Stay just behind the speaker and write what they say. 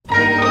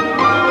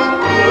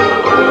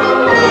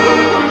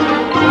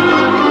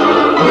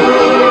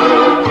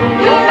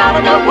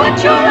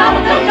woods, you're out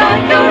of the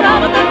dark, you're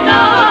out of the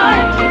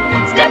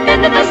night. Step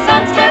into the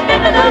sun, step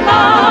into the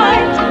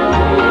light.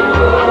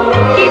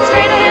 Keep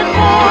straight ahead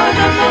for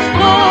the most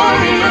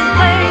glorious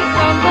place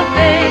on the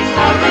face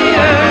of the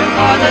earth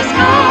or the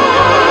sky.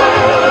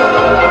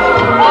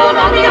 Hold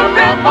on to your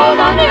breath, hold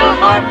on to your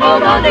heart,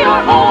 hold on to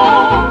your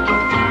home.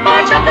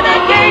 March up to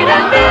that gate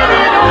and bid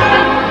it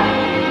open.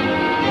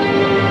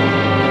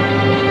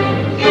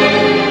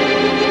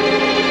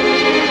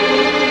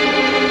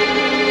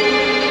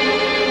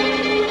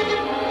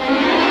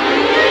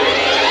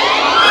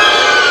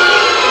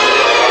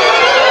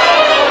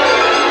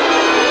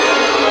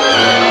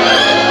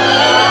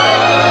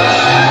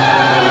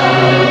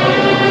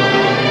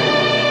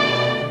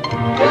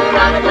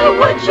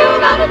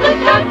 You're out of the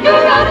dark, you're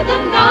out of the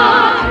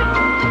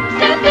night.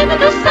 Step into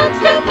the sun,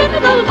 step into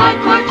the light.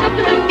 March up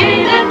to the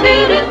gate and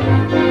bid it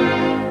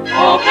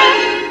open.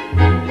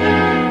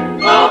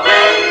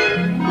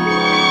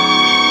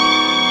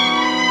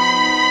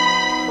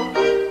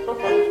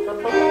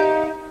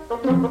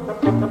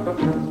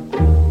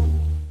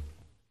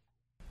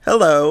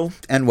 Hello,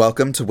 and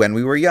welcome to When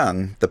We Were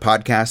Young, the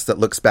podcast that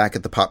looks back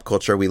at the pop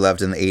culture we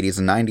loved in the 80s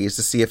and 90s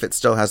to see if it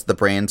still has the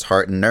brains,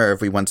 heart, and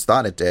nerve we once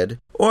thought it did,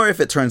 or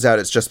if it turns out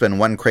it's just been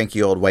one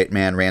cranky old white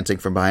man ranting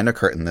from behind a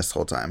curtain this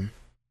whole time.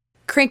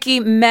 Cranky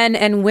men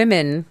and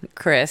women,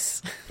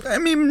 Chris. I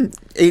mean,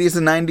 80s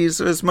and 90s,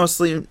 it was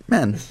mostly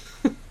men.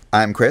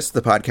 I'm Chris,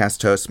 the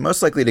podcast host,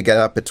 most likely to get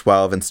up at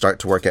 12 and start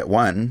to work at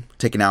 1,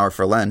 take an hour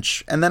for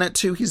lunch, and then at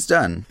 2 he's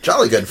done.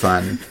 Jolly good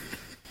fun.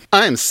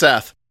 I'm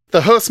Seth,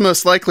 the host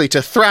most likely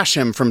to thrash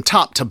him from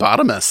top to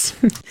bottomless.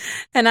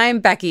 And I'm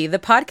Becky, the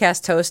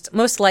podcast host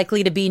most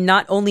likely to be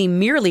not only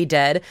merely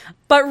dead,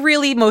 but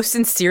really most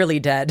sincerely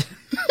dead.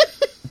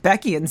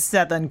 Becky and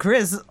Seth and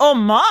Chris, oh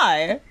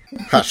my!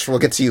 Hush, we'll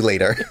get to you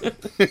later.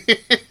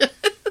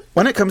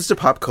 When it comes to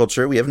pop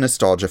culture we have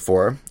nostalgia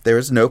for, there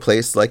is no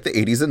place like the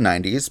 80s and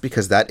 90s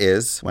because that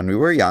is When We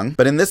Were Young.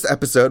 But in this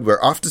episode,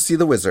 we're off to see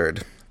The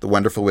Wizard, The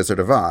Wonderful Wizard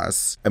of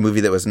Oz, a movie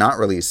that was not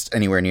released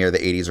anywhere near the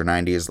 80s or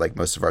 90s like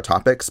most of our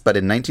topics, but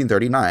in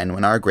 1939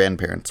 when our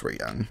grandparents were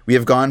young. We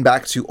have gone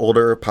back to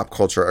older pop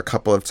culture a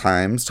couple of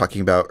times,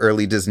 talking about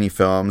early Disney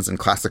films and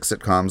classic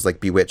sitcoms like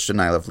Bewitched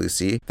and I Love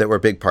Lucy that were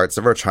big parts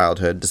of our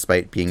childhood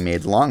despite being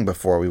made long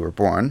before we were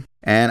born.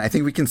 And I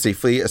think we can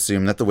safely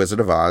assume that The Wizard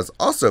of Oz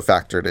also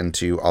factored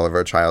into all of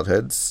our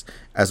childhoods,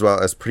 as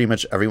well as pretty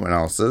much everyone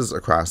else's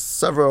across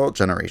several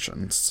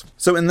generations.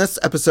 So in this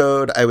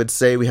episode, I would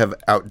say we have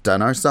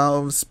outdone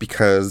ourselves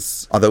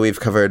because although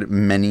we've covered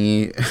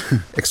many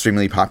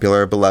extremely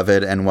popular,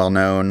 beloved, and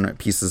well-known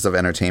pieces of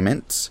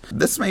entertainment,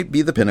 this might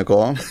be the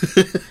pinnacle.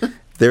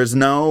 There's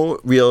no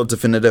real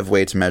definitive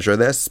way to measure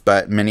this,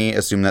 but many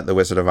assume that The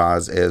Wizard of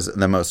Oz is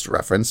the most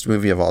referenced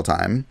movie of all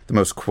time, the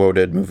most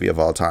quoted movie of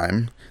all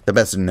time, the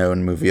best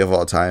known movie of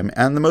all time,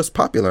 and the most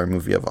popular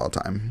movie of all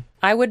time.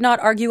 I would not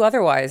argue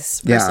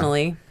otherwise,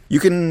 personally. Yeah. You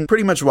can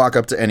pretty much walk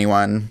up to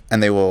anyone,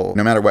 and they will,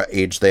 no matter what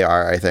age they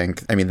are, I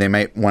think. I mean, they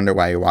might wonder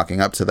why you're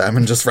walking up to them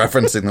and just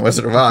referencing The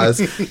Wizard of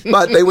Oz,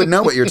 but they would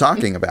know what you're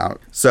talking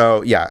about.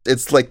 So, yeah,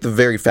 it's like the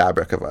very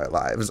fabric of our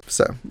lives.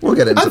 So, we'll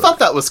get into it. I thought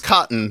that was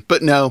cotton,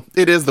 but no,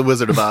 it is The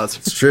Wizard of Oz.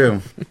 It's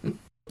true.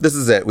 This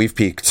is it. We've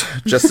peaked.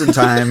 Just in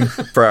time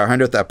for our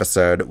 100th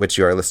episode, which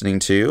you are listening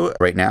to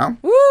right now.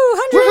 Woo!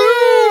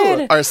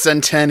 100! Our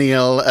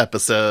centennial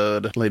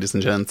episode, ladies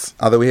and gents.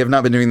 Although we have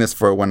not been doing this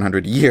for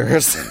 100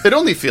 years. It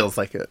only feels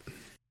like it.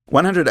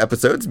 100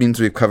 episodes means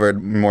we've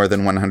covered more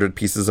than 100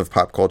 pieces of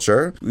pop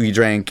culture. We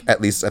drank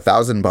at least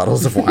 1,000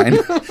 bottles of wine.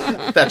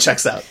 That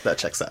checks out. That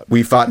checks out.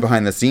 We fought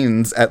behind the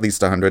scenes at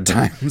least 100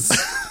 times.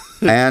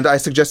 And I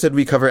suggested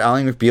we cover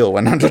Ally McBeal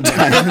 100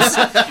 times.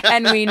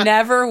 And we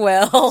never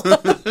will.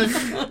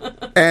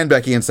 And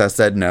Becky and Seth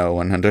said no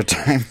 100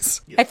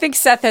 times. I think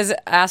Seth has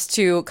asked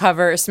to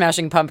cover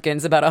Smashing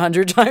Pumpkins about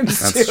 100 times,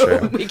 That's too.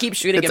 true. We keep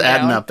shooting It's him down.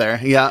 adding up there.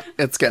 Yeah,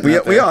 it's getting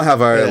up there. We all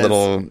have our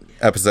little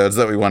episodes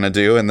that we want to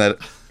do and that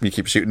we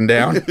keep shooting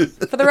down.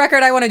 For the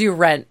record, I want to do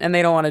Rent, and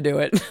they don't want to do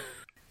it.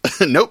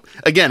 Nope.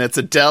 Again, it's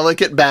a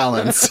delicate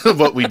balance of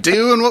what we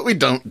do and what we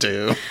don't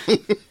do.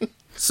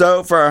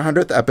 So for our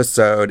 100th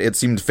episode, it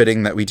seemed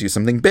fitting that we do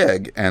something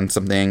big and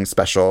something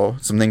special,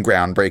 something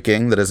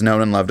groundbreaking that is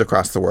known and loved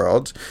across the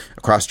world,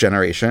 across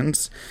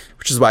generations,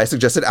 which is why I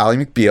suggested Ally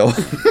McBeal.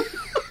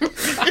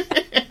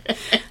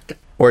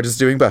 Or just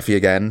doing Buffy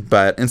again,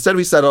 but instead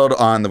we settled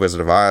on The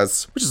Wizard of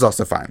Oz, which is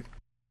also fine.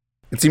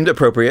 It seemed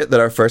appropriate that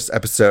our first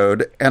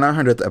episode and our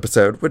 100th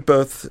episode would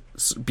both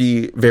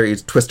be very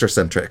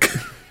Twister-centric.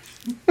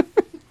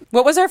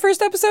 What was our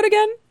first episode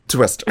again?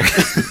 Twister.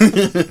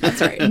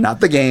 That's right. Not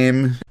the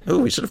game. Oh,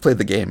 we should have played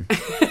the game.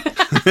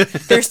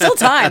 There's still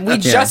time. We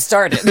just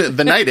started.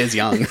 The night is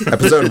young.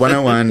 Episode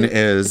 101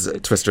 is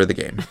Twister the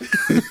game.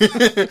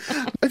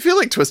 I feel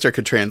like Twister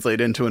could translate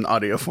into an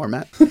audio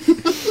format.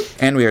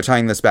 And we are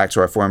tying this back to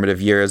our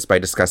formative years by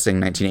discussing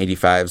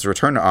 1985's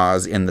Return to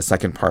Oz in the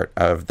second part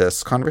of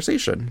this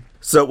conversation.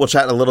 So we'll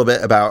chat a little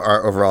bit about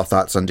our overall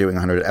thoughts on doing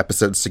 100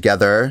 episodes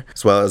together,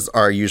 as well as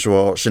our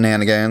usual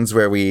shenanigans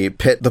where we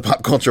pit the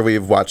pop culture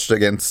we've watched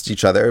against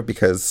each other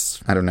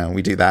because, I don't know,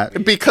 we do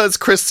that. Because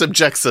Chris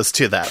subjects us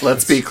to that.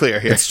 Let's be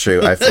clear here. It's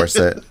true. I force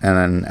it, and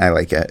then I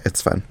like it.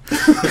 It's fun.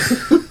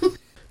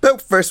 But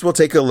first, we'll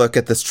take a look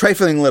at this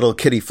trifling little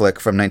kiddie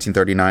flick from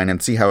 1939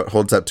 and see how it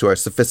holds up to our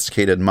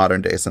sophisticated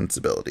modern-day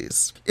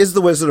sensibilities. Is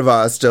The Wizard of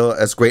Oz still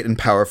as great and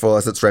powerful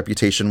as its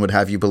reputation would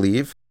have you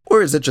believe?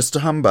 Or is it just a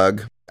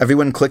humbug?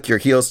 Everyone click your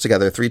heels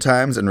together 3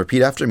 times and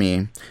repeat after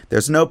me.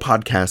 There's no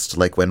podcast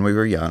like when we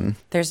were young.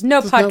 There's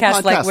no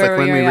podcast like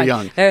when we were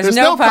young. There's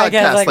no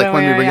podcast like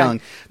when we were young.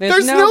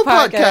 There's no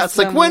podcast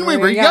like when we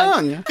were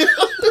young.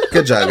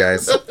 Good job,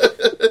 guys.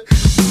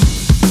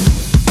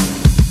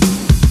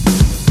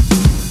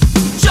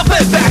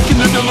 Jumping back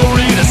in the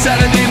DeLorean a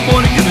Saturday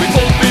morning, can we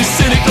both be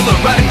cynical or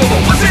radical?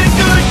 But was it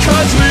good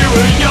cause we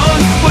were young?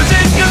 Was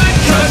it good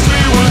cause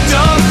we were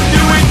dumb?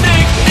 Do we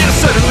think it'll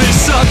suddenly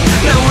suck?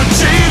 Now we're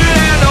jaded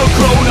and all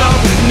grown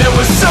up, and there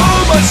was so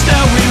much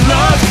that we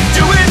love.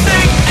 Do we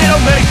think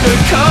it'll make the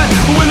cut?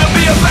 Will it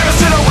be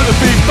embarrassing or will it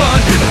be fun?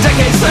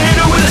 Decades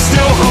later, will it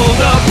still hold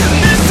up?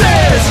 This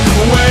is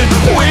when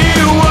we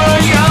were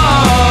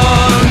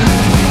young.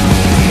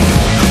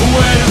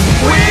 When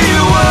we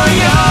were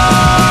young.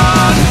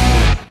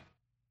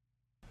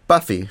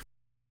 Buffy.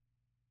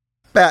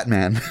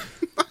 Batman.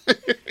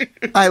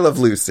 I Love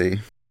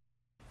Lucy.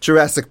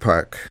 Jurassic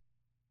Park.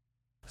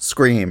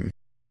 Scream.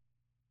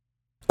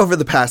 Over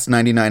the past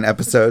 99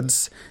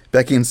 episodes,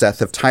 Becky and Seth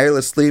have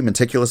tirelessly,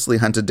 meticulously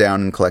hunted down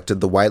and collected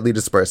the widely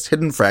dispersed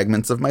hidden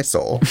fragments of my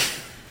soul.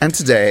 And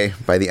today,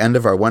 by the end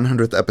of our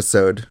 100th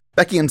episode,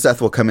 Becky and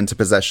Seth will come into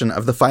possession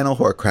of the final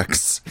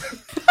Horcrux.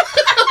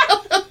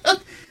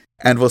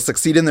 And will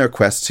succeed in their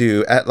quest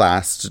to, at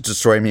last,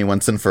 destroy me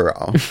once and for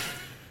all.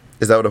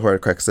 Is that what a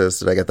Horcrux is?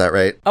 Did I get that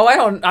right? Oh, I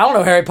don't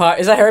know Harry Potter.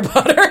 Is that Harry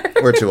Potter?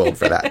 We're too old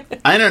for that.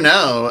 I don't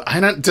know.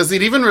 Does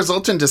it even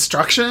result in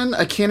destruction?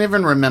 I can't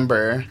even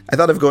remember. I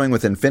thought of going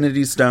with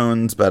Infinity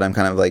Stones, but I'm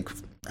kind of like,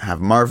 have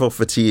Marvel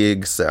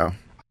fatigue, so.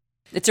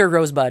 It's your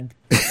rosebud.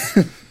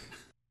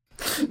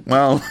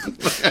 Well.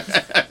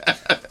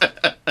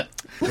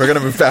 We're going to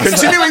move fast.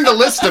 Continuing the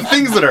list of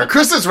things that are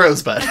Chris's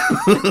rosebud.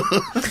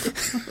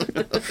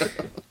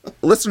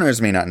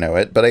 Listeners may not know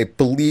it, but I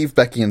believe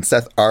Becky and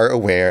Seth are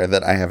aware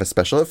that I have a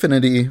special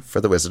affinity for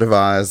The Wizard of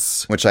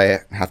Oz, which I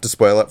have to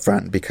spoil up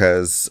front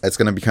because it's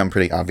going to become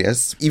pretty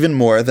obvious. Even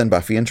more than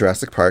Buffy and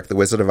Jurassic Park, The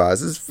Wizard of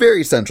Oz is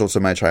very central to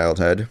my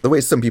childhood. The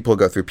way some people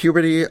go through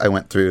puberty, I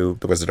went through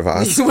The Wizard of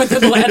Oz. You went to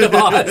the Land of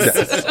Oz.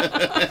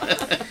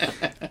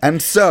 Yes.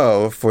 And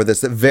so, for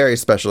this very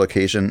special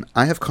occasion,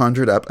 I have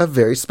conjured up a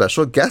very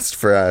special guest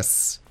for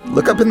us.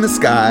 Look up in the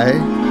sky.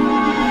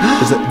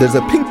 There's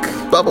a pink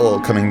bubble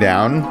coming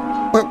down.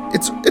 Well,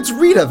 it's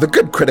Rita, the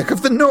good critic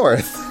of the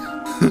North.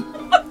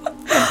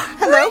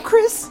 Hello,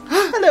 Chris.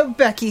 Hello,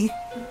 Becky.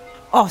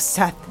 Oh,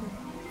 Seth.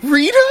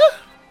 Rita?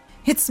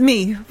 It's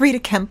me, Rita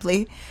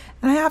Kempley.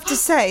 And I have to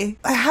say,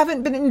 I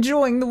haven't been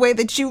enjoying the way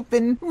that you've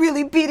been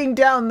really beating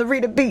down the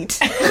Rita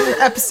beat in the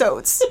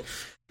episodes.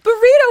 But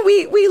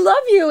Rita, we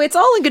love you. It's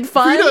all in good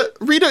fun.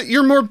 Rita,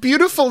 you're more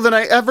beautiful than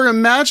I ever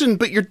imagined,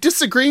 but you're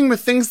disagreeing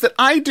with things that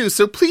I do,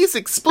 so please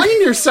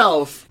explain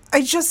yourself.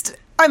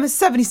 I'm a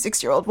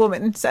 76-year-old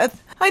woman,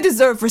 Seth. I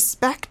deserve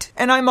respect,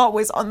 and I'm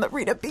always on the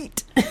Rita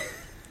beat.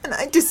 And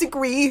I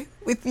disagree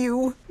with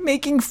you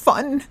making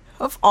fun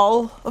of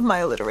all of my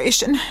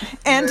alliteration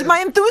and my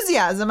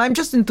enthusiasm. I'm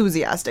just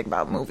enthusiastic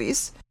about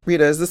movies.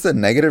 Rita, is this a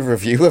negative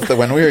review of the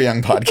When We Were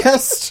Young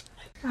podcast?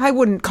 I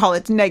wouldn't call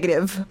it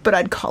negative, but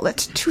I'd call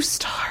it 2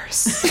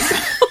 stars.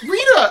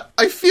 Rita,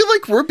 I feel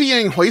like we're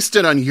being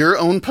hoisted on your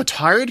own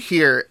petard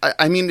here.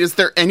 I mean, is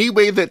there any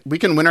way that we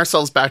can win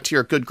ourselves back to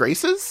your good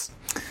graces?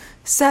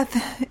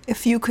 Seth,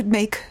 if you could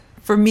make,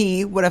 for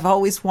me, what I've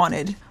always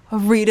wanted, a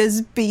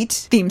Rita's Beat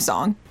theme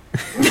song.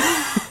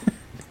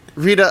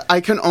 Rita,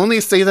 I can only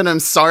say that I'm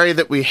sorry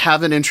that we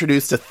haven't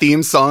introduced a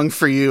theme song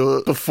for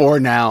you before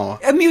now.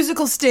 A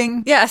musical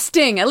sting. Yeah, a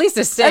sting. At least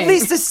a sting. At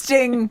least a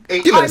sting.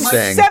 Give it a I'm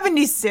sting.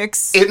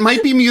 76. It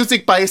might be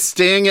music by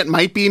Sting, it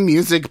might be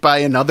music by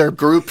another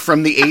group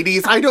from the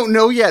 80s. I don't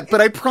know yet,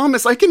 but I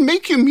promise I can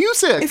make you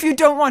music. If you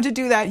don't want to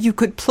do that, you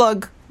could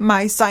plug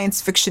my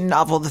science fiction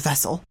novel, The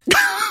Vessel.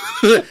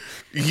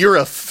 You're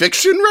a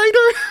fiction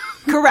writer?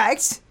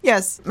 Correct.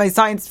 Yes, my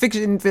science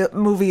fiction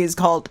movie is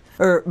called,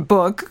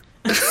 book.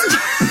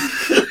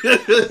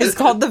 It's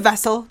called The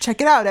Vessel.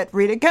 Check it out at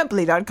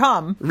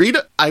ritakempley.com.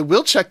 Rita, I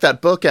will check that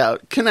book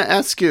out. Can I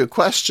ask you a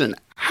question?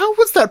 How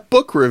was that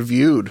book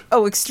reviewed?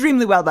 Oh,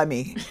 extremely well by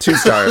me. 2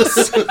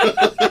 stars.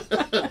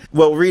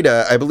 Well,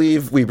 Rita, I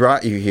believe we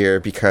brought you here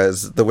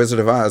because The Wizard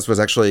of Oz was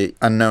actually,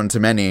 unknown to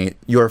many,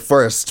 your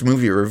first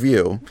movie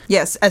review.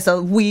 Yes, as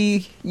a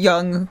wee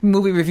young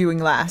movie reviewing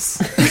lass.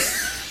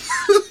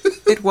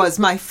 It was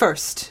my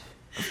first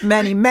of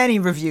many, many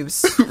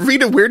reviews.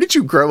 Rita, where did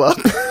you grow up?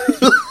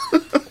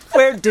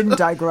 Where didn't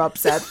I grow up,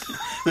 Seth?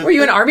 Were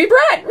you an army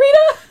brat,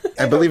 Rita?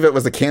 I believe it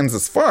was a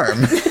Kansas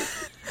farm.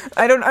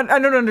 I don't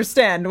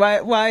understand. Why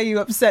are you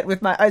upset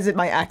with is it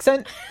my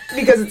accent?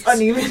 Because it's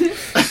uneven?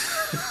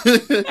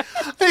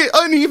 Hey,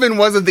 uneven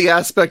wasn't the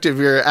aspect of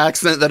your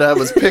accent that I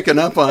was picking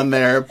up on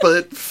there,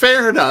 but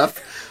fair enough.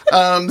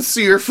 So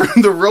you're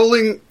from the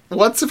rolling,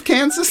 what's of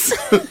Kansas?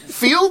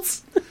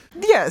 Fields?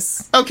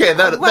 Yes. Okay,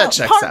 that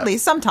checks partly, out.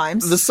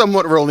 sometimes. The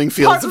somewhat rolling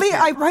fields. Partly,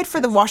 I write for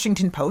the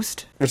Washington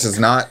Post. Which is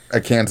not a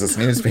Kansas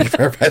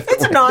newspaper, by the way.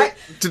 It's not.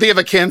 Do they have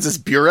a Kansas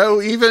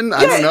bureau even?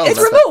 I don't know. It's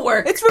about Remote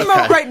work. It's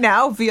remote right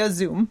now via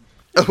Zoom.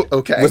 that. Oh,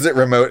 okay. Was it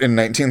remote in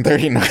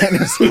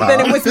 1939 as well? Then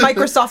it was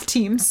Microsoft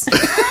Teams.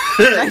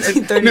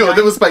 1939. No,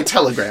 that was by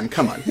Telegram.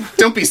 Come on.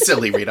 Don't be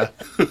silly, Rita.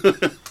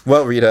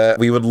 Well, Rita,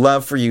 we would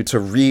love for you to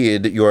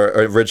read your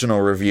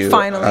original review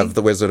Finally. of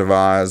The Wizard of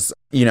Oz.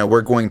 You know,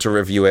 we're going to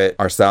review it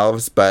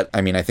ourselves, but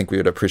I mean, I think we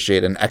would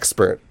appreciate an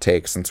expert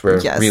take since we're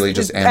really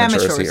just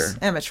amateurs here.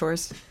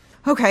 Amateurs.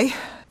 Okay,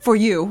 for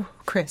you,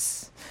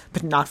 Chris,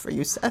 but not for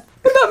you, Seth.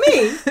 What about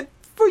me?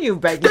 For you,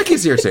 Becky.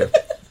 Becky's here too.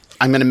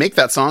 I'm going to make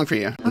that song for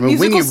you. I'm going to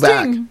win Musical you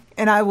back. sting,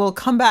 and I will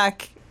come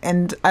back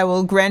and I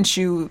will grant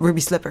you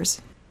ruby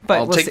slippers. But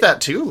I'll we'll take see.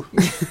 that too.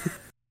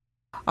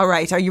 All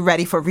right, are you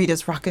ready for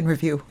Rita's Rockin'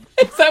 Review?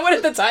 Is that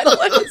what the title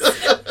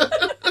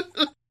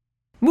is?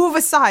 Move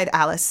aside,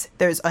 Alice.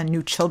 There's a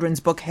new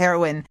children's book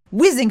heroine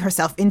whizzing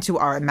herself into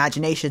our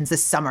imaginations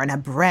this summer in a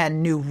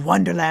brand new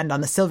wonderland on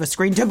the silver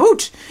screen to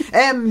boot.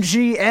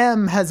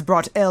 MGM has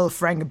brought L.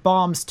 Frank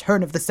Baum's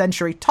turn of the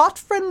century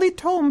tot-friendly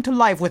tome to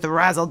life with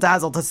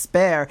razzle-dazzle to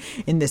spare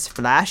in this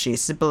flashy,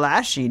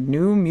 splashy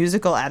new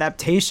musical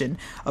adaptation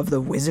of The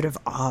Wizard of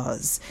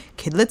Oz.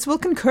 Kidlets will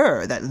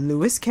concur that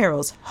Lewis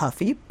Carroll's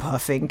huffy,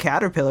 puffing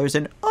caterpillars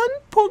and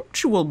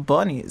unpunctual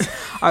bunnies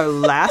are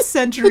last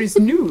century's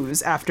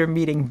news after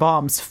meeting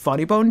Baum's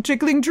funny bone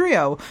tickling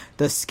trio,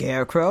 the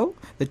Scarecrow,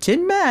 the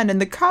Tin Man,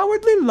 and the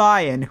Cowardly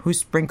Lion, who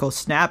sprinkle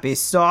snappy,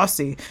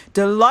 saucy,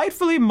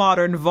 delightfully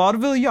modern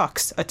vaudeville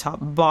yucks atop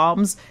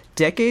Baum's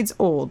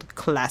decades-old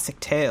classic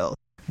tale.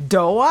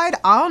 Doe-eyed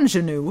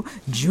ingenue,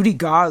 Judy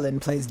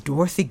Garland plays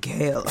Dorothy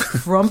Gale, a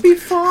frumpy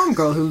farm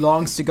girl who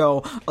longs to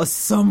go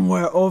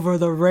somewhere over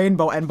the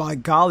rainbow and by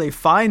golly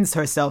finds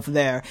herself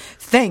there,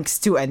 thanks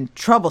to a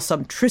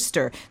troublesome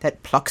trister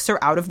that plucks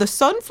her out of the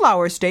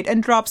sunflower state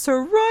and drops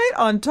her right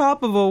on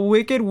top of a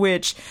wicked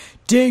witch.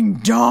 Ding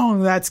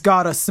dong, that's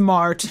got a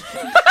smart.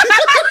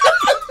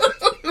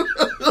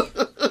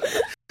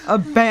 A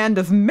band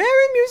of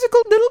merry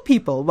musical little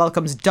people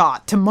welcomes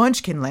Dot to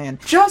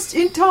Munchkinland just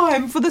in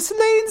time for the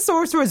slain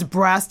sorceress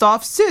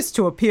Brastoff Sis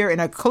to appear in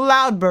a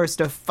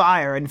cloudburst of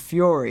fire and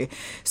fury,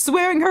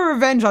 swearing her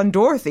revenge on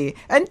Dorothy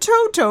and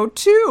Toto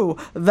too.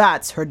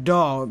 That's her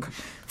dog.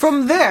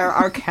 From there,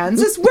 our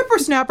Kansas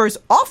whippersnappers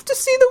off to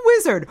see the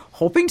wizard,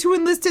 hoping to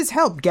enlist his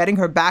help getting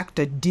her back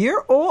to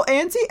dear old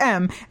Auntie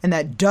M and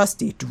that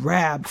dusty,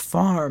 drab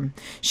farm.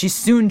 She's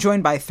soon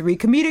joined by 3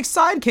 comedic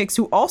sidekicks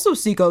who also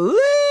seek a little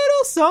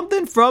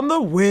something from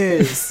the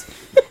whiz.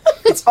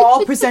 It's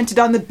all presented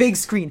on the big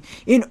screen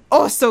in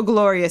oh so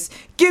glorious,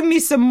 give me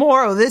some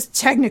more of this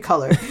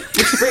Technicolor,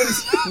 which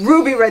brings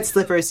ruby red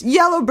slippers,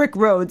 yellow brick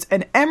roads,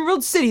 and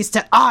emerald cities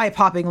to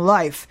eye-popping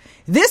life.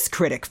 This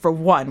critic, for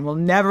one, will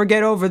never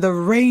get over the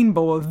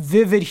rainbow of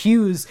vivid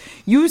hues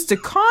used to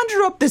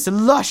conjure up this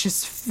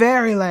luscious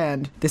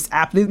fairyland. This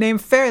aptly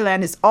named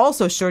fairyland is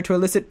also sure to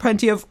elicit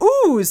plenty of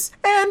oohs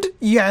and,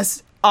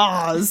 yes,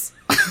 ahs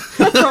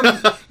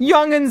from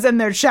young'uns and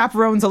their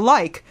chaperones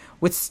alike,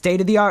 with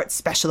state-of-the-art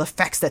special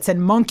effects that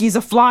send monkeys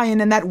a-flying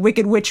and that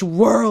wicked witch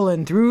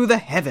whirling through the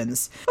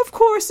heavens. Of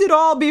course, it'd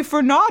all be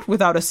for naught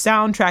without a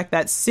soundtrack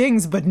that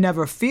sings but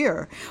never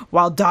fear.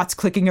 While Dot's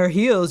clicking her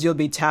heels, you'll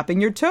be tapping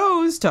your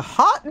toes to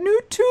hot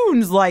new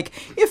tunes like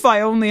If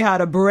I Only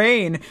Had a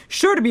Brain,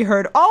 sure to be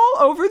heard all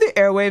over the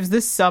airwaves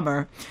this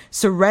summer.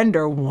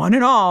 Surrender one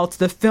and all to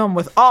the film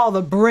with all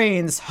the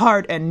brains,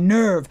 heart, and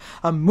nerve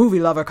a movie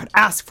lover could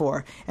ask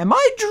for. Am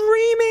I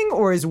dreaming,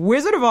 or is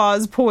Wizard of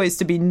Oz poised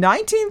to be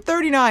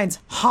 1939's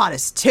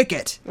hottest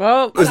ticket?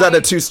 Well, Was that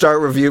a 2-star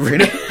review,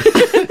 Rita?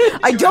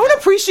 I don't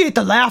appreciate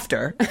the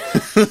laughter.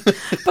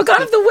 but Gone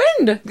with the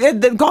Wind.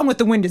 The Gone with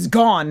the Wind is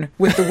gone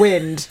with the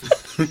wind.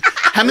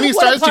 How many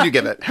stars did you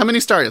give it? How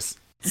many stars?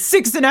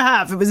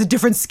 6.5. It was a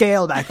different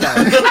scale back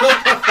then.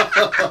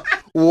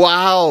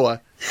 Wow.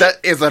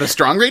 Is that a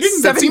strong rating?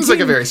 That seems like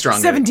a very strong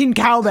rating. 17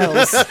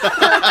 cowbells.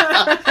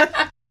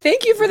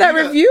 Thank you for that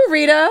review,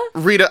 Rita.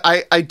 Rita,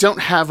 I don't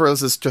have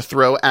roses to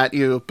throw at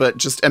you, but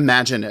just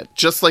imagine it.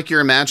 Just like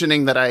you're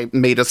imagining that I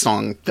made a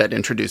song that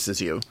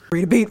introduces you.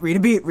 Read a beat, read a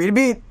beat, read a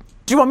beat.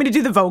 Do you want me to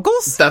do the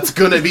vocals? That's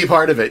going to be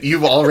part of it.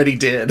 You already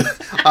did.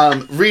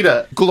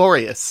 Rita,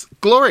 glorious.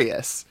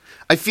 Glorious.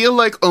 I feel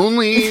like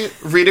only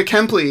Rita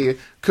Kempley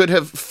could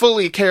have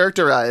fully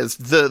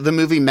characterized the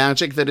movie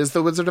magic that is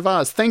The Wizard of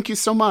Oz. Thank you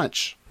so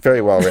much.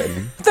 Very well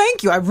written.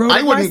 Thank you. I wrote it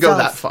I wouldn't go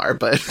myself. that far,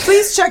 but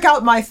Please check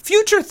out my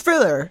future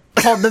thriller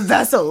called The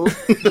Vessel.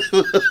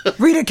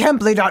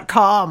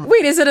 RitaKempley.com.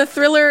 Wait, is it a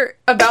thriller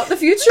about the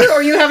future,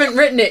 or you haven't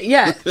written it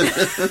yet?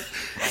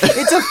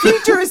 It's a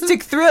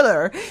futuristic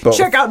thriller. Both.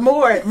 Check out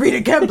more at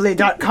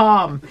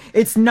RitaKempley.com.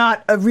 It's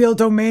not a real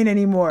domain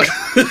anymore,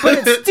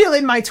 but it's still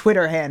in my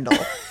Twitter handle.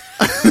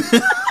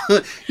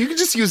 you could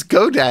just use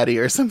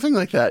GoDaddy or something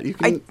like that. You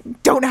I can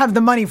don't have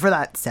the money for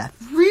that, Seth.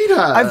 Rita.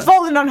 I've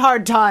fallen on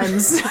hard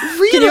times.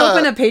 Rita. Can you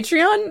open a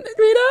Patreon,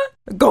 Rita?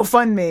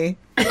 GoFundMe.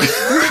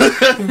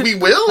 We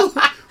will.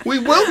 We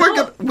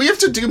will. We have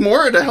to do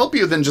more to help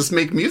you than just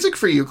make music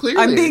for you.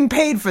 Clearly, I'm being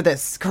paid for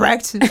this,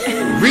 correct?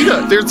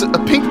 Rita, there's a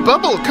pink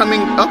bubble coming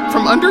up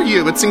from under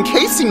you. It's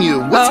encasing you.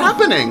 What's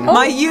happening?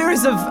 My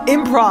years of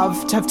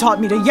improv have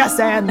taught me to yes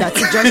and that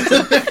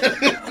suggestion.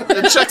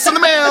 Checks in the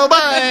mail.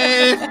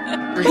 Bye.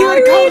 Here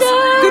it comes.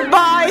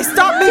 Goodbye.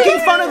 Stop making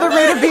fun of the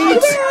Rita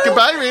Beach.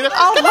 Goodbye, Rita.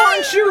 I'll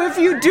haunt you if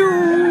you do.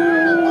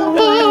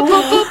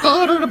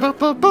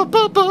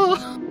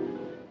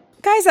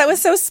 Guys, that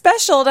was so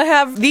special to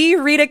have the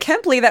Rita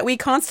Kempley that we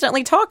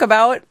constantly talk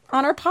about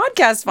on our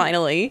podcast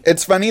finally.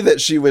 It's funny that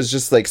she was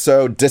just like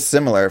so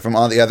dissimilar from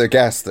all the other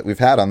guests that we've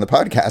had on the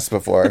podcast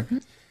before.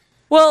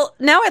 Well,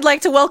 now I'd like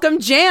to welcome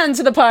Jan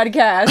to the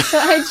podcast.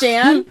 Hi,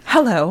 Jan.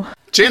 Hello.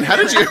 Jan, how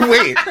did you...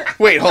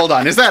 Wait, hold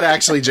on. Is that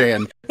actually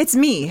Jan? It's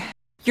me,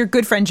 your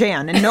good friend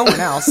Jan, and no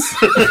one else.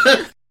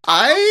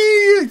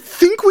 I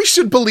think we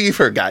should believe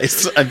her,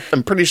 guys.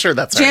 I'm pretty sure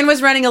that's her. Jan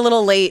was running a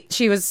little late.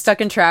 She was stuck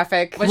in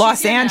traffic. But Los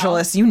she's here now.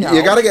 Angeles, you know.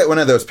 You gotta get one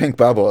of those pink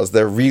bubbles.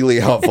 They're really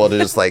helpful to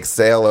just like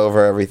sail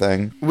over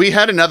everything. We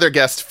had another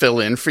guest fill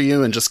in for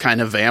you and just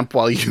kind of vamp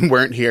while you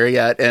weren't here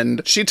yet,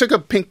 and she took a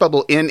pink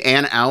bubble in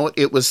and out.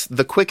 It was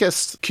the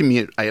quickest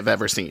commute I have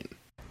ever seen.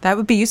 That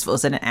would be useful.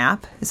 Is it an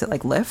app? Is it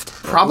like Lyft?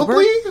 Or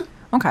Probably. Uber?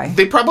 Okay.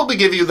 They probably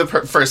give you the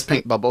first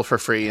pink bubble for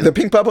free. The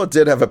pink bubble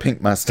did have a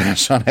pink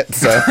mustache on it,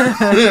 so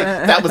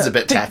That was a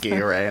bit tacky,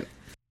 right?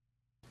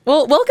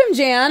 Well, welcome,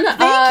 Jan.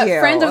 Thank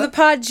you. Friend of the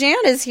pod, Jan,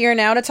 is here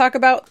now to talk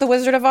about The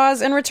Wizard of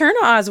Oz and Return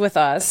to Oz with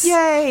us.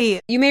 Yay.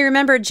 You may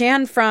remember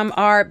Jan from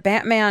our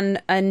Batman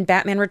and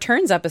Batman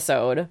Returns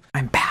episode.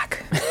 I'm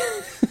back.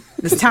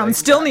 This town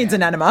still needs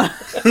an enema.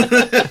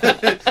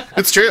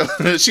 It's true.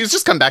 She's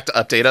just come back to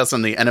update us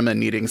on the enema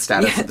needing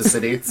status of the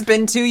city. It's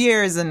been 2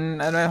 years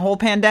and a whole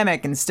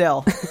pandemic, and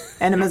still,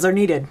 enemas are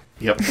needed.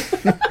 Yep.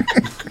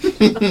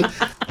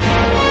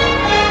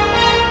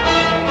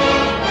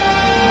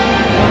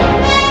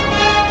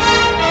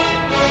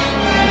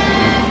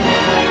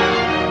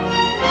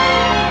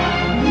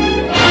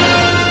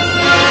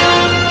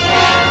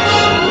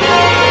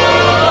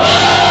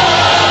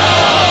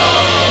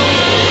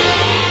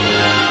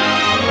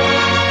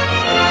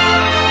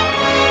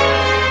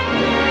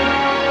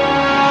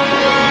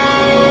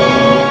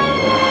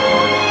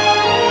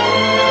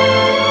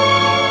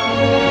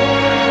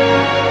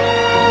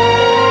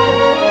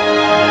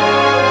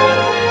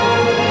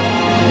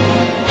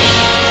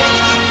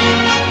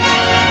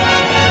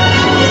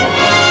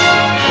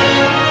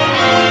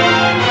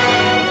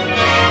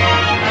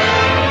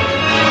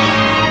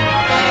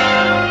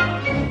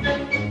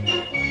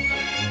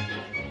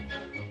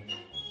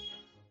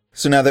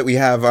 So now that we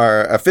have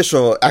our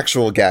official,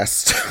 actual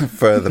guest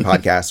for the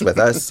podcast with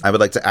us, I would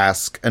like to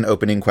ask an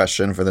opening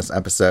question for this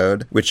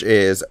episode, which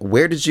is,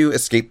 where did you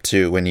escape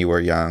to when you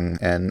were young?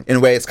 And in a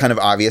way, it's kind of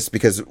obvious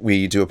because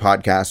we do a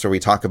podcast where we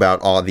talk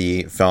about all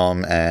the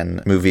film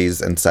and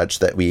movies and such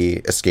that we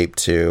escaped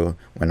to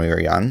when we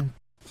were young.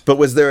 But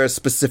was there a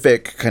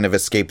specific kind of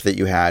escape that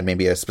you had,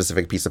 maybe a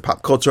specific piece of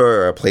pop culture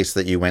or a place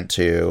that you went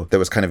to that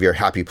was kind of your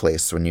happy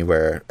place when you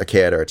were a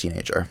kid or a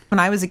teenager? When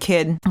I was a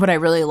kid, what I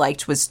really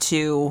liked was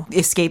to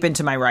escape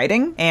into my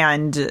writing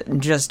and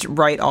just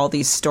write all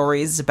these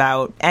stories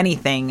about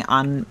anything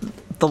on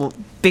the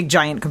big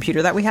giant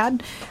computer that we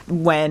had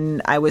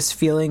when I was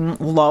feeling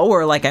low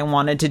or like I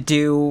wanted to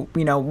do,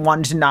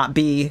 wanted to not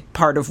be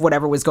part of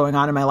whatever was going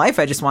on in my life.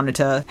 I just wanted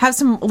to have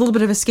a little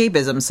bit of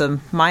escapism. So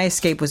my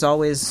escape was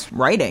always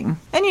writing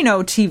and,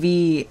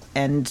 TV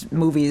and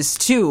movies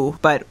too.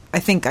 But I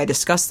think I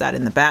discussed that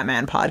in the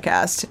Batman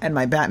podcast and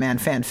my Batman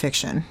fan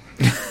fiction.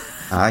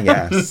 Ah,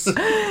 yes.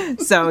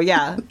 So,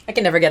 yeah. I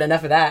can never get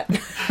enough of that.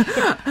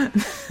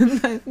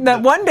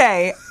 That one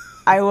day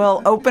I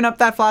will open up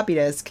that floppy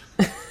disk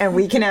and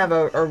we can have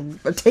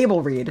a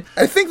table read.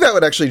 I think that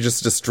would actually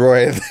just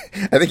destroy it.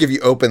 I think if you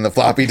open the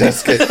floppy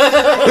disk, it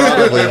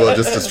probably will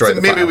just destroy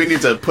the Maybe file. we need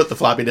to put the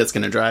floppy disk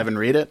in a drive and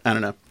read it. I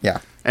don't know.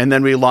 Yeah. And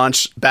then we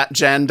launch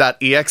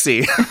batjan.exe.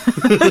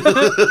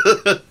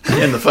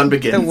 And the fun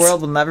begins. The world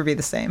will never be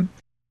the same.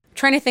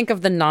 Trying to think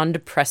of the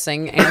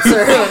non-depressing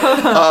answer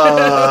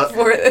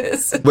for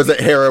this. Was it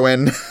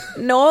heroin?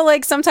 No,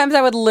 like sometimes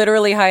I would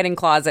literally hide in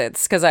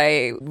closets because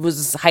I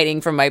was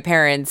hiding from my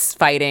parents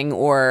fighting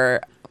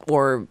or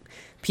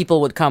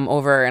people would come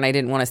over and I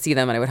didn't want to see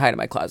them and I would hide in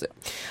my closet.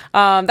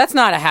 That's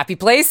not a happy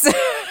place.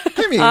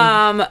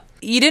 I mean,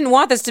 You didn't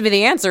want this to be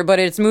the answer, but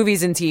it's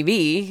movies and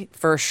TV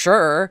for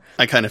sure.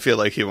 I kind of feel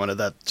like you wanted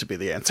that to be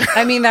the answer.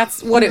 I mean,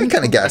 that's what we it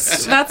kind of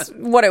guessed. That's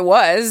what it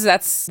was.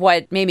 That's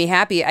what made me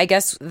happy. I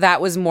guess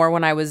that was more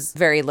when I was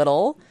very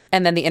little.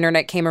 And then the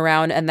internet came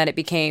around, and then it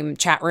became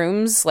chat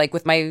rooms, like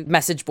with my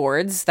message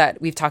boards that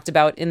we've talked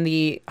about in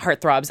the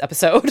Heartthrobs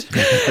episode,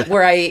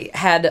 where I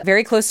had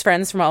very close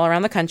friends from all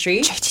around the country.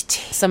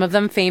 JTT. Some of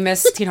them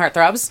famous teen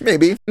heartthrobs.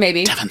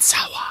 Maybe. Devon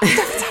Sawa.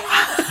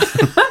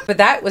 But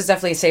that was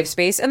definitely a safe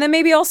space. And then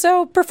maybe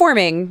also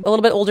performing a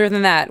little bit older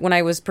than that, when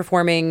I was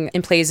performing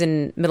in plays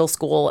in middle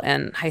school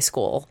and high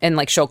school and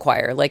like show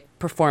choir, like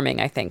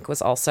performing, I think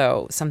was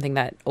also something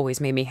that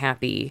always made me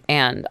happy.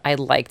 And I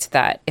liked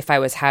that if I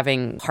was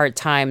having hard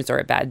times or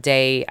a bad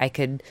day, I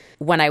could,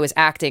 when I was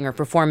acting or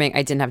performing,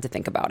 I didn't have to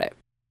think about it.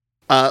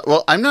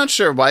 Well, I'm not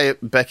sure why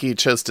Becky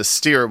chose to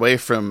steer away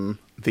from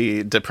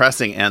the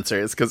depressing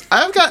answers, because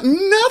I've got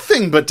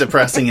nothing but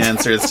depressing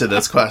answers to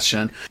this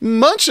question.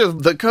 Much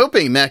of the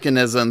coping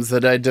mechanisms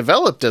that I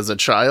developed as a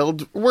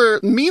child were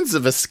means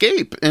of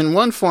escape in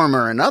one form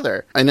or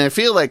another. And I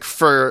feel like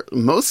for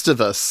most of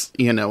us,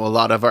 a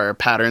lot of our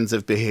patterns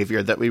of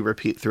behavior that we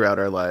repeat throughout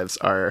our lives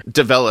are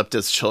developed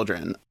as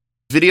children.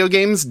 Video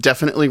games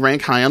definitely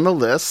rank high on the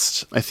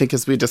list. I think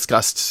as we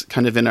discussed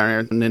kind of in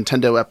our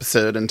Nintendo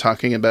episode and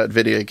talking about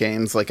video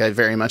games, like I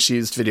very much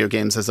used video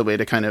games as a way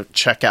to kind of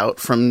check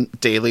out from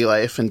daily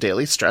life and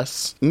daily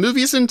stress.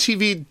 Movies and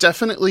TV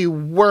definitely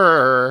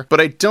were, but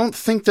I don't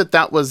think that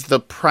that was the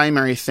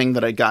primary thing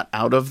that I got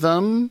out of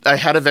them. I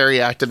had a very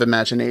active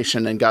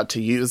imagination and got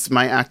to use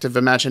my active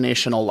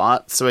imagination a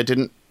lot, so I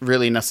didn't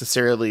really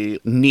necessarily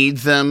need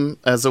them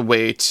as a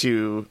way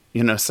to,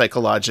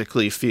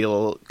 psychologically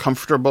feel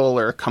comfortable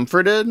or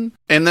comforted.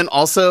 And then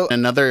also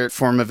another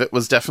form of it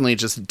was definitely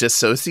just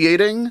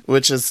dissociating,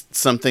 which is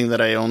something that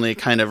I only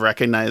kind of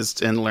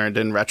recognized and learned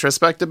in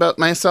retrospect about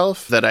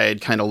myself, that I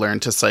had kind of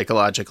learned to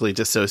psychologically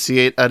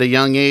dissociate at a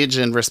young age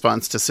in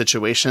response to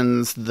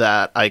situations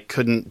that I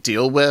couldn't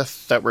deal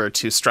with, that were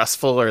too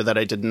stressful or that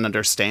I didn't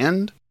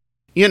understand.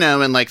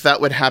 And like that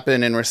would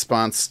happen in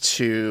response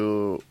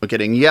to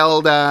getting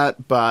yelled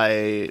at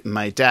by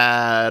my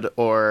dad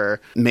or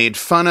made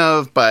fun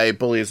of by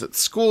bullies at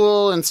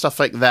school and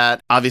stuff like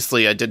that.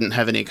 Obviously, I didn't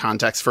have any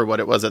context for what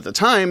it was at the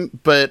time,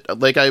 but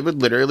like I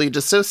would literally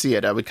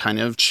dissociate. I would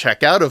kind of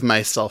check out of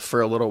myself for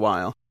a little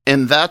while.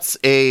 And that's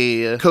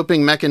a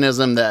coping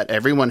mechanism that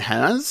everyone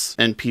has,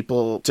 and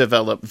people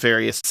develop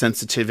various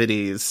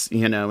sensitivities,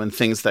 and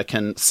things that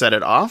can set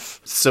it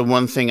off. So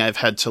one thing I've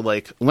had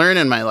to learn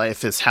in my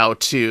life is how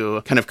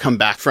to kind of come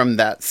back from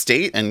that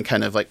state and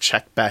kind of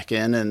check back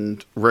in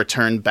and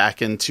return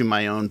back into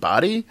my own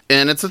body.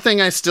 And it's a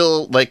thing I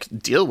still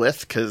deal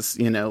with because,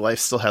 life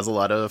still has a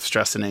lot of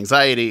stress and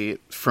anxiety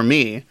for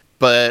me.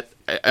 But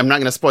I'm not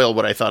going to spoil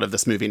what I thought of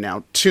this movie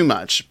now too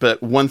much,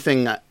 but one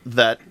thing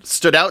that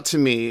stood out to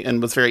me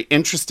and was very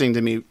interesting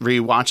to me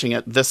rewatching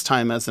it this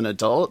time as an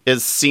adult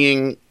is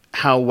seeing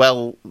how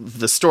well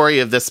the story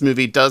of this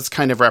movie does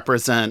kind of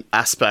represent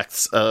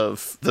aspects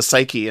of the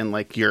psyche and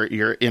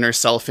your inner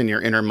self and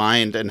your inner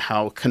mind, and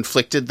how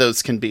conflicted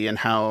those can be and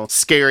how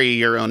scary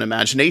your own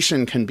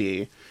imagination can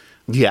be.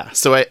 Yeah,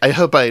 so I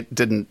hope I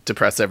didn't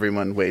depress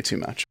everyone way too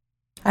much.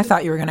 I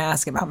thought you were going to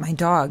ask about my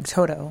dog,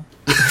 Toto.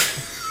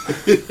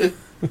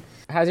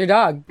 How's your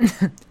dog?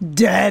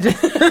 Dead.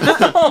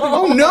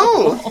 Oh,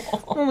 no!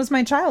 What was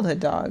my childhood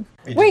dog?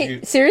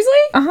 Wait, seriously?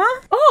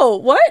 Uh-huh. Oh,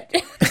 what?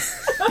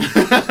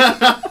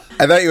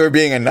 I thought you were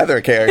being another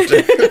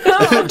character.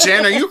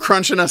 Jan, are you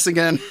crunching us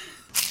again?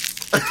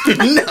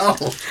 No.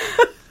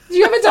 Do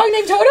you have a dog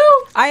named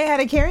Toto? I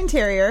had a Cairn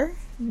Terrier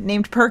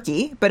named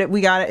Perky, but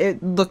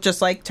it looked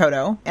just like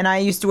Toto. And I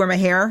used to wear my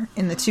hair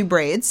in the 2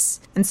 braids.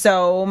 And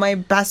so my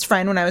best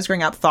friend when I was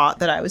growing up thought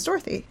that I was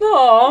Dorothy.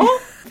 Aww.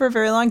 For a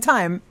very long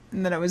time.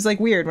 And then it was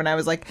weird when I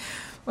was like,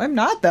 well, I'm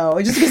not though.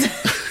 Just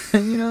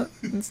because,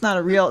 it's not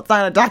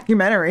a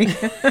documentary.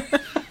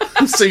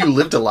 So you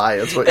lived a lie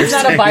is what you're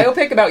saying. It's not a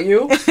biopic about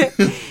you?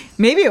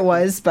 Maybe it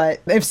was,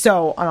 but if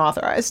so,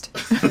 unauthorized.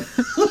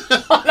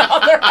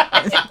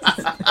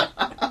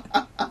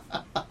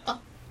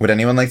 Would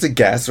anyone like to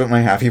guess what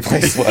my happy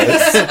place was?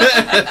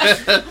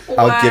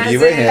 I'll give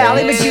you a hint.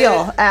 Ally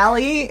McBeal. Ally.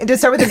 It did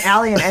start with an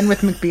Ally and end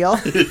with McBeal.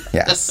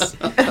 Yes.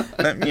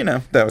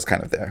 That was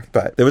kind of there.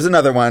 But there was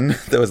another one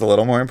that was a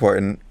little more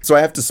important. So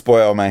I have to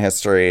spoil my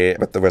history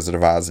with The Wizard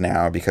of Oz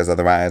now, because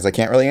otherwise I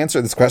can't really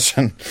answer this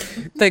question.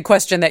 The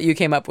question that you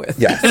came up with.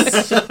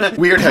 Yes.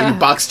 Weird how you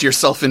boxed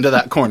yourself into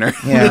that corner.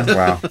 Yeah,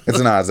 well, it's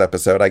an Oz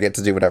episode. I get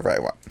to do whatever I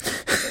want.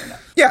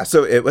 Yeah,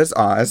 so it was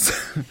Oz.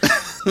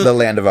 the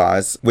Land of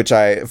Oz, which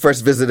I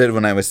first visited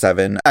when I was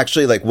 7.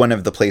 Actually, like one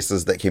of the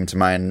places that came to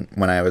mind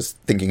when I was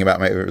thinking about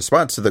my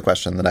response to the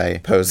question that I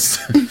posed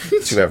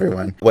to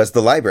everyone was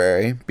the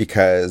library,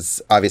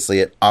 because obviously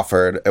it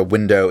offered a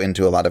window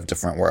into a lot of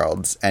different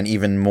worlds. And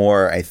even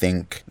more, I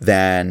think,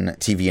 than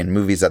TV and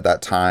movies at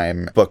that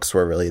time, books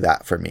were really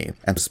that for me.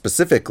 And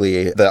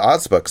specifically, the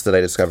Oz books that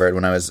I discovered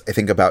when I was, I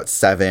think, about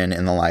 7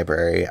 in the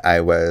library, I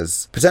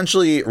was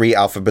potentially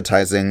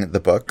re-alphabetizing the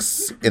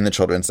books in the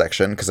children's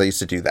section, because I used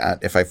to do that.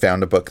 If I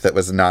found a book that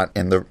was not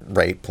in the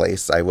right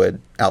place, I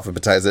would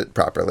alphabetize it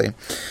properly.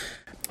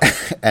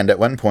 And at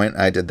one point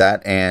I did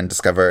that and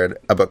discovered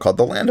a book called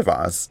The Land of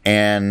Oz.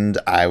 And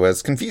I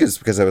was confused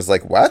because I was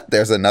like, what?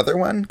 There's another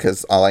one?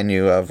 Because all I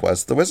knew of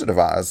was The Wizard of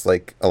Oz,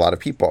 like a lot of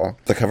people.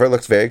 The cover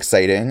looked very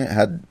exciting. It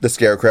had the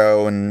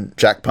Scarecrow and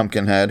Jack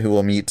Pumpkinhead, who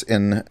we'll meet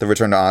in the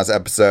Return to Oz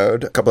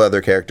episode. A couple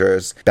other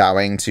characters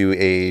bowing to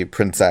a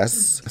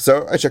princess.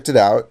 So I checked it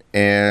out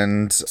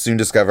and soon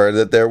discovered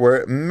that there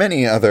were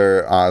many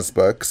other Oz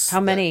books. How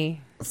many?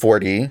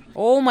 40.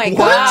 Oh my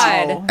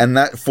God. And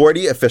that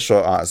 40 official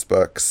Oz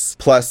books,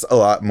 plus a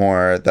lot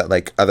more that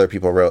like other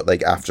people wrote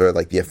like after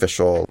like the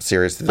official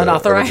series. The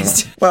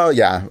Unauthorized. original. Well,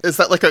 yeah. Is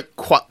that like a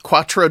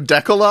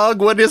quattrodecalogue?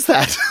 What is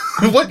that?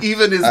 What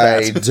even is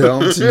that? I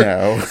don't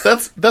know.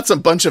 That's a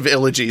bunch of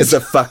elegies. It's a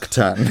fuck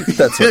ton.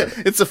 That's what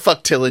It's a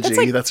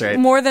fucktilogy. That's right.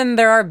 More than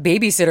there are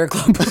Babysitter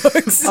Club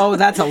books. Oh,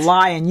 that's a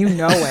lie, and you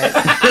know it.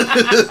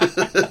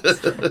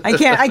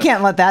 I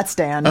can't let that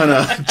stand. Oh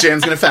no,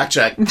 Jan's gonna fact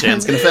check.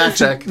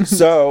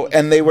 So,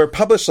 and they were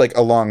published like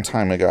a long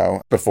time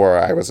ago before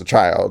I was a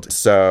child.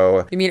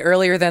 So You mean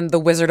earlier than the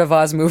Wizard of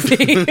Oz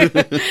movie?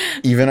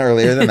 even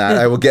earlier than that,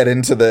 I will get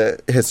into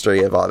the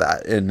history of all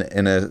that in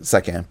a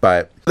second.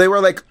 But they were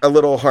like a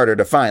little harder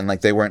to find.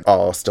 Like they weren't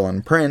all still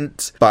in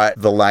print, but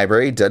the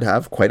library did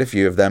have quite a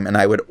few of them, and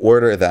I would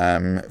order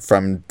them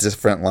from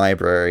different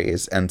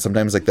libraries. And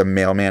sometimes like the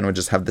mailman would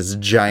just have this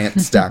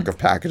giant stack of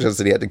packages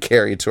that he had to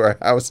carry to our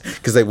house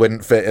because they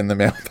wouldn't fit in the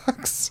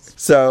mailbox.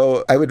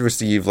 So I would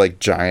receive like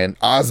giant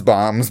Oz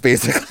bombs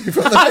basically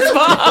from the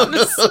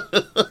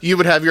Bombs. You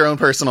would have your own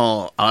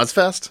personal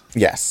Ozfest?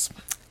 Yes.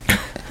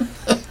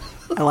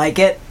 I like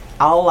it.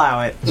 I'll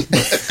allow it.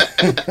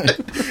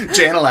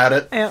 Jan allowed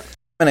it. Yeah.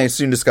 And I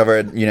soon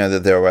discovered, you know,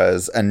 that there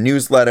was a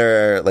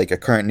newsletter, like a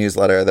current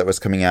newsletter that was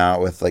coming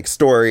out with like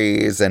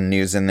stories and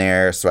news in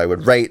there. So I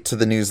would write to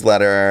the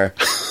newsletter.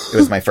 It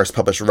was my first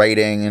published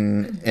writing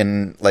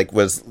in like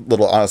was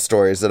little Oz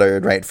stories that I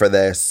would write for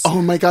this.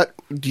 Oh my god,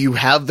 do you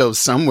have those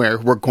somewhere?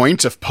 We're going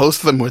to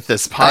post them with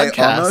this podcast.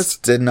 I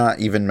almost did not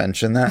even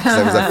mention that because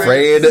I was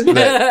afraid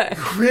that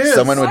Chris,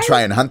 someone would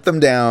try and hunt them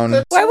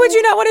down Why would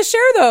you not want to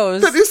share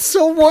those? that is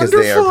so because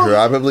they are wonderful.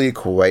 probably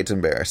quite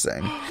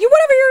embarrassing. Whenever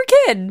you're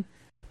a kid.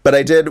 But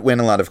I did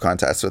win a lot of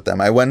contests with them.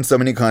 I won so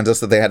many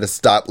contests that they had to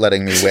stop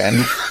letting me win.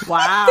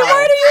 Wow. What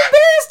are you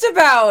embarrassed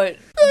about?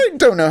 I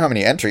don't know how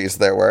many entries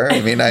there were.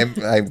 I mean,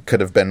 I could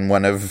have been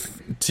one of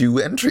 2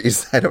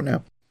 entries. I don't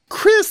know.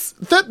 Chris,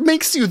 that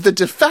makes you the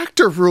de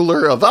facto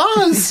ruler of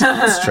Oz.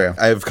 It's true.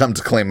 I've come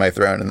to claim my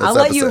throne in this I'll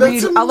let episode. you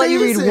read. I'll let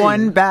you read amazing.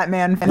 one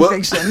Batman fan Well,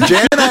 fiction.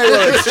 Jan and I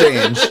will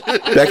exchange.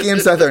 Becky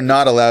and Seth are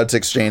not allowed to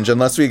exchange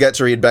unless we get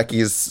to read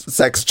Becky's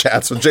sex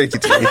chats with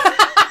JTT.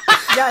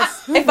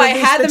 Yes. If I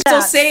had them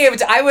still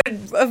saved, I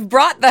would have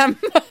brought them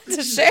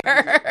to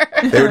share.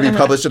 They would be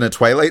published in a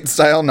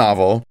Twilight-style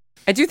novel.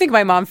 I do think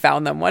my mom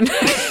found them one.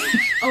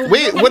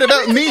 Wait, what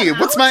about me?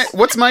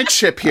 What's my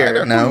chip here? I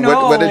don't know.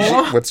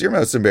 No. What's your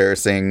most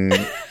embarrassing?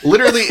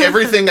 Literally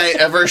everything I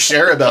ever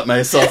share about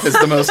myself is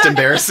the most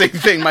embarrassing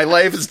thing. My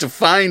life is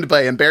defined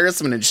by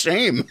embarrassment and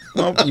shame.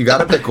 Well, you got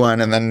to pick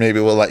one, and then maybe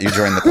we'll let you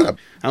join the club.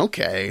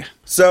 Okay.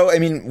 So, I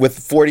mean, with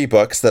 40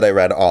 books that I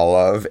read all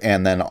of,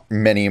 and then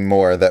many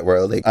more that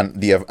were like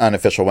the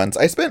unofficial ones,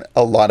 I spent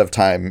a lot of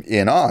time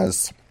in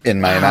Oz in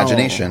my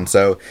imagination.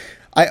 So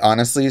I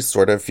honestly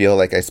sort of feel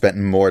like I spent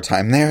more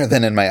time there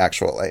than in my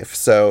actual life.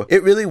 So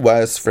it really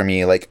was for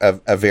me like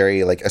a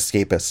very like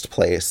escapist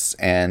place,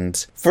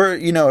 and for,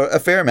 you know, a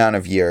fair amount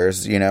of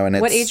years, you know. And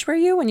it's What age were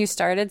you when you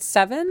started?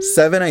 7?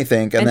 7, I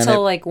think, and Until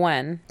then like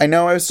when? I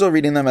know I was still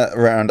reading them at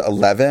around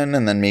 11,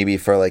 and then maybe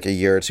for like a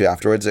year or 2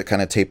 afterwards, it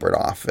kind of tapered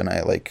off, and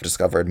I like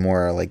discovered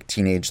more like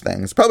teenage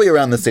things. Probably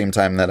around the same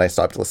time that I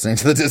stopped listening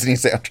to the Disney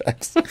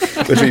soundtracks,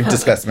 which we've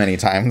discussed many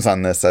times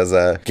on this as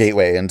a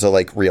gateway into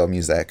like real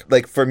music.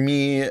 Like for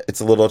me, it's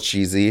a little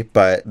cheesy,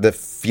 but the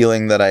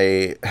feeling that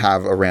I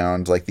have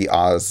around like the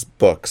Oz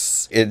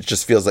books, it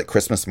just feels like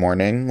Christmas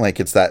morning. Like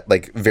it's that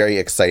like very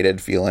excited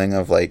feeling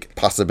of like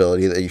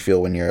possibility that you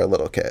feel when you're a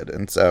little kid.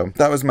 And so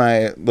that was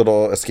my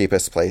little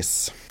escapist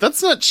place.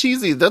 That's not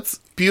cheesy. That's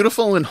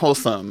beautiful and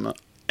wholesome.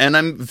 And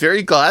I'm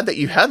very glad that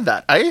you had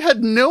that. I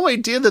had no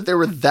idea that there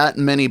were that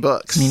many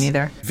books. Me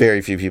neither.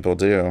 Very few people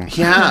do.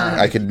 Yeah.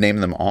 I could name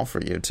them all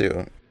for you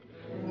too.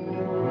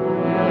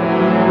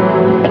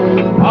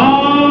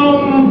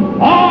 Come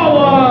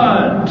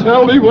forward!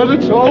 Tell me when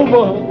it's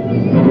over.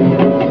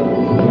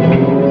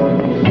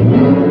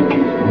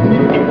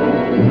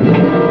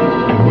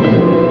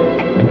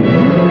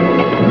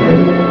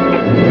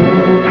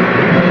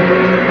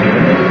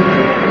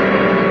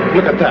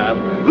 Look at that.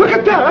 Look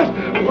at that.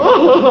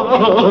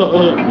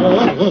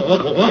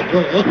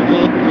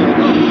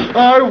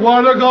 I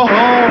want to go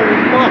home.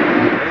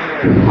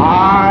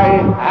 I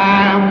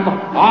am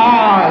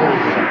Oz,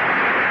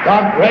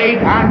 the great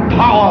and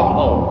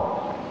powerful.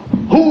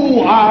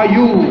 Who are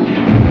you?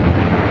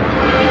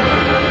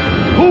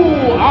 Who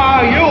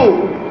are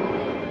you?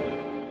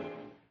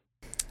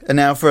 And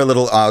now for a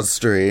little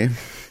Oz-story.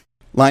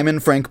 Lyman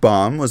Frank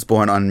Baum was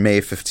born on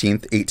May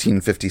 15th,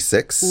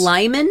 1856.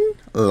 Lyman?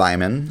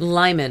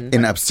 Lyman.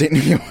 In upstate New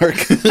York.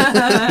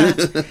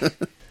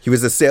 He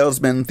was a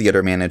salesman,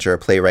 theater manager,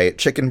 playwright,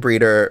 chicken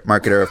breeder,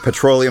 marketer of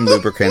petroleum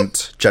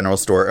lubricant, general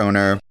store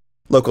owner,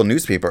 local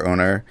newspaper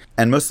owner,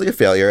 and mostly a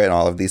failure at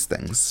all of these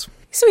things.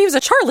 So he was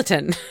a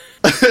charlatan.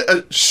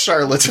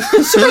 Charlatan.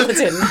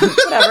 Charlatan.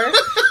 Whatever.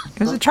 It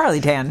was a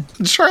Charlie Tan.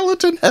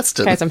 Charlatan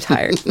Heston. Guys, I'm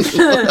tired.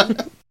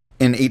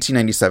 In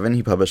 1897,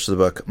 he published the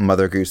book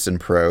Mother Goose in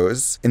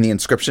Prose. In the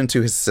inscription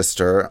to his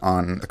sister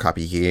on the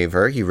copy he gave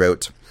her, he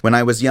wrote, "When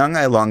I was young,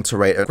 I longed to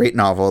write a great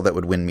novel that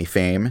would win me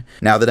fame.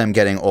 Now that I'm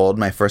getting old,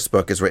 my first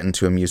book is written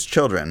to amuse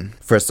children.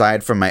 For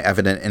aside from my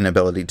evident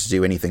inability to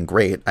do anything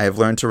great, I have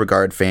learned to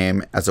regard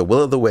fame as a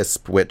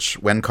will-o'-the-wisp which,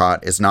 when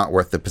caught, is not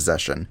worth the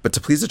possession. But to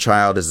please a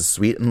child is a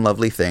sweet and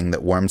lovely thing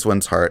that warms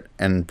one's heart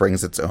and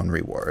brings its own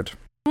reward."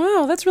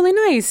 Wow, that's really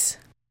nice.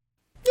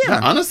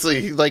 Yeah,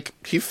 honestly,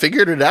 he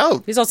figured it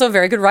out. He's also a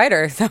very good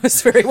writer. That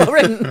was very well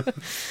written.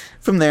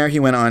 From there, he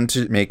went on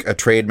to make a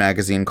trade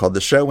magazine called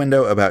The Show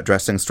Window about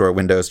dressing store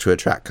windows to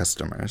attract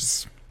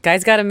customers.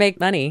 Guy's got to make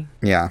money.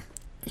 Yeah.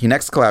 He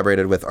next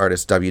collaborated with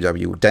artist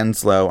W.W.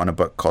 Denslow on a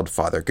book called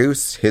Father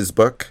Goose, his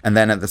book, and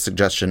then at the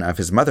suggestion of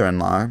his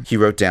mother-in-law, he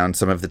wrote down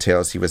some of the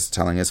tales he was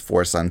telling his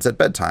 4 sons at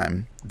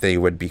bedtime. They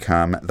would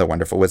become The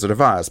Wonderful Wizard of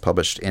Oz,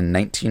 published in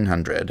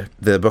 1900.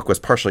 The book was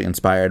partially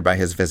inspired by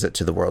his visit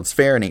to the World's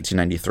Fair in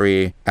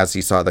 1893, as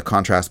he saw the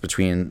contrast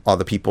between all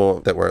the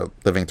people that were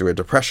living through a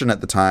depression at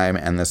the time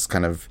and this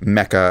kind of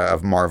mecca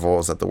of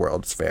marvels at the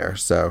World's Fair.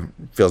 So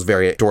it feels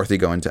very Dorothy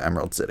going to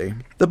Emerald City.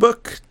 The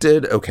book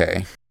did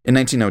okay. In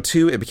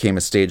 1902, it became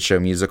a stage show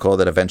musical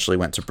that eventually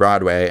went to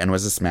Broadway and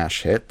was a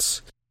smash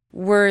hit.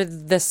 Were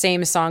the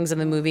same songs in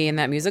the movie in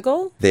that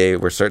musical? They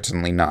were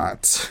certainly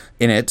not.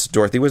 In it,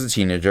 Dorothy was a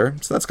teenager,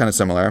 so that's kind of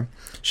similar.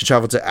 She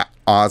traveled to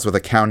Oz with a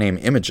cow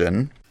named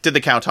Imogen. Did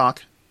the cow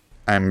talk?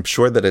 I'm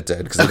sure that it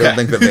did, because I don't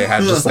think that they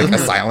had just a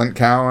silent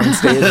cow on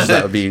stage.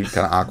 That would be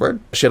kind of awkward.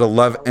 She had a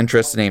love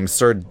interest named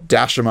Sir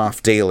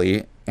Dashimoff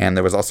Daly, and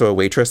there was also a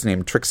waitress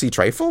named Trixie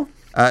Trifle.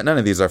 None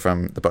of these are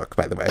from the book,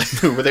 by the way.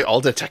 Were they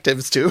all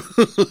detectives, too?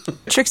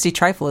 Trixie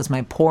Trifle is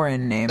my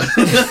pouring name.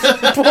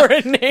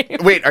 Pouring name.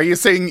 Wait, are you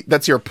saying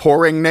that's your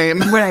pouring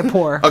name? When I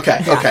pour.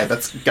 Okay,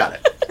 that's got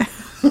it.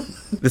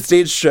 The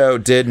stage show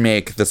did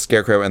make The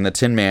Scarecrow and the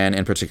Tin Man,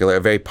 in particular,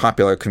 a very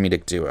popular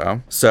comedic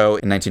duo. So,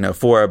 in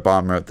 1904,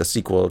 Baum wrote the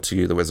sequel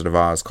to The Wizard of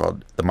Oz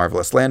called The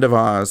Marvelous Land of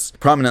Oz,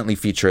 prominently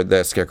featured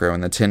the Scarecrow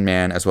and the Tin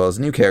Man, as well as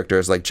new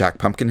characters like Jack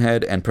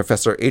Pumpkinhead and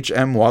Professor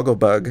H.M.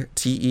 Wogglebug,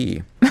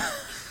 T.E.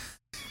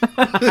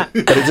 But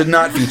it did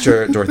not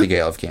feature Dorothy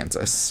Gale of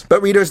Kansas.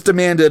 But readers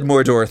demanded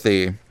more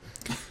Dorothy.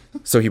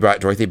 So he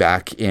brought Dorothy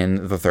back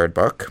in the 3rd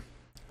book.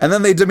 And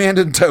then they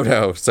demanded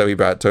Toto, so he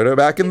brought Toto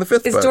back in the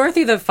 5th book. Is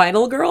Dorothy the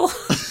final girl?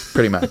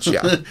 Pretty much,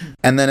 yeah.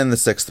 And then in the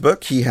 6th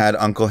book, he had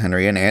Uncle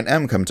Henry and Aunt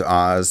Em come to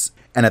Oz.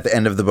 And at the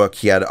end of the book,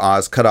 he had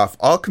Oz cut off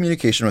all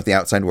communication with the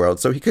outside world,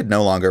 so he could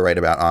no longer write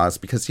about Oz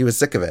because he was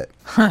sick of it.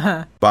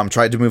 Baum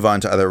tried to move on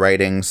to other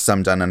writings,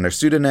 some done under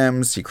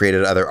pseudonyms. He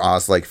created other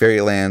Oz-like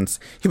fairylands.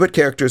 He put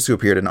characters who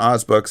appeared in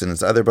Oz books in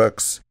his other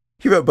books.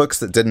 He wrote books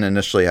that didn't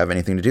initially have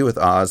anything to do with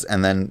Oz,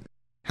 and then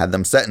had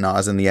them set in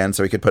Oz in the end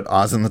so he could put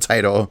Oz in the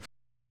title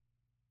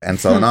and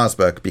sell an Oz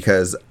book,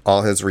 because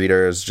all his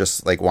readers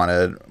just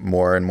wanted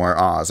more and more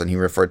Oz, and he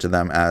referred to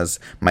them as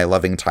my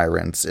loving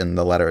tyrants in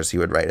the letters he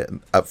would write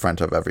up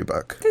front of every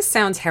book. This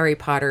sounds Harry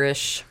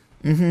Potter-ish.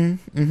 Did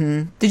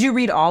you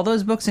read all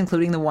those books,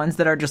 including the ones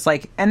that are just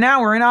and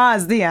now we're in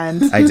Oz, the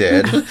end? I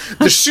did.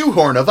 The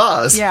shoehorn of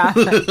Oz. Yeah.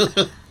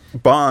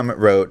 Baum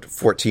wrote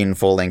 14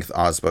 full-length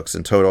Oz books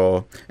in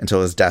total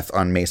until his death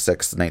on May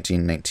 6,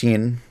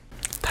 1919.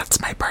 That's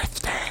my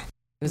birthday.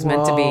 It was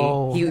meant to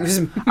Whoa. be. He was.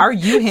 Are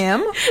you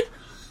him?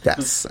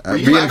 Yes.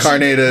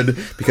 Reincarnated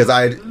because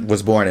I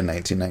was born in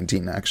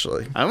 1919,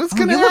 actually. I was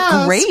going to You ask.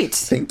 look great.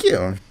 Thank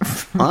you.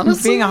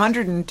 Honestly. Being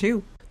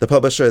 102. The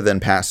publisher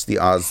then passed the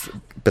Oz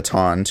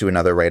baton to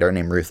another writer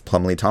named Ruth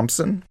Plumley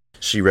Thompson.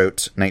 She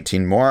wrote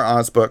 19 more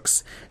Oz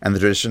books, and the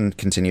tradition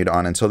continued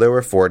on until there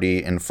were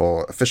 40 in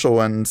full official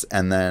ones,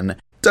 and then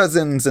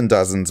dozens and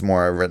dozens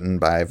more written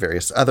by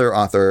various other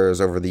authors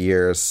over the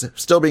years.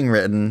 Still being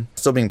written,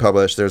 still being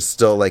published. There's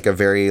still a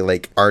very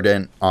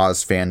ardent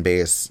Oz fan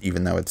base,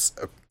 even though it's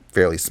a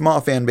fairly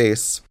small fan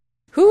base.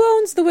 Who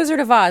owns The Wizard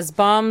of Oz?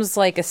 Baum's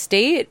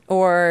estate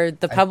or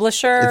the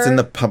publisher? It's in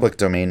the public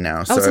domain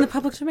now. Oh, it's in the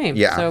public domain.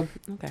 Yeah. So,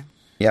 okay.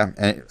 Yeah,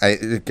 and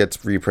it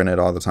gets reprinted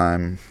all the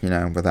time,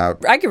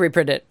 without... I could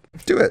reprint it.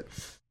 Do it.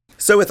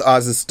 So with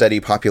Oz's steady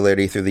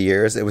popularity through the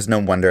years, it was no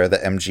wonder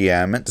that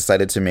MGM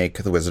decided to make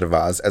The Wizard of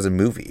Oz as a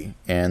movie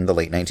in the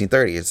late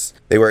 1930s.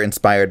 They were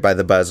inspired by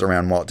the buzz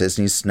around Walt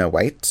Disney's Snow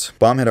White.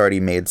 Baum had already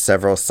made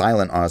several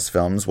silent Oz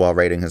films while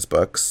writing his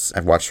books.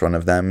 I've watched one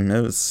of them.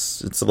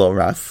 It's a little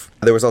rough.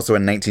 There was also a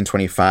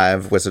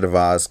 1925 Wizard of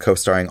Oz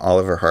co-starring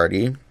Oliver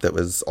Hardy that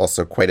was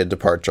also quite a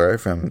departure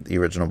from the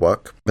original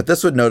book. But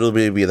this would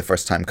notably be the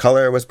first time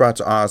color was brought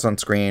to Oz on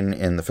screen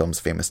in the film's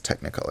famous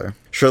Technicolor.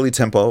 Shirley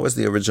Temple was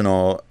the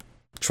original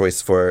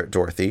choice for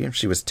Dorothy.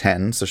 She was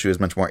 10, so she was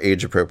much more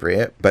age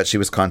appropriate, but she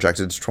was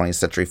contracted to 20th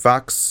Century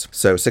Fox.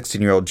 So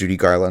 16-year-old Judy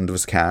Garland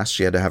was cast.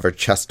 She had to have her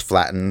chest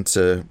flattened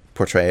to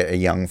portray a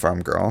young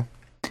farm girl.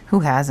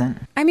 Who hasn't?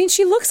 I mean,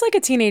 she looks like a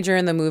teenager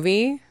in the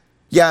movie.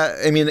 Yeah,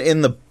 I mean,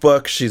 in the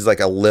book, she's like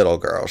a little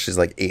girl. She's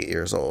like 8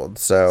 years old.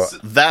 So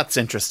That's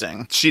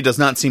interesting. She does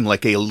not seem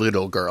like a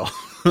little girl.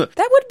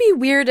 That would be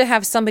weird to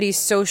have somebody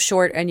so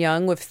short and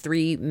young with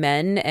 3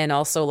 men and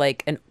also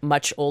like a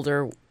much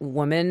older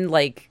woman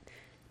like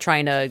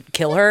trying to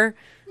kill her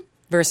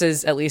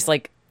versus at least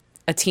like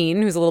a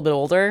teen who's a little bit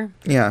older.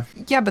 yeah.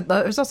 Yeah, but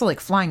there's also like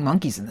flying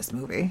monkeys in this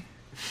movie.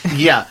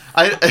 Yeah,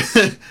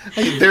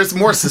 there's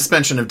more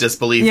suspension of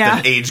disbelief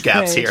than age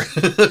gaps here.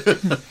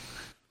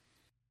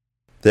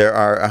 There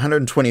are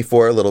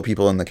 124 little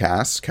people in the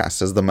cast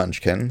as the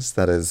Munchkins.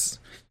 That is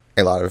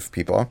a lot of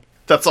people.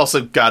 That's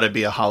also got to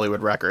be a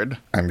Hollywood record.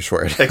 I'm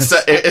sure it is.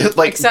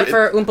 Except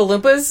for Oompa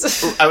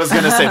Loompas. I was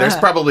going to say, there's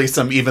probably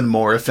some even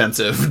more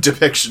offensive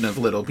depiction of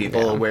little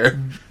people where...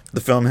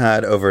 The film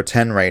had over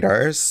 10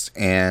 writers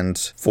and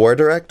 4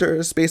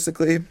 directors,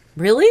 basically.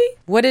 Really?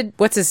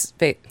 What's his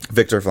fate?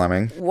 Victor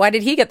Fleming. Why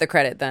did he get the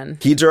credit then?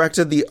 He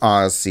directed the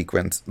Oz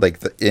sequence,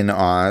 in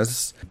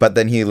Oz, but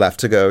then he left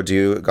to go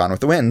do Gone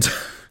with the Wind.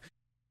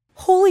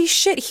 Holy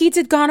shit, he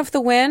did Gone with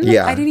the Wind?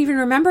 Yeah. I didn't even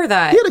remember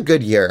that. He had a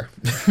good year.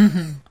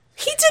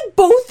 He did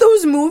both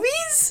those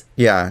movies?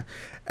 Yeah.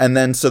 And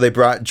then so they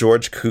brought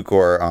George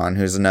Cukor on,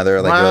 who's another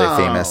really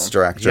famous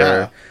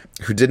director.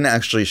 Who didn't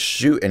actually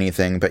shoot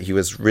anything, but he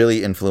was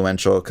really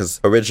influential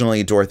because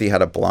originally Dorothy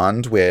had a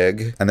blonde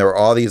wig, and there were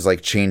all these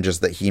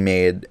changes that he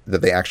made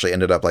that they actually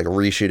ended up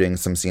reshooting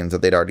some scenes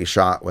that they'd already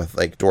shot with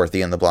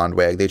Dorothy in the blonde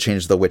wig. They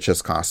changed the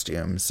witch's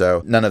costume,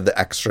 so none of the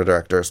extra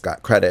directors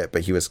got credit,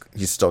 but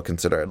he's still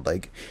considered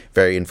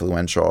very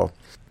influential.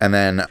 And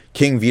then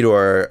King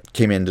Vidor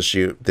came in to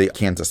shoot the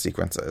Kansas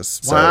sequences.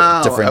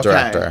 So different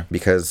director,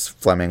 because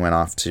Fleming went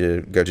off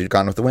to go do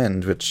Gone with the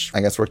Wind, which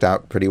I guess worked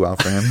out pretty well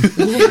for him.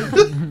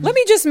 Let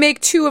me just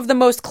make 2 of the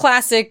most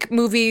classic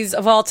movies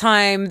of all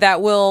time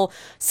that will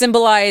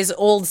symbolize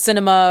old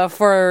cinema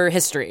for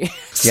history.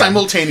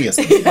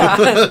 Simultaneously.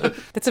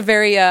 That's a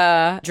very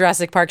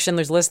Jurassic Park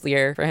Schindler's List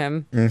year for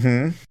him.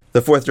 Mm-hmm.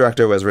 The 4th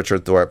director was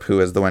Richard Thorpe, who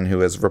is the one who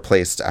was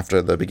replaced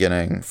after the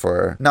beginning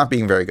for not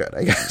being very good,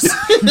 I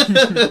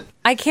guess.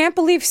 I can't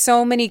believe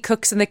so many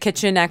cooks in the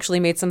kitchen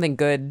actually made something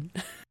good.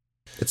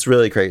 It's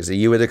really crazy.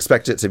 You would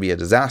expect it to be a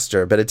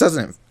disaster, but it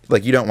doesn't,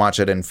 you don't watch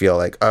it and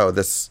feel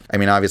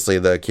obviously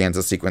the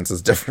Kansas sequence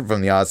is different from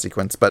the Oz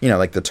sequence, but,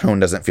 the tone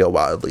doesn't feel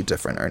wildly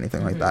different or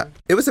anything like that.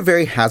 It was a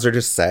very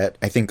hazardous set.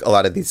 I think a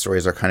lot of these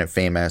stories are kind of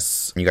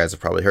famous. You guys have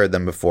probably heard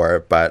them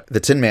before, but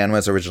the Tin Man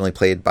was originally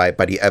played by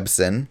Buddy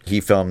Ebsen.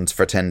 He filmed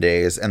for 10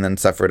 days and then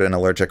suffered an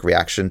allergic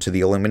reaction to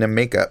the aluminum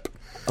makeup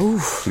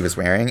he was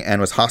wearing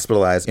and was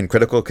hospitalized in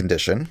critical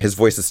condition. His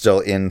voice is still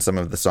in some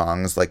of the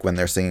songs, when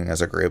they're singing as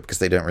a group, because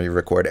they didn't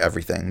re-record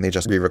everything. They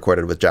just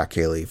re-recorded with Jack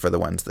Haley for the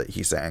ones that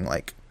he sang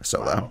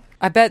solo. Wow.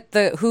 I bet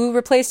who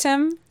replaced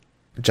him?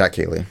 Jack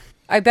Haley.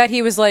 I bet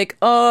he was can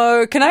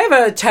I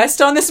have a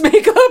test on this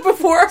makeup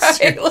before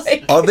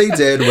I All they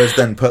did was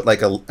then put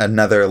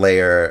another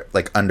layer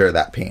under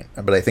that paint,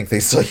 but I think they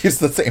still use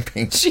the same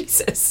paint.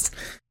 Jesus.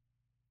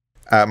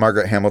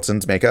 Margaret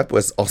Hamilton's makeup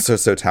was also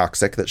so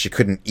toxic that she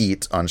couldn't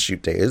eat on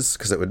shoot days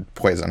because it would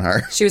poison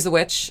her. She was the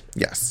witch?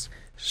 Yes.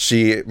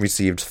 She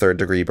received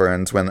 3rd-degree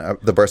burns when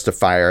the burst of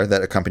fire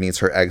that accompanies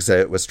her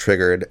exit was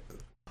triggered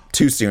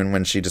too soon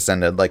when she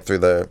descended through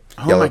the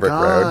yellow brick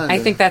road. I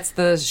think that's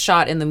the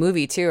shot in the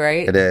movie too,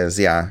 right? It is,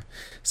 yeah.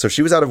 So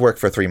she was out of work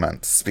for 3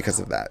 months because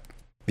of that.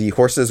 The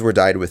horses were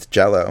dyed with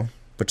Jell-O,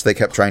 which they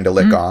kept trying to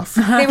lick off.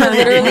 They were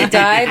literally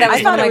dyed? That was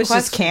I thought it was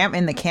just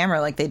in the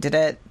camera, they did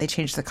it, they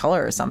changed the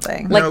color or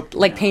something.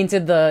 Like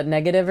painted the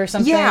negative or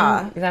something?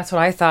 Yeah. That's what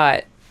I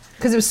thought.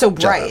 Because it was so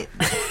bright.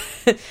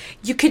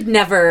 You could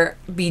never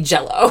be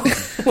Jell-O.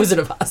 Wizard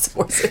of Oz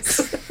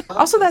horses.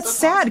 Also, that's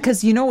sad,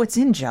 because you know what's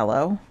in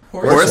Jell-O?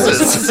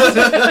 Horses.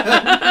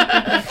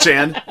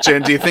 Jan,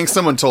 do you think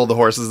someone told the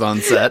horses on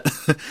set,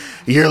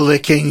 "You're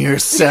licking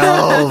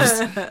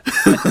yourselves"?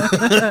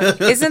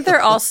 Isn't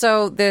there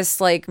also this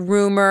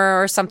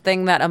rumor or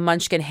something that a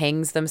munchkin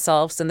hangs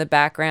themselves in the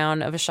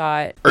background of a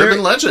shot?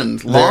 Urban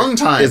legend, long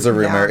time. Is a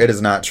rumor. Yeah. It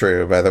is not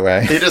true, by the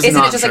way. It is Isn't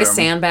not it just true. a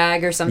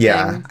sandbag or something?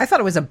 Yeah. I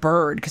thought it was a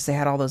bird because they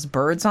had all those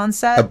birds on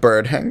set. A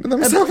bird hanged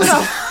themselves?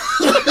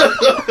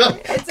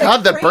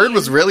 God, that bird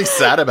was really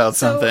sad about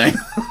something.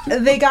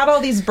 They got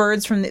all these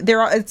birds from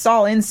it's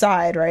all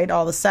inside, right?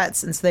 All the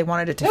sets, and so they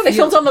wanted it to. No, they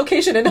filmed on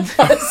location in us.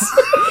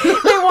 They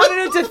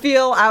wanted it to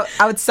feel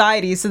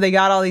outsidey, so they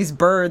got all these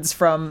birds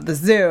from the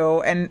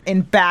zoo, and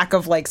in back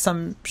of like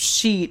some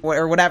sheet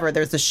or whatever,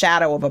 there's the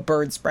shadow of a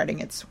bird spreading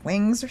its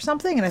wings or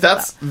something. And I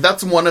thought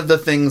That's one of the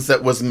things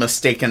that was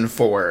mistaken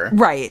for.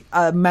 right,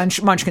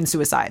 Munchkin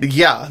suicide.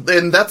 Yeah,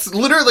 and that's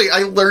literally, I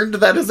learned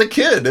that as a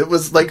kid. It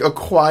was like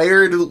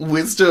acquired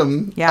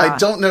wisdom. Yeah. I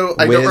don't know.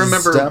 I don't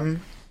remember.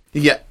 Wisdom?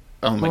 Yeah.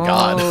 Oh my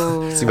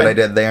God. See what I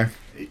did there?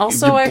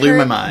 Also, You I blew my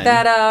heard mind.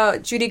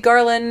 that Judy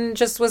Garland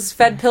just was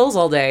fed pills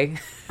all day.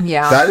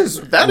 Yeah, That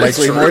is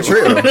likely true. more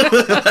true.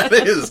 That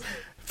is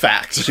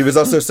fact. She was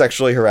also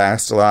sexually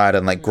harassed a lot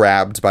and like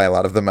grabbed by a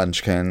lot of the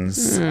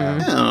Munchkins.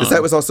 The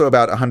set was also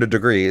about 100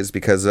 degrees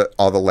because of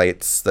all the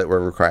lights that were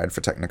required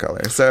for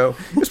Technicolor. So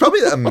it was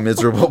probably a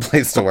miserable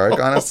place to work,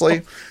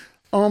 honestly.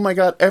 Oh my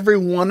God. Every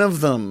one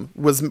of them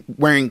was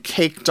wearing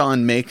caked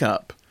on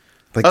makeup.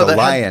 Like Oh, the that had-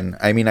 lion.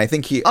 I mean, I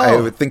think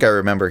Oh. I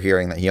remember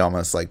hearing that he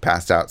almost like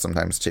passed out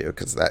sometimes too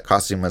because that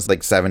costume was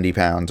like 70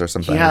 pounds or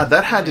something. Yeah,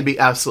 that had to be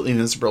absolutely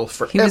miserable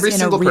for he was every in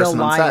single a real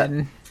person on set.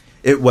 lion.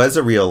 It was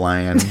a real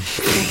lion.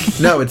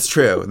 No, it's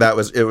true.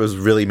 It was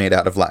really made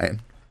out of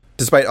lion.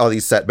 Despite all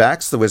these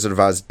setbacks, The Wizard of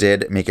Oz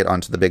did make it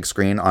onto the big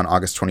screen on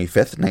August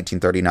 25th,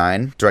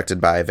 1939,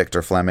 directed by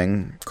Victor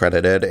Fleming,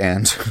 credited,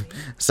 and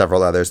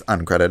several others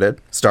uncredited.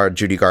 Starred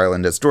Judy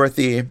Garland as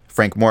Dorothy,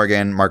 Frank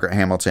Morgan, Margaret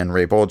Hamilton,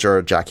 Ray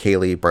Bolger, Jack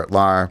Haley, Burt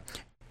Lahr,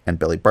 and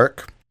Billy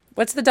Burke.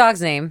 What's the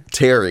dog's name?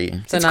 Terry.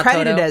 So It's not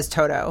credited Toto? as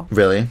Toto.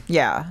 Really?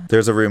 Yeah,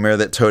 There's a rumor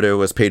that Toto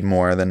was paid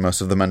more than most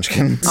of the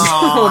Munchkins.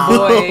 Oh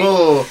boy.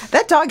 Oh,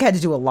 that dog had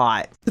to do a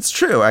lot. It's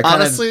true.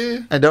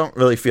 Honestly- I don't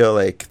really feel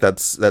like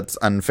that's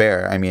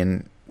unfair. I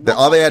mean,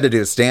 all they had to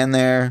do is stand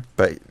there,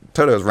 but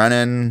Toto's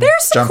running.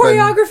 There's some jumping,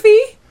 choreography.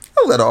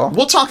 A little.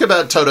 we'll talk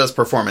about Toto's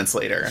performance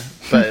later,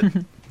 but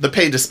the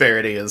pay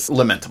disparity is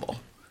lamentable.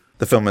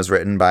 The film was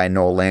written by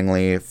Noel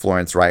Langley,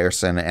 Florence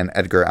Ryerson, and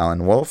Edgar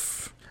Allan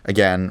Wolfe.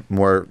 Again,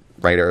 more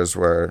writers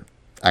were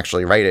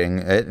actually writing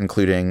it,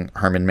 including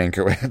Herman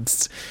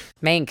Mankiewicz.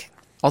 Mank.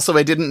 Also,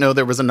 I didn't know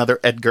there was another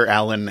Edgar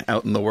Allan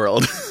out in the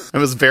world. I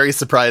was very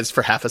surprised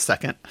for half a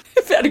second.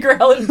 Edgar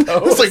Allan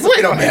Poe. It's like,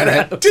 wait a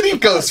minute. Did he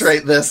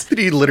ghostwrite this? Did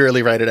he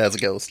literally write it as a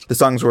ghost? The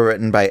songs were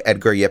written by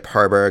Edgar Yip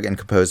Harburg and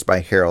composed by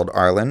Harold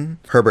Arlen.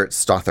 Herbert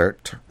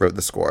Stothart wrote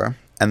the score.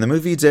 And the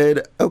movie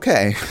did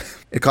okay.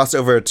 It cost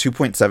over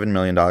 $2.7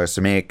 million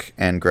to make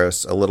and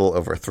grossed a little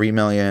over $3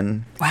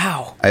 million.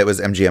 Wow. It was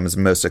MGM's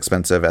most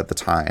expensive at the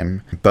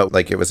time, but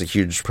like it was a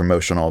huge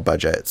promotional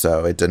budget,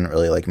 so it didn't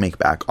really like make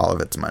back all of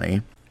its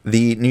money.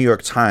 The New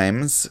York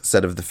Times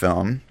said of the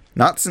film,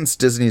 "Not since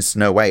Disney's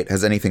Snow White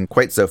has anything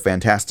quite so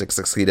fantastic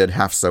succeeded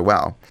half so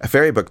well. A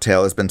fairy book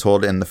tale has been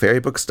told in the fairy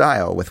book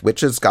style, with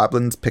witches,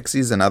 goblins,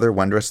 pixies, and other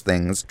wondrous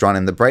things drawn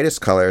in the brightest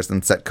colors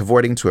and set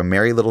cavorting to a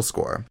merry little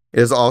score. It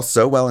is all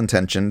so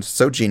well-intentioned,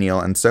 so genial,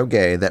 and so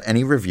gay that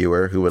any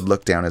reviewer who would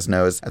look down his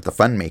nose at the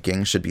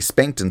fun-making should be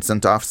spanked and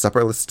sent off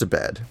supperless to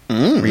bed."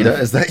 Rita,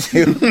 is that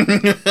you?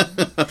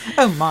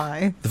 Oh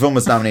my. The film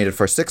was nominated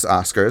for 6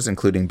 Oscars,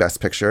 including Best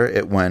Picture.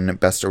 It won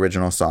Best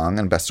Original Song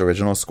and Best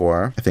Original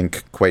Score, I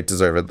think quite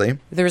deservedly.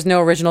 There was no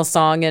original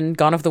song in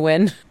Gone with the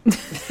Wind.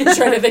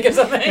 Trying to think of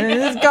something.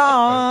 It's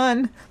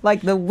gone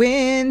like the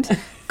wind.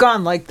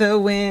 Gone like the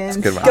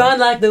wind. Good one. Gone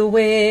like the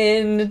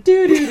wind.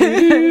 Do, do, do,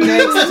 do.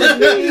 Next to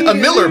me. A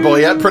Miller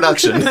Boyette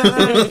production.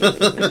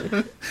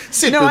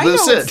 Sid No, I know,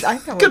 Sid.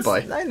 what, Good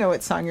boy. I know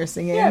what song you're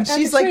singing. Yeah,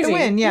 She's Patrick like the Swayze.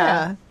 wind, yeah.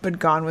 Yeah. But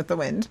Gone with the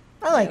Wind.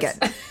 I like it.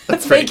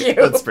 That's Thank pretty you.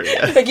 good. That's pretty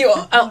good. Thank you.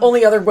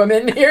 Only other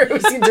women here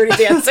who've seen Dirty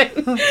Dancing.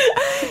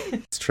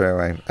 It's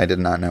true, I did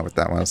not know what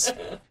that was.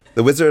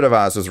 The Wizard of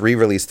Oz was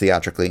re-released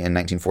theatrically in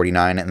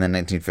 1949 and then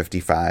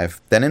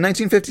 1955. Then in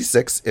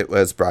 1956, it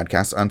was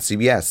broadcast on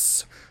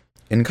CBS.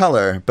 In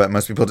color, but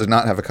most people did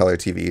not have a color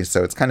TV,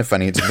 so it's kind of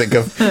funny to think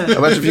of a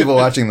bunch of people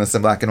watching this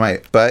in black and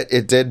white. But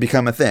it did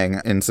become a thing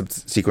in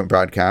subsequent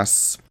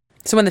broadcasts.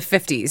 So in the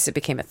 50s, it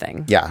became a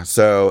thing. Yeah,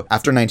 so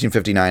after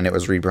 1959, it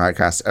was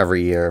rebroadcast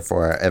every year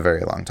for a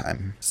very long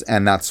time.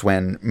 And that's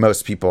when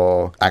most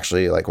people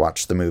actually like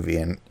watched the movie,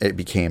 and it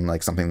became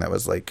like something that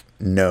was like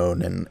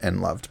known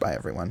and loved by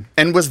everyone.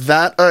 And was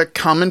that a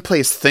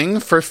commonplace thing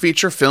for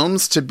feature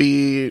films to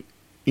be,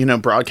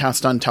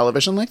 broadcast on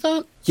television like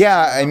that?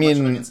 Yeah, I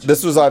mean,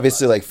 this was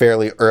obviously like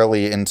fairly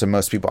early into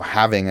most people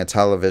having a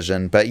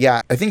television, but yeah,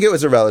 I think it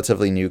was a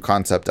relatively new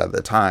concept at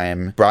the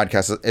time.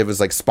 Broadcast, it was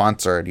like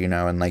sponsored,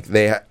 and like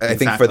I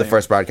think for the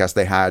first broadcast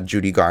they had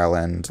Judy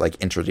Garland like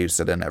introduce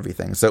it and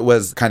everything. So it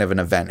was kind of an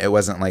event. It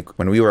wasn't like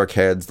when we were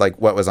kids, like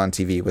what was on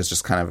TV was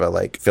just kind of a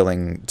like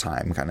filling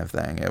time kind of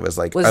thing. It was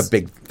like a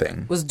big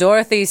thing. Was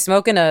Dorothy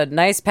smoking a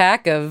nice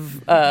pack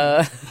of,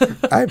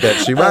 I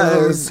bet she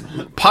was.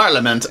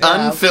 Parliament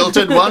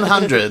Unfiltered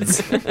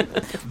 100s.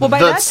 Well, by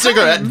The that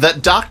cigarette time,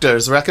 that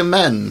doctors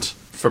recommend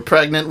for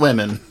pregnant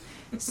women.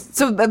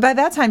 so by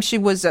that time she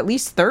was at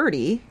least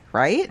 30,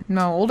 right?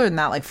 No, older than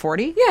that, like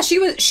 40. Yeah, she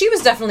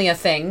was definitely a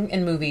thing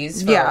in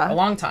movies for Yeah. a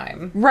long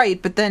time.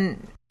 Right, but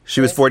then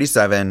She was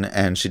 47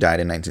 and she died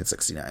in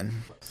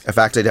 1969. A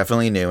fact I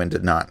definitely knew and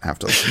did not have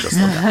to just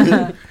look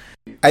up.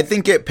 I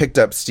think it picked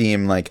up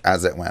steam like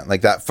as it went.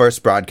 Like that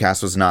first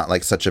broadcast was not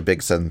like such a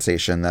big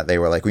sensation that they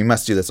were like, we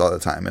must do this all the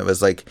time. It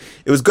was like,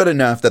 it was good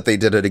enough that they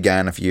did it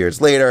again a few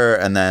years later.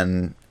 And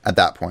then at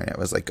that point it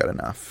was like good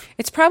enough.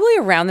 It's probably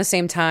around the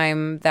same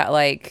time that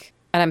like,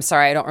 and I'm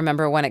sorry, I don't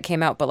remember when it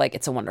came out, but like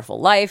It's a Wonderful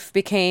Life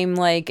became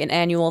like an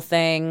annual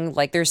thing.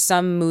 Like there's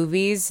some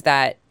movies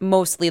that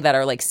mostly that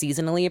are like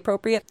seasonally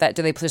appropriate that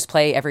do they just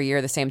play every year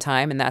at the same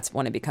time, and that's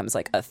when it becomes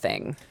like a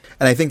thing.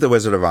 And I think The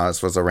Wizard of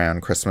Oz was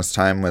around Christmas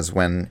time, was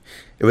when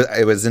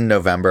it was in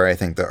November, I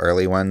think the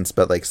early ones,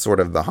 but like sort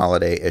of the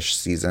holiday-ish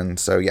season.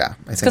 So yeah,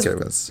 I think it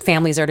was.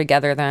 Families are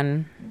together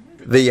then.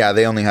 They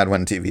only had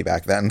one TV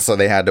back then, so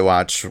they had to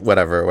watch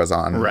whatever was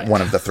on Right.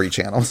 one of the 3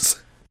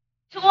 channels.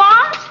 To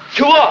Oz?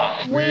 To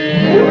Oz!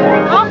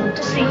 We're off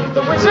to see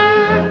the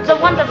wizard, the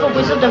wonderful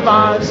Wizard of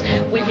Oz.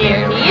 We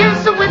hear he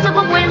is the whiz of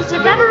a whiz,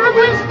 if ever a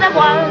whiz there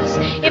was.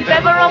 If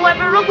ever a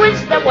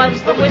whiz there was,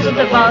 the Wizard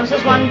of Oz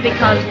is one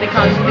because of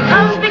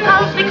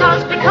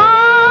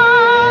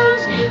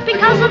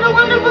the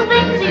wonderful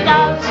things he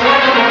does.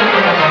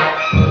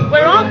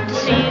 We're off to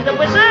see the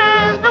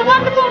wizard, the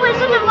wonderful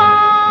Wizard of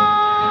Oz.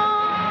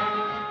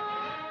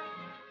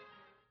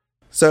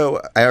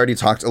 So I already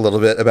talked a little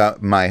bit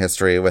about my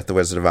history with The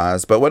Wizard of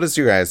Oz, but what is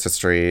your guys'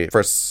 history?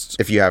 First,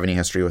 if you have any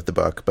history with the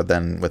book, but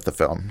then with the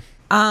film.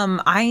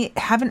 I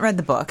haven't read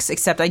the books,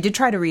 except I did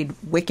try to read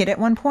Wicked at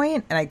one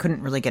point, and I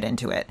couldn't really get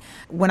into it.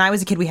 When I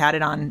was a kid, we had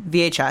it on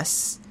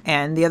VHS,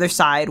 and the other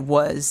side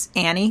was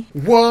Annie.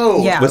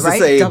 Whoa. Yeah, Was right?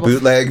 this a Double-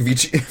 bootleg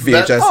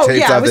VHS Oh, taped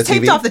yeah, off it was the TV?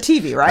 taped off the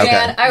TV, right? Okay.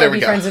 And I there would we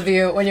be go. friends with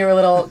you when you were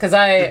little because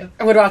I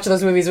would watch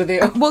those movies with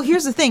you. Well,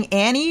 here's the thing.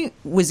 Annie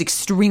was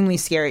extremely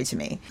scary to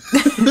me.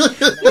 Wait,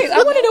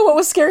 I want to know what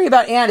was scary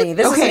about Annie.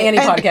 This is an Okay, Annie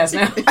and- podcast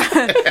now.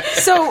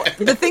 So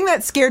the thing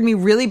that scared me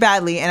really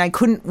badly, and I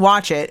couldn't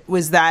watch it,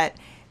 was that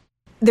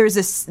there's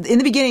this, in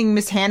the beginning,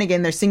 Miss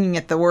Hannigan, they're singing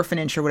at the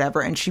orphanage or whatever,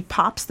 and she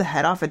pops the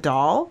head off a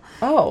doll.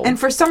 Oh. And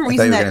for some thought you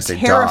reason were that gonna say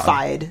dog.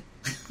 terrified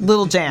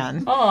little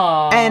Jan.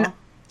 And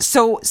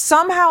so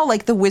somehow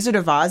like the Wizard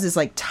of Oz is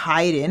like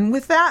tied in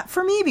with that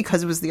for me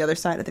because it was the other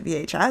side of the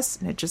VHS,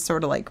 and it just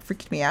sort of like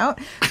freaked me out.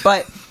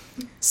 But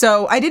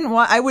so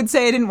I would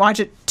say I didn't watch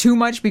it too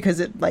much because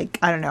it like,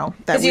 I don't know,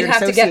 that Because you'd weird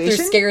have to get through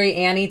association. Scary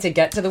Annie to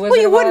get to the Wizard Well,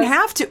 you of wouldn't Oz.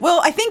 have to.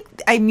 Well, I think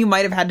you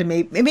might have had to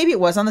maybe it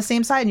was on the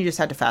same side and you just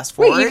had to fast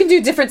forward. Wait, you can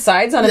do different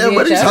sides on a Yeah, VHS?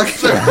 what are you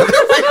talking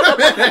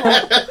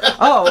about?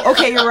 Oh,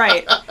 okay, you're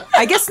right.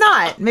 I guess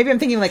not. Maybe I'm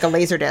thinking like a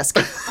laser disc.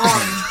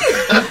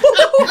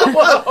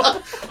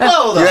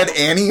 Hold You on. had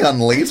Annie on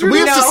laser? We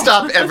have to No.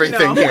 stop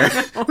everything here.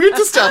 We have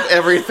to stop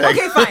everything.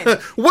 Okay, fine.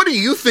 What do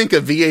you think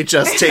a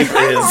VHS tape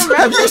is?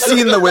 Have you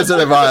seen The Wizard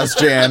of Oz,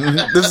 Jan?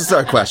 This is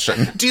our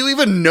question. Do you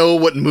even know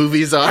what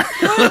movies are? Wait,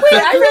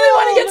 I really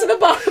want to get to the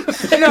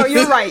bottom. No,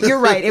 you're right. You're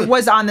right. It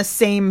was on the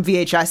same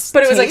VHS.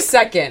 But it was like tape.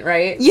 second,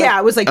 right? Yeah,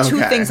 it was like two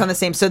Okay. things on the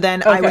same. So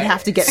then I would Okay.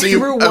 have to get So you-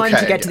 through one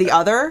okay, to get to yeah. the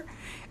other,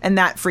 and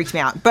that freaked me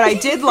out. But I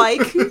did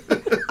like,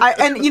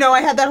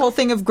 I had that whole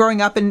thing of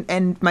growing up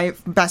and my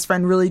best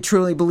friend really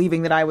truly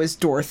believing that I was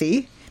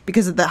Dorothy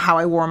because of how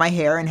I wore my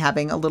hair and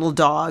having a little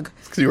dog.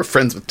 Because you were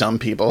friends with dumb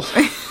people.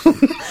 We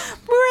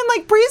were in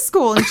like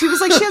preschool, and she was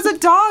like, she has a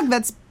dog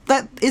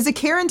that is a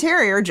Karen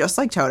Terrier, just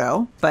like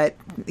Toto. But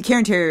the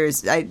Karen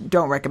Terriers, I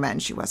don't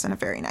recommend. She wasn't a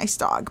very nice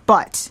dog,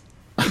 but.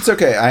 It's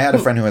okay. I had a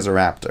friend who was a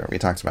raptor. We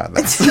talked about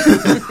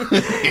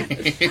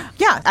that.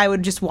 Yeah, I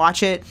would just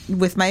watch it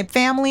with my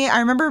family. I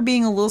remember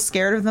being a little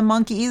scared of the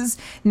monkeys.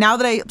 Now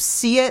that I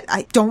see it,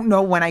 I don't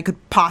know when I could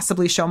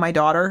possibly show my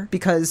daughter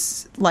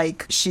because,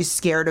 like, she's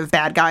scared of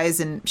bad guys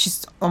and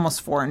she's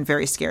almost 4 and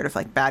very scared of,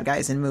 like, bad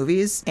guys in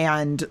movies.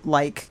 And,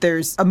 like,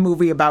 there's a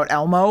movie about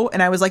Elmo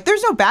and I was like,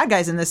 there's no bad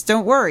guys in this,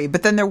 don't worry.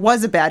 But then there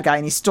was a bad guy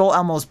and he stole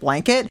Elmo's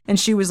blanket and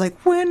she was like,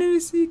 when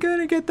is he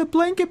gonna get the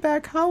blanket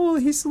back? How will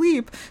he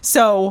sleep?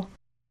 So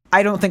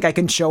I don't think I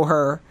can show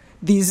her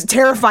these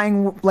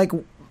terrifying, like,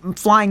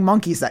 flying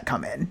monkeys that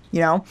come in,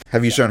 you know?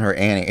 Have you shown her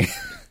Annie?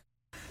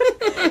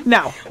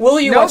 No. Will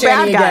you no watch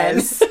bad Annie again?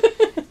 guys.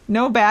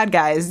 No bad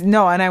guys.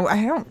 No, and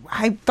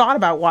I thought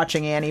about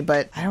watching Annie,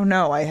 but I don't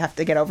know. I have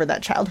to get over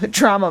that childhood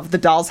trauma of the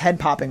doll's head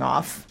popping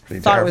off. Pretty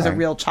Thought it was a terrifying.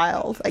 real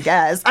child, I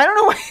guess. I don't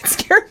know why it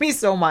scared me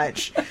so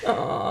much.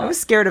 I was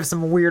scared of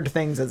some weird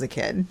things as a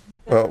kid.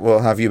 Well, we'll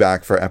have you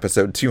back for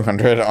episode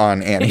 200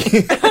 on Annie.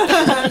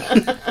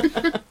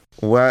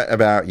 What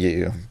about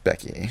you,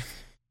 Becky?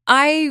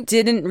 I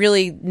didn't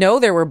really know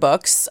there were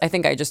books. I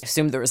think I just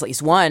assumed there was at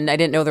least one. I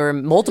didn't know there were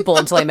multiple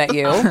until I met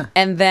you.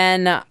 And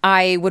then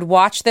I would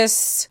watch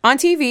this on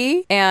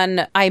TV,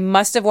 and I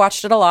must have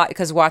watched it a lot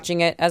because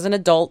watching it as an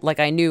adult, like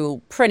I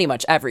knew pretty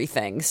much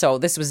everything. So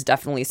this was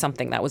definitely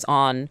something that was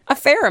on a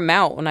fair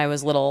amount when I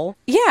was little.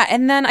 Yeah,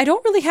 and then I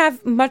don't really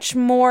have much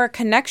more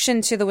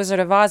connection to The Wizard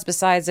of Oz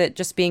besides it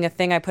just being a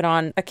thing I put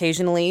on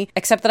occasionally,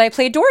 except that I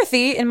played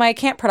Dorothy in my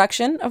camp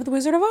production of The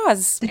Wizard of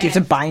Oz. Did you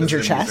have to bind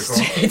your chest?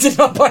 It did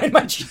not bind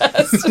my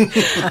chest.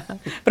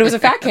 But it was a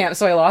fat camp,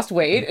 so I lost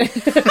weight.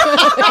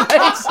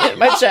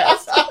 My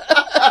chest.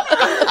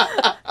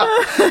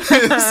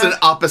 It's an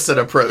opposite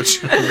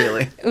approach,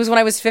 really. It was when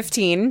I was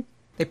 15.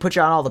 They put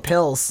you on all the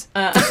pills.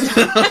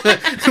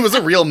 It was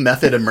a real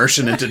method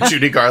immersion into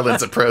Judy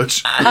Garland's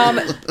approach.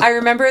 I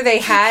remember they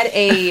had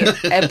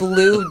a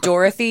blue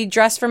Dorothy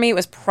dress for me. It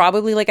was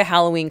probably like a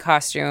Halloween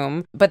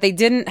costume, but they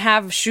didn't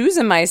have shoes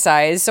in my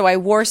size, so I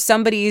wore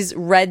somebody's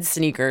red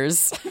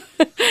sneakers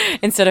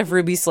instead of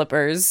ruby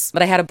slippers.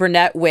 But I had a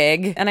brunette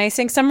wig, and I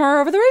sang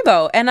Somewhere Over the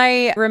Rainbow. And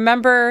I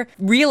remember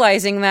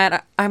realizing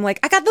that I'm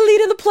like, I got the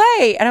lead in the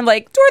play. And I'm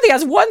like, Dorothy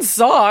has one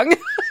song.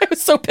 I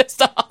was so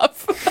pissed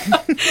off.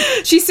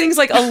 She sings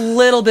like a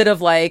little bit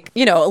of like,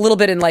 a little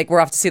bit in like We're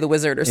Off to See the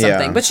Wizard or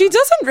something. Yeah. But she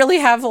doesn't really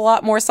have a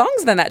lot more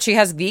songs than that. She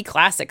has the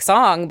classic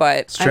song,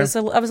 but I was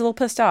a little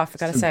pissed off, I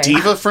gotta say.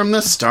 Diva from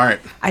the start.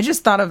 I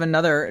just thought of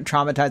another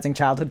traumatizing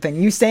childhood thing.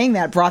 You saying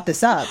that brought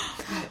this up.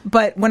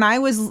 But when I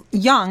was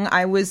young,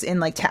 I was in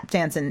like tap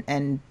dance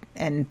and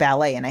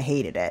ballet, and I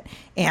hated it.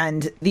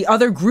 And the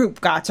other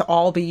group got to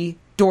all be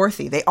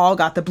Dorothy. They all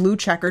got the blue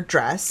checkered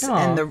dress,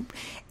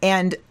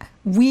 and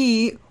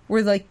we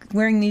were like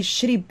wearing these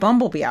shitty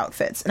Bumblebee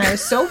outfits. And I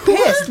was so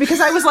pissed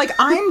because I was like,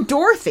 I'm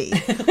Dorothy.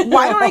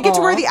 Why don't I get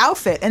to wear the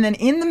outfit? And then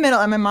in the middle,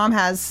 and my mom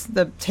has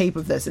the tape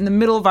of this, in the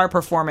middle of our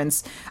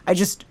performance, I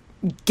just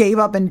gave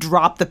up and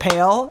dropped the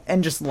pail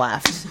and just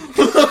left.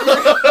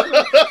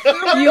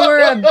 You were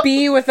a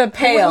bee with a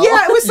pail.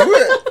 Yeah, it was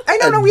something. I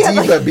don't know. We had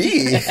Diva like,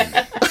 B.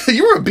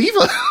 You were a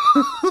beaver.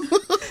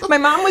 my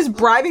mom was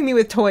bribing me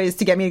with toys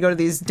to get me to go to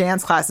these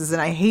dance classes,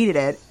 and I hated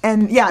it.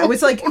 And yeah, it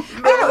was like,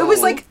 I don't know, it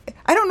was like,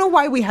 I don't know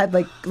why we had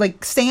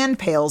like sand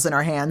pails in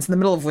our hands in the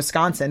middle of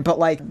Wisconsin, but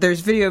like there's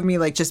video of me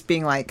like just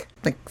being like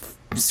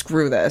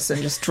screw this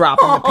and just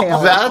dropping the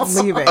pail That's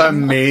and leaving.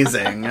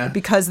 amazing.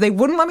 Because they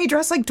wouldn't let me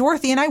dress like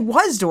Dorothy, and I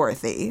was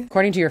Dorothy.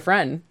 According to your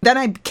friend. Then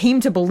I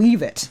came to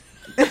believe it.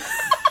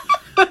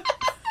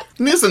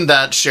 And isn't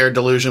that shared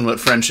delusion what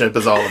friendship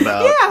is all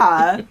about?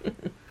 Yeah.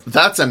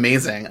 That's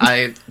amazing.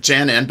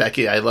 Jan and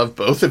Becky, I love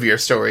both of your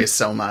stories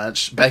so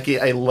much. Becky,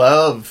 I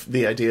love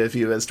the idea of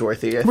you as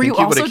Dorothy. I Were think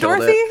you would've also killed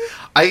Dorothy?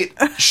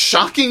 it.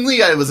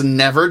 Shockingly, I was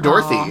never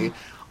Dorothy.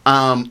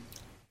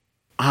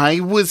 I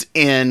was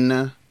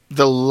in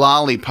the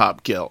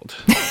Lollipop Guild.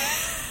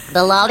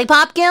 The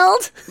Lollipop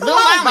Guild? The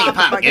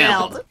Lollipop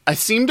Guild. I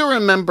seem to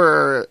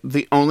remember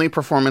the only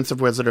performance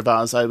of Wizard of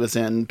Oz I was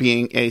in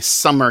being a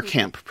summer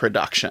camp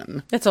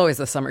production. It's always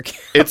the summer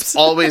camp. It's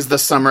always the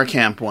summer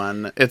camp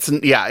one. It's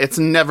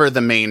never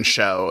the main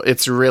show.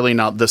 It's really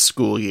not the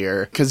school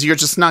year because you're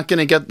just not going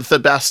to get the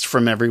best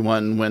from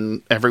everyone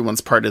when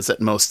everyone's part is at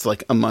most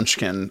like a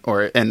munchkin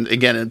and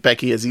again,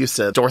 Becky, as you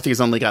said,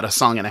 Dorothy's only got a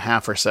song and a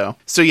half or so.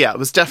 So yeah, it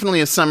was definitely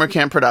a summer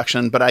camp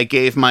production, but I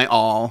gave my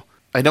all.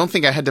 I don't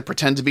think I had to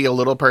pretend to be a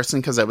little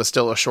person because I was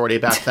still a shorty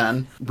back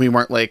then. We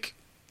weren't like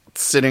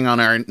sitting on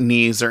our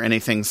knees or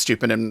anything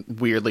stupid and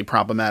weirdly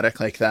problematic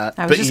like that.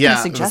 I was just going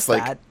to suggest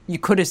like, that. You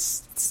could have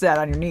sat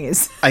on your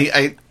knees.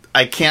 I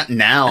can't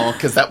now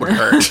because that would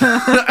hurt.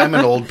 I'm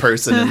an old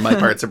person and my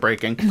parts are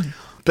breaking.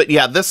 But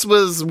yeah, this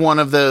was one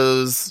of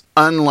those,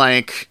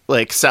 unlike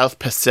like South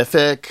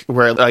Pacific,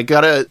 where I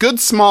got a good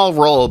small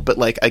role, but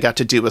like I got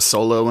to do a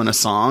solo in a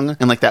song,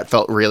 and like that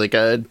felt really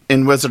good.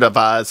 In Wizard of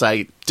Oz,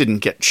 I didn't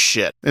get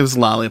shit. It was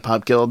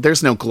Lollipop Guild.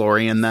 There's no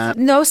glory in that.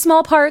 No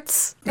small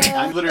parts.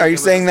 Are you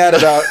saying that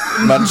about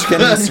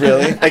Munchkins,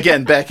 really?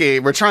 Again, Becky,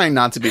 we're trying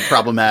not to be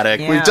problematic.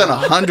 Yeah. We've done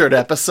 100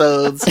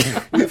 episodes.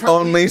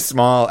 Only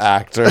small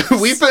actors.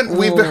 We've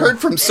heard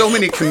from so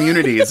many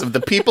communities of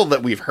the people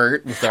that we've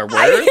hurt with our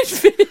I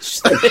words. didn't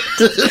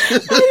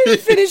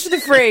finish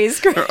the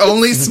phrase.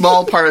 Only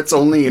small parts,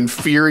 only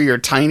inferior,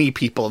 tiny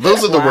people.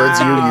 Those are the words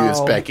you use,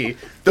 Becky.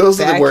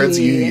 Those are the words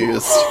you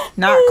used.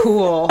 Not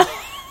cool.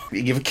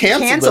 You've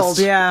canceled Canceled, us.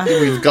 yeah.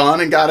 We've gone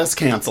and got us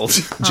canceled.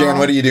 Jan,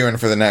 what are you doing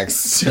for the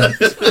next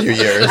few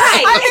years?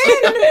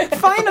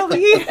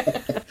 Finally.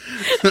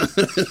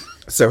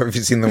 So have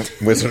you seen The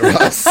Wizard of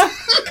Oz?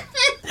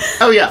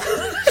 Oh, yeah.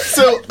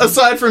 So,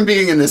 aside from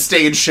being in a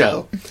stage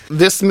show,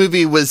 this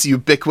movie was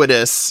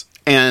ubiquitous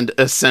and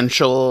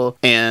essential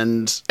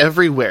and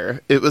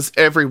everywhere. It was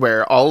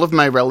everywhere. All of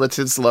my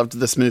relatives loved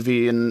this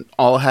movie and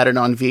all had it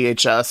on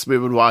VHS. We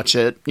would watch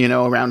it,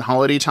 around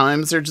holiday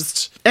times or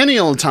just any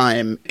old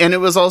time. And it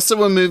was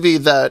also a movie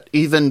that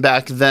even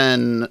back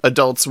then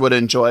adults would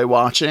enjoy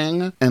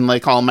watching. And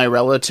like all my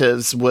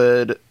relatives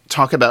would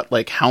talk about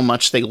like how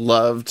much they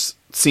loved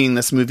seeing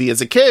this movie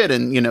as a kid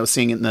and, you know,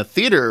 seeing it in the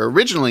theater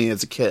originally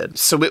as a kid.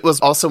 So it was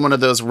also one of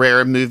those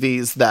rare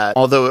movies that,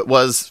 although it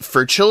was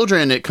for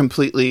children, it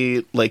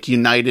completely, like,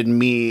 united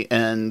me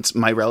and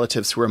my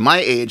relatives who were my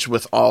age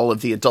with all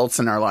of the adults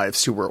in our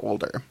lives who were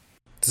older.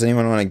 Does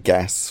anyone want to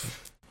guess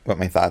what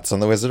my thoughts on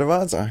The Wizard of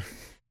Oz are?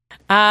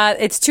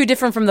 It's too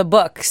different from the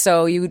book,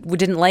 so you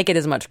didn't like it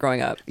as much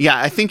growing up. Yeah,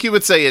 I think you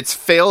would say it's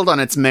failed on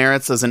its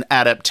merits as an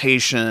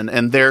adaptation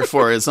and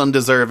therefore is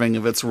undeserving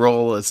of its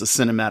role as a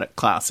cinematic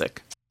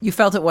classic. You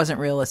felt it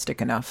wasn't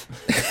realistic enough.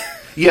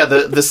 Yeah,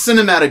 the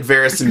cinematic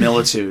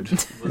verisimilitude.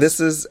 This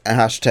is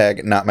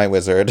hashtag not my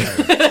wizard.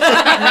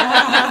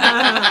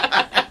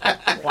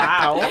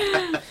 Wow.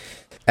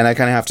 And I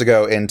kind of have to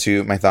go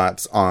into my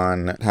thoughts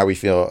on how we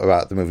feel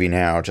about the movie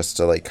now, just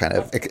to like kind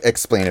of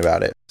explain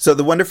about it. So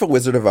The Wonderful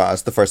Wizard of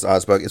Oz, the first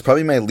Oz book, is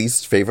probably my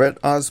least favorite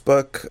Oz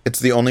book. It's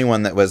the only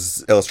one that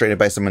was illustrated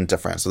by someone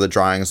different, so the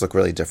drawings look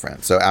really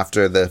different. So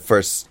after the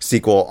first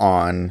sequel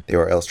on, they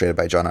were illustrated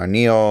by John R.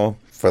 Neal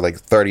for like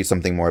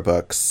 30-something more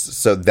books.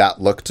 So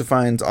that look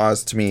defines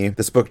Oz to me.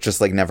 This book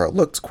just like never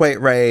looked quite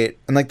right.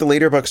 And like the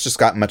later books just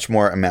got much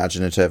more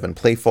imaginative and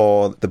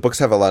playful. The books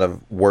have a lot of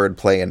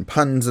wordplay and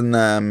puns in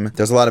them.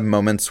 There's a lot of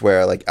moments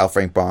where like L.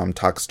 Frank Baum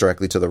talks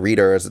directly to the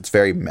readers. It's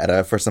very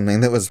meta for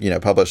something that was, you know,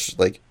 published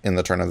like in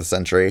the turn of the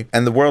century.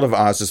 And the world of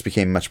Oz just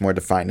became much more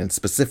defined and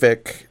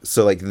specific.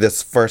 So like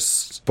this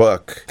first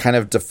book kind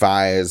of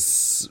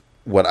defies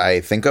what I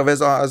think of as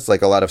Oz.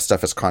 Like a lot of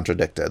stuff is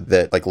contradicted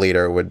that like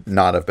later would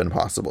not have been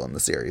possible in the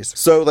series.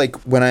 So like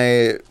when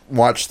I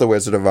watch The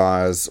Wizard of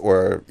Oz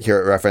or hear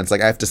it referenced,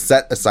 like I have to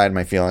set aside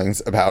my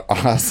feelings about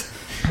Oz.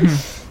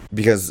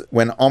 Because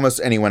when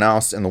almost anyone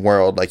else in the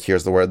world like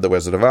hears the word The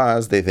Wizard of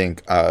Oz, they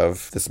think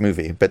of this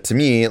movie. But to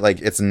me, like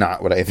it's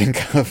not what I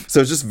think of. So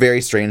it's just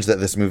very strange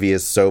that this movie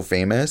is so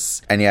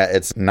famous and yet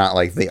it's not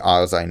like the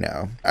Oz I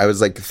know. I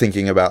was like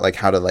thinking about like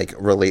how to like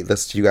relate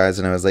this to you guys,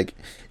 and I was like,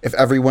 if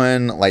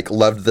everyone like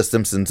loved the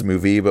Simpsons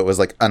movie but was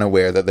like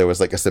unaware that there was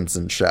like a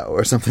Simpsons show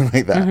or something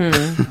like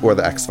that, or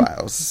the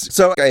X-Files.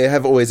 So I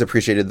have always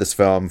appreciated this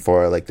film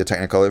for like the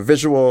Technicolor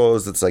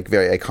visuals. It's like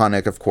very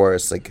iconic, of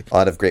course, like a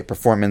lot of great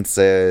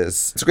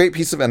performances. It's a great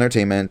piece of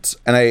entertainment,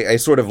 and I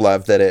sort of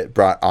love that it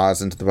brought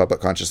Oz into the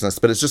public consciousness,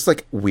 but it's just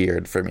like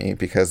weird for me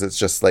because it's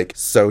just like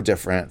so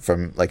different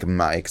from like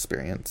my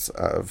experience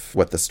of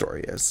what the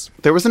story is.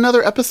 There was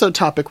another episode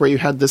topic where you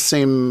had this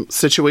same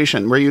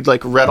situation where you'd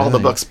like read all the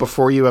books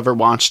before you ever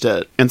watched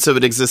it, and so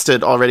it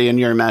existed already in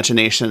your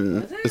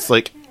imagination. It's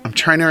like, I'm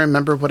trying to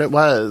remember what it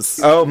was.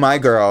 Oh, My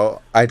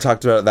Girl. I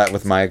talked about that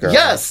with My Girl.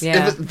 Yes.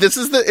 Yeah.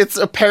 It's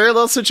a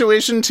parallel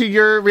situation to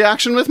your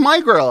reaction with My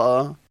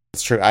Girl.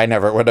 It's true. I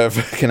never would have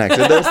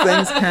connected those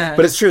things.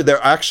 But it's true.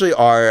 There actually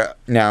are,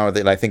 now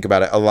that I think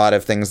about it, a lot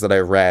of things that I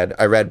read.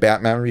 I read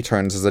Batman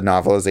Returns as a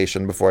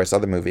novelization before I saw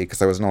the movie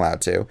because I wasn't allowed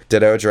to.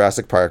 Ditto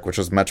Jurassic Park, which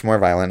was much more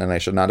violent, and I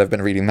should not have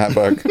been reading that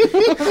book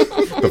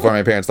before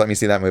my parents let me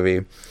see that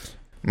movie.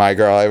 My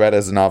Girl, I read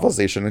as a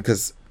novelization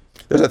because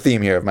there's a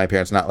theme here of my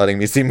parents not letting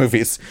me see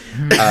movies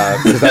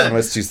because that one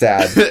was too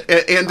sad.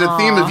 And a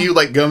theme of you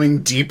like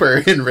going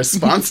deeper in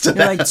response to You're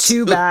that. like,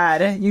 too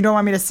bad. You don't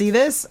want me to see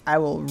this? I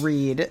will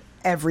read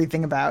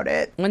everything about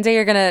it. One day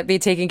you're going to be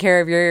taking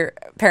care of your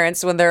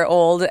parents when they're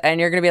old, and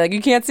you're going to be like,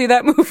 you can't see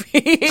that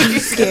movie.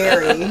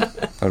 Scary.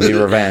 That'll be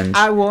revenge.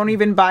 I won't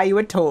even buy you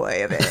a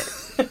toy of it.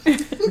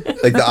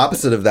 Like the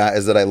opposite of that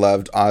is that I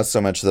loved Oz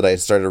so much that I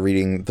started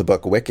reading the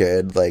book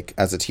Wicked like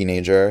as a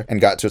teenager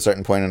and got to a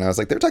certain point and I was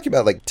like, they're talking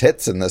about like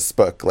tits in this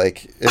book.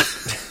 Like,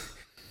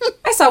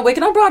 I saw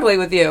Wicked on Broadway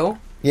with you.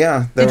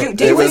 yeah,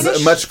 Did it you was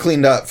finish? much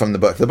cleaned up from the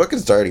book. The book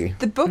is dirty.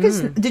 The book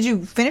is... Did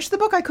you finish the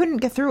book? I couldn't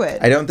get through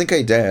it. I don't think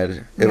I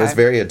did. It was Okay.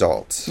 very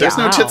adult. There's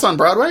no Wow. tits on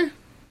Broadway?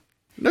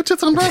 No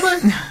tits on Broadway?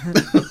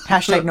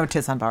 Hashtag no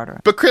tits on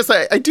barter. But Chris,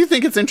 I do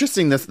think it's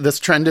interesting, this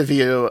trend of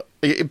you,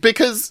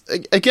 because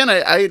again,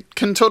 I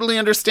can totally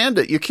understand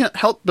it. You can't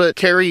help but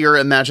carry your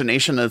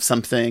imagination of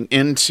something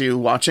into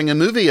watching a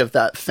movie of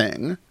that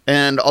thing.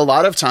 And a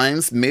lot of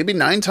times, maybe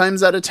 9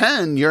 times out of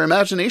 10, your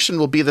imagination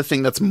will be the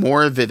thing that's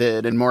more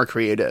vivid and more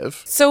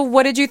creative. So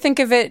what did you think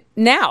of it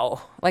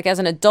now? Like as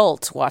an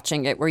adult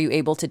watching it, were you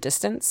able to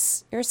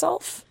distance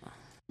yourself?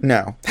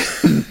 No.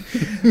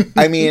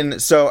 I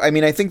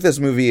think this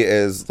movie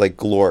is like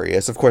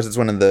glorious. Of course, it's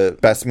one of the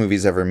best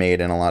movies ever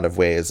made in a lot of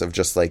ways of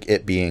just like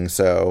it being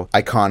so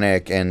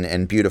iconic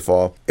and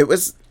beautiful. It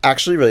was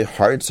actually really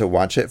hard to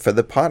watch it for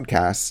the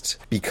podcast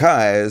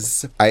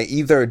because I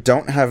either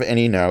don't have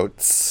any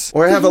notes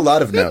or I have a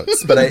lot of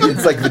notes, but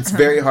it's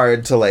very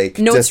hard to like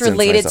Notes distance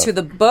related myself. to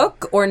the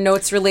book or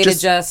notes related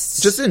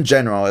just in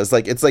general. It's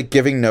like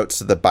giving notes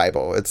to the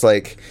Bible. It's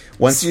like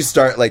once you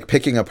start like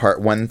picking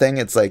apart one thing,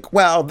 it's like,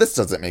 well, this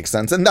doesn't make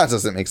sense and that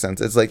doesn't make sense.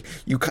 It's like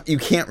you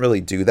can't really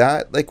do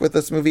that like with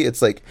this movie.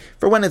 It's like,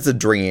 for one, it's a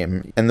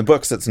dream. In the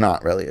books, it's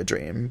not really a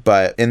dream,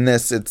 but in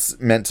this, it's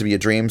meant to be a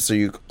dream. So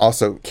you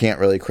also can't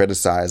really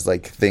criticize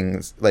like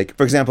things. Like,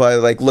 for example, I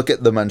like look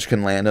at the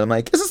Munchkin Land and I'm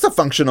like, is this a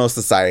functional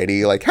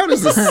society? Like, how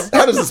does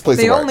this place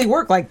They work? only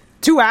work like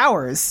 2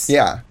 hours.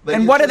 Yeah.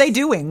 And what are they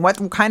doing?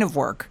 What kind of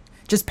work?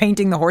 just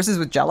painting the horses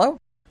with Jell-O?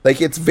 Like,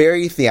 it's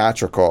very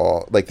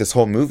theatrical, like this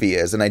whole movie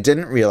is, and I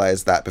didn't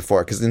realize that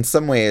before, because in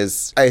some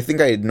ways, I think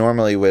I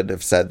normally would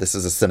have said this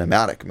is a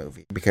cinematic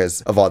movie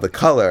because of all the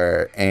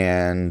color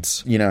and,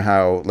 you know,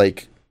 how,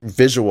 like,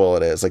 visual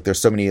it is. Like, there's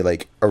so many,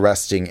 like,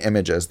 arresting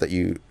images that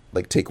you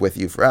like take with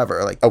you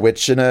forever, like a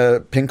witch in a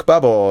pink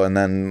bubble, and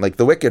then like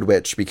the Wicked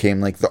Witch became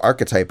like the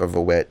archetype of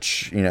a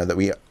witch, you know, that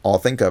we all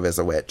think of as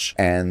a witch.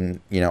 And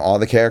you know, all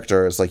the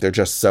characters, like, they're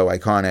just so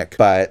iconic.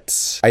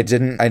 But I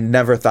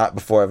never thought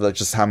before of like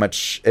just how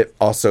much it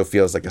also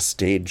feels like a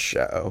stage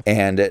show.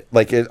 And it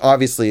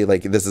obviously,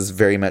 like, this is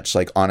very much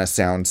like on a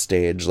sound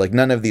stage. Like,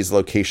 none of these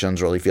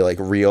locations really feel like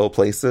real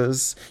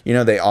places, you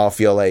know. They all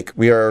feel like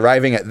we are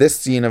arriving at this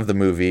scene of the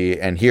movie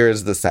and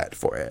here's the set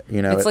for it,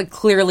 you know. It's like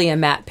clearly a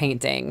matte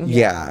painting.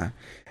 Yeah.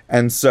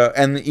 And so,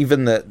 and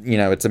even the, you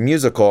know, it's a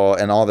musical,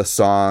 and all the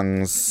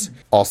songs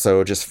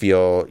also just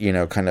feel, you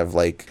know, kind of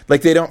like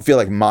they don't feel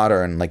like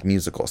modern, like,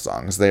 musical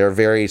songs. They are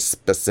very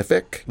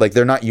specific. Like,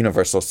 they're not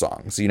universal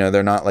songs, you know,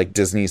 they're not like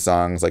Disney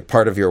songs, like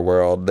Part of Your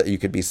World that you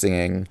could be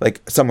singing,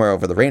 like Somewhere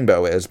Over the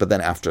Rainbow is, but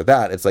then after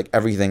that, it's like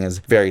everything is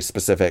very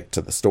specific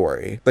to the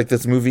story. Like,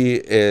 this movie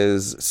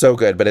is so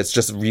good, but it's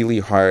just really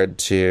hard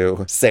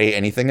to say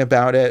anything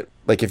about it.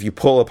 Like, if you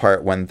pull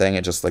apart one thing,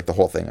 it just, like, the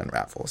whole thing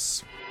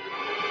unravels.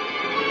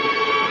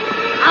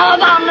 How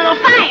about a little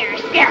fire,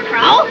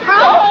 Scarecrow?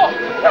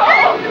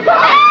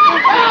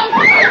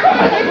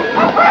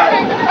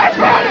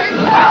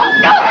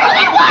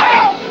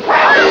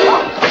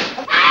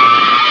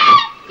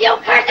 You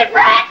cursed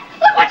brat!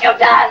 Look what you've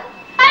done!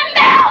 I'm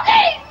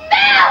melting!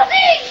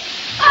 Melting!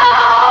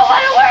 Oh,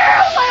 what a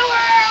world! What a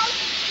world!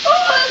 Who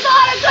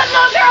thought a good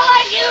little girl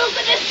like you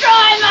could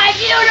destroy my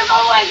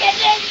beautiful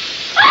wickedness?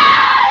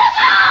 Ah,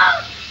 look out!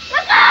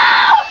 Look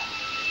out!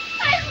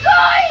 I'm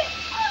going!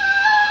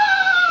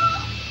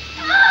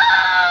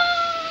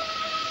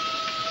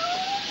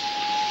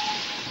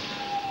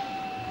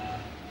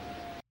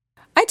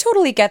 I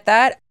totally get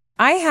that.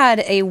 I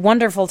had a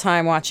wonderful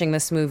time watching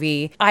this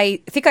movie.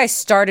 I think I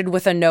started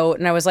with a note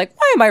and I was like,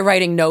 why am I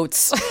writing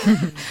notes?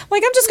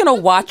 Like, I'm just going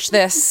to watch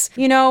this,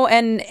 you know?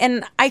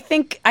 And I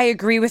think I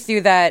agree with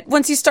you that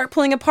once you start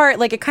pulling apart,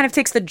 like, it kind of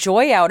takes the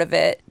joy out of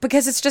it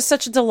because it's just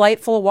such a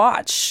delightful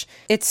watch.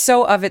 It's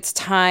so of its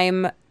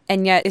time,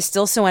 and yet is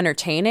still so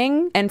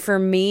entertaining. And for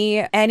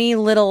me, any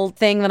little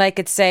thing that I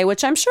could say,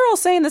 which I'm sure I'll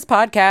say in this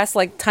podcast,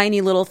 like tiny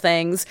little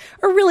things,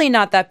 are really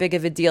not that big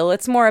of a deal.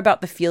 It's more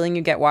about the feeling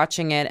you get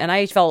watching it. And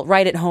I felt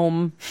right at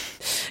home,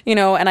 you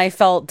know, and I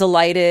felt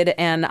delighted,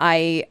 and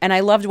I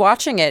loved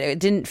watching it. It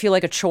didn't feel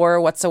like a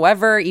chore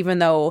whatsoever, even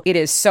though it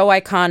is so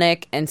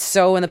iconic and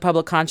so in the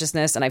public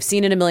consciousness. And I've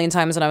seen it a million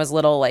times when I was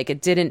little. Like,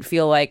 it didn't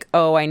feel like,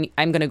 oh, I'm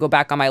going to go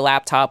back on my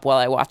laptop while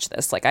I watch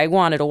this. Like, I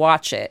wanted to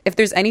watch it. If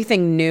there's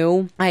anything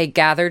new I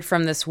gathered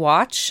from this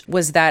watch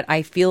was that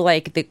I feel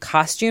like the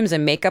costumes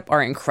and makeup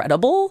are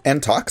incredible.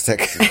 And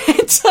toxic.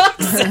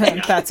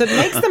 Toxic. That's what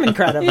makes them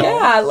incredible.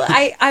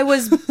 Yeah,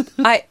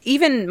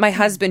 even my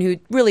husband, who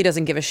really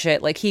doesn't give a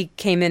shit, like, he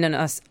came in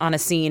on a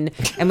scene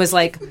and was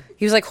like,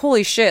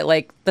 holy shit,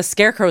 like, the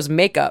Scarecrow's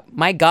makeup,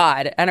 my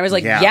God. And I was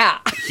like, yeah.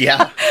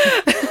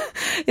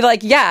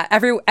 Like, yeah,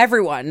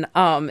 everyone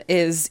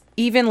is,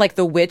 even like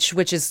the witch,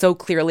 which is so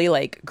clearly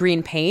like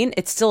green paint,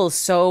 it still is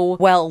so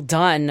well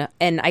done.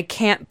 And I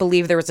can't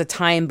believe there was a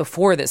time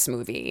before this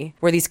movie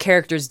where these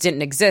characters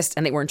didn't exist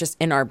and they weren't just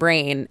in our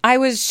brain. I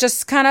was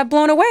just kind of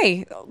blown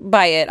away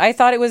by it. I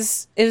thought it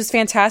was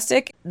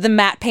fantastic. The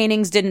matte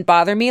paintings didn't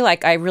bother me.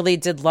 Like, I really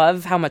did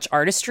love how much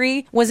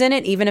artistry was in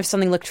it. Even if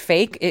something looked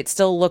fake, it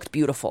still looked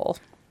beautiful.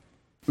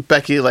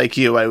 Becky, like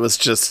you, I was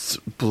just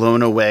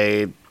blown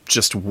away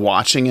just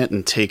watching it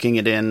and taking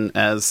it in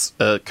as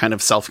a kind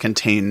of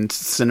self-contained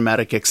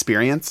cinematic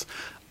experience.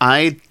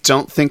 I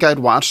don't think I'd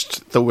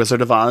watched The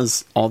Wizard of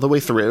Oz all the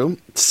way through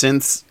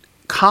since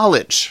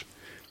college.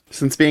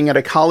 Since being at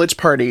a college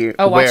party.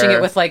 Oh, watching it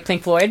with, like,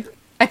 Pink Floyd?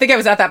 I think I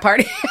was at that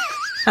party.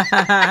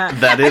 I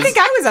think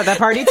I was at that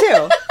party,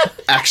 too.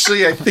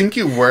 Actually, I think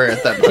you were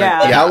at that party.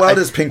 Yeah. How well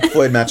does Pink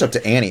Floyd match up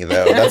to Annie,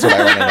 though? That's what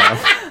I want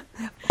to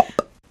know.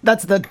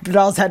 That's the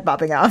doll's head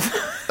popping off.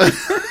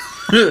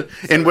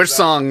 In which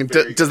song?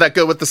 Does that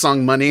go with the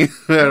song Money?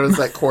 Or does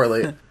that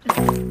correlate?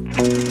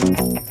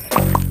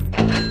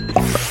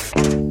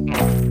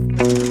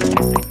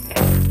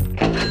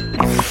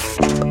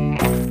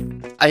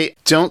 I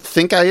don't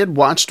think I had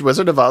watched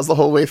Wizard of Oz the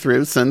whole way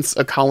through since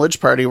a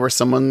college party where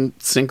someone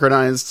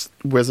synchronized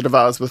Wizard of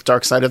Oz with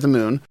Dark Side of the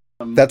Moon.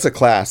 That's a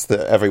class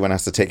that everyone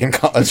has to take in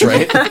college,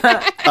 right?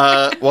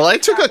 Well, I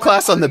took a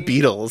class on the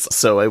Beatles,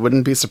 so I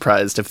wouldn't be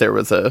surprised if there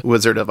was a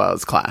Wizard of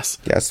Oz class.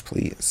 Yes,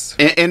 please.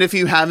 And if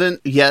you haven't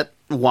yet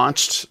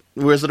watched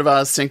Wizard of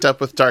Oz synced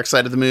up with Dark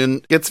Side of the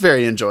Moon. It's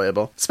very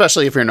enjoyable,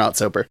 especially if you're not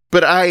sober.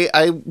 But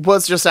I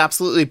was just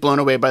absolutely blown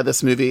away by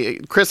this movie.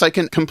 Chris, I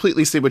can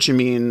completely see what you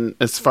mean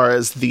as far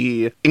as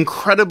the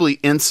incredibly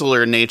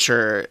insular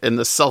nature and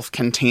the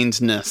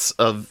self-containedness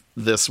of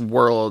this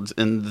world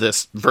and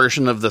this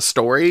version of the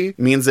story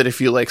means that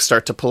if you like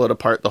start to pull it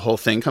apart, the whole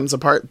thing comes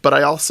apart. But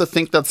I also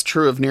think that's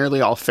true of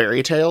nearly all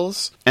fairy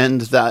tales,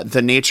 and that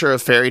the nature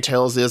of fairy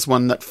tales is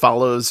one that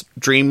follows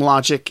dream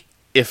logic,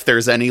 if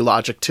there's any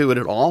logic to it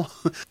at all.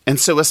 And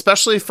so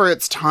especially for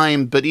its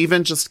time, but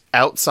even just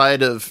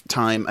outside of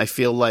time, I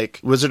feel like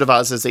Wizard of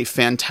Oz is a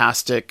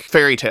fantastic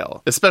fairy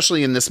tale,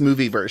 especially in this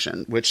movie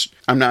version, which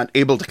I'm not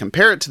able to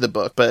compare it to the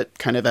book, but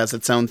kind of as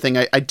its own thing.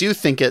 I do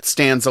think it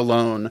stands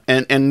alone,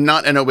 and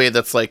not in a way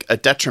that's like a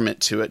detriment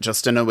to it,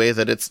 just in a way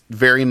that it's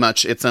very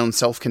much its own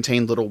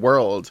self-contained little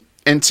world.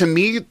 And to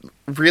me,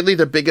 really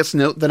the biggest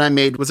note that I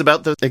made was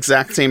about the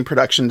exact same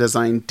production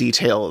design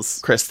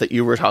details, Chris, that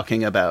you were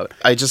talking about.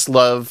 I just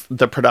love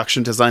the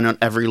production design on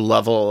every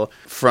level,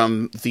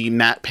 from the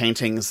matte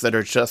paintings that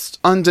are just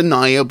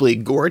undeniably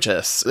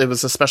gorgeous. It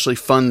was especially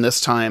fun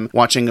this time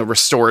watching a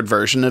restored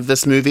version of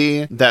this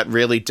movie that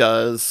really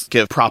does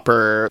give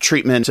proper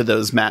treatment to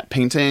those matte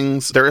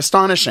paintings. They're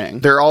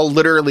astonishing. They're all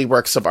literally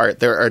works of art.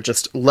 There are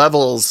just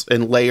levels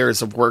and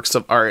layers of works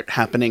of art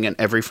happening in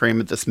every frame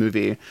of this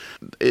movie.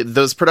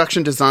 Those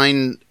production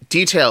design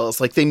details,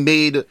 like they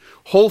made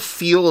whole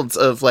fields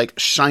of like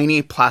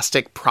shiny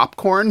plastic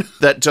popcorn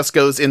that just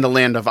goes in the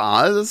land of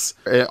Oz.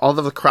 All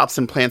of the crops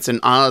and plants in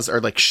Oz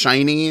are like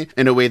shiny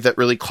in a way that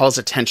really calls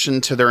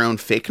attention to their own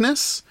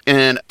fakeness.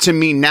 And to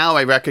me now,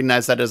 I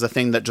recognize that as a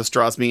thing that just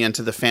draws me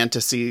into the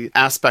fantasy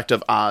aspect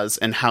of Oz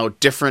and how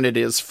different it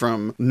is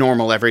from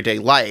normal everyday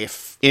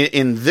life.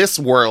 In this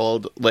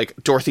world, like,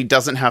 Dorothy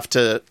doesn't have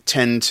to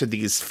tend to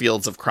these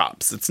fields of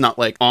crops. It's not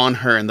like on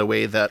her in the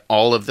way that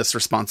all of this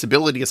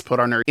responsibility is put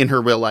on her in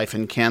her real life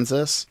in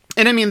Kansas.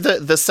 And I mean,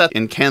 the sets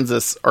in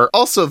Kansas are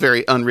also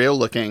very unreal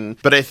looking,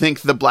 but I think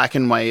the black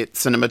and white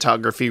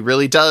cinematography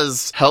really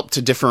does help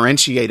to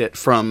differentiate it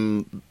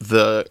from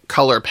the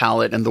color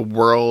palette and the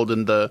world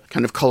and the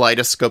kind of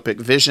kaleidoscopic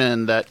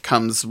vision that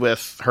comes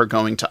with her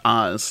going to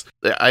Oz.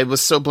 I was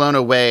so blown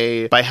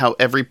away by how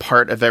every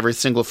part of every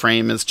single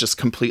frame is just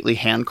completely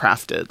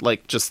handcrafted.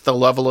 Like, just the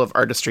level of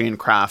artistry and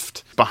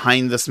craft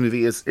behind this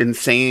movie is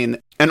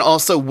insane. And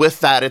also with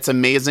that, it's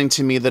amazing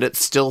to me that it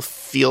still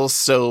feels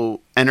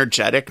so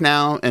energetic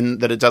now and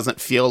that it doesn't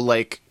feel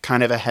like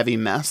kind of a heavy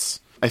mess.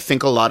 I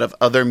think a lot of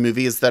other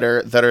movies that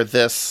are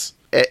this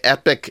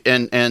epic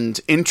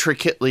and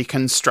intricately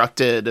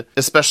constructed,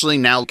 especially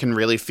now, can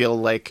really feel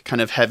like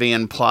kind of heavy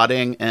and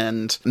plotting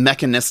and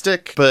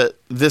mechanistic. But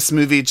this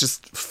movie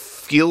just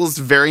feels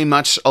very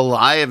much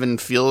alive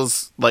and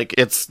feels like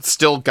it's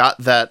still got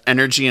that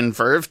energy and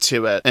verve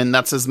to it. And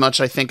that's as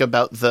much, I think,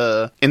 about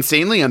the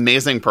insanely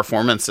amazing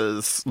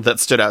performances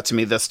that stood out to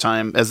me this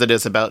time as it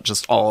is about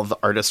just all of the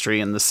artistry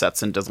and the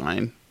sets and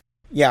design.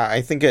 Yeah, I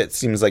think it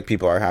seems like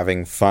people are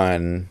having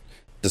fun,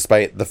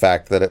 despite the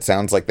fact that it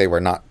sounds like they were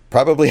not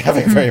probably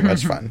having very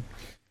much fun.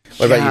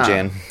 What about you,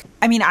 Jan?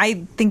 I mean,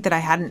 I think that I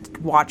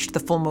hadn't watched the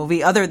full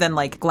movie other than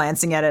like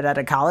glancing at it at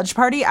a college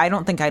party. I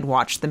don't think I'd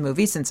watched the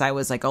movie since I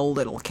was like a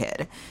little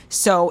kid.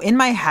 So in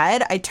my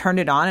head, I turned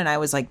it on and I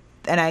was like,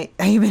 and I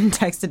even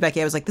texted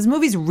Becky, I was like, this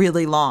movie's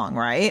really long,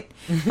 right?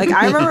 Like,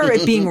 I remember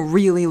it being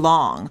really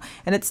long,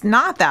 and it's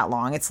not that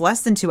long. It's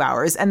less than 2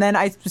 hours. And then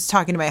I was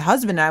talking to my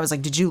husband, and I was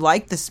like, did you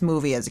like this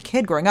movie as a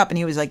kid growing up? And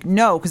he was like,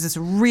 no, because it's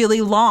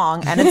really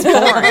long, and it's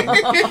boring.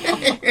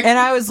 And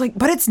I was like,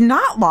 but it's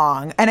not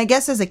long. And I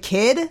guess as a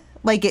kid,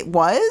 like, it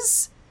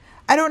was.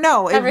 I don't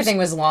know. Everything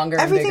was longer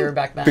and bigger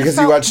back then. Because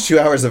you watched 2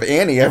 hours of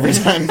Annie every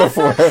time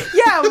before.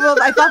 Yeah, well,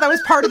 I thought that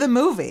was part of the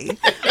movie.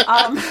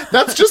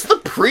 That's just the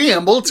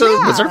preamble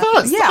to Wizard of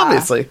Oz,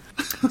 obviously.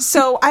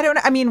 So,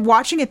 I mean,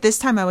 watching it this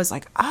time, I was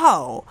like,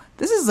 oh,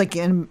 this is like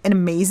an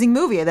amazing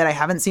movie that I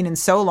haven't seen in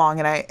so long.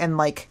 And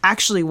like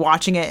actually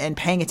watching it and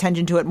paying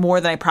attention to it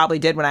more than I probably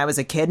did when I was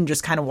a kid and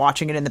just kind of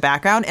watching it in the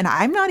background. And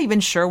I'm not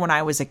even sure when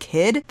I was a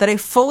kid that I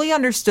fully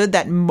understood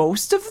that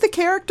most of the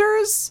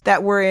characters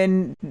that were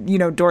in, you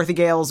know, Dorothy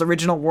Gale's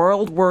original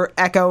world were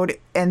echoed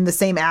in the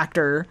same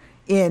actor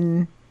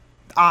in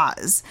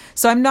Oz.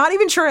 So I'm not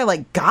even sure I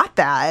like got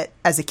that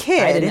as a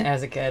kid. I didn't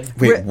as a kid.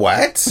 Wait,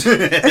 what?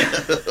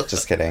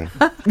 Just kidding.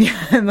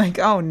 Yeah, I'm like,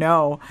 oh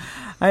no.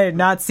 I did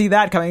not see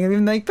that coming.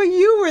 I'm like, but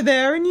you were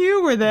there and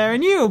you were there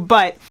and you.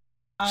 But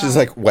she's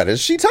like, what is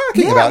she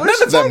talking about?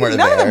 None of them were there.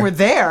 None of them were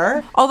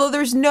there. Although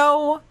there's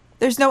no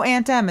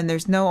Aunt Em and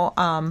there's no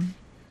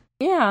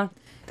yeah.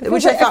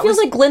 Which I thought feels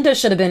like Glinda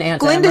should have been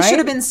Aunt Em, Glinda right? should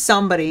have been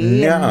somebody.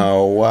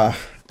 No.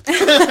 Sorry,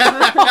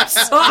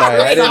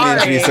 I didn't mean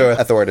to be so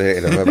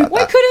authoritative about Why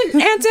that.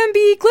 couldn't Aunt Em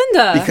be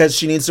Glinda? Because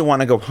she needs to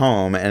want to go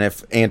home, and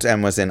if Aunt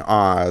Em was in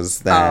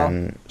Oz,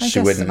 then she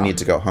wouldn't need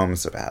to go home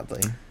so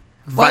badly.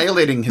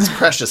 Violating his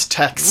precious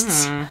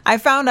texts. I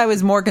found I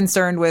was more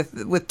concerned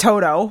with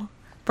Toto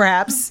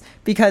perhaps,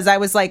 because I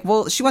was like,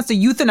 well, she wants to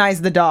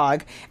euthanize the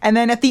dog. And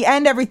then at the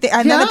end, then at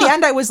the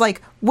end, I was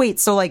like, wait,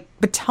 so like,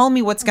 but tell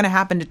me what's going to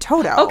happen to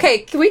Toto. Okay,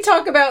 can we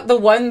talk about the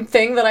one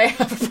thing that I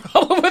have a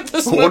problem with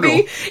this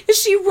movie?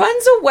 Is she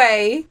runs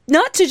away,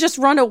 not to just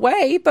run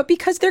away, but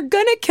because they're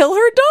going to kill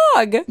her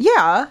dog.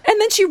 Yeah.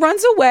 And then she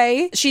runs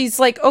away. She's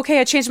like, okay,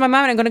 I changed my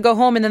mind. I'm going to go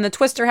home. And then the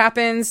twister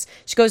happens.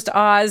 She goes to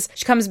Oz.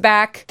 She comes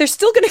back. They're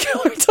still going to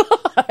kill her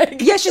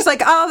dog. Yeah, she's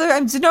like, oh,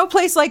 there's no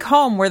place like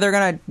home where they're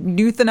going to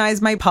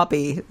euthanize my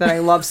puppy that I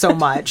love so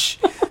much.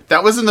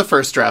 That was in the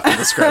first draft of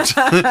the script.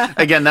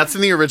 Again, that's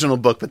in the original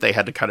book, but they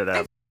had to cut it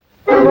out.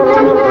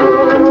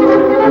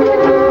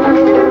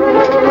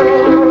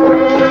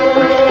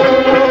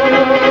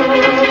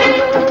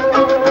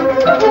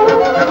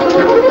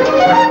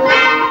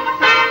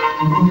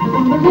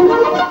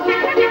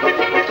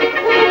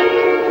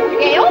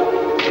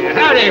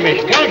 Howdy,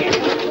 Miss Gilligan.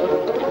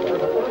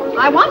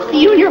 I want to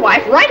see you and your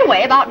wife right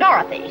away about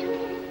Dorothy.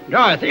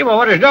 Dorothy? Well,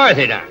 what has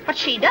Dorothy done? What's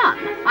she done?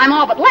 I'm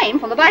all but lame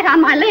from the bite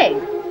on my leg.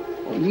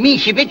 Me,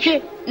 she bit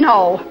you?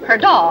 No, her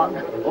dog.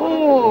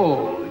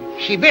 Oh,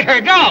 she bit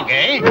her dog,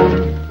 eh?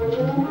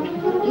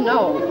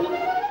 No.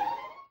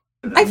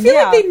 I feel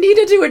like they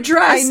needed to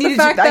address the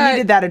fact that I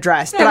needed that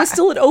addressed. It was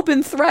still an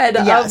open thread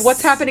of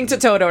what's happening to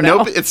Toto now.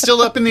 Nope, it's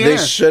still up in the They air.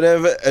 should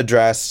have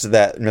addressed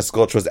that Miss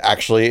Gulch was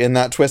actually in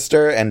that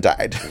twister and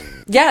died.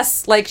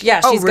 Yes, like,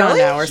 she's gone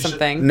now or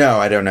something. No,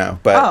 I don't know,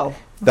 but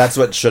that's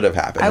what should have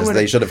happened. Is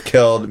they should have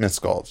killed Miss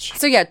Gulch.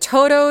 So yeah,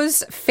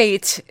 Toto's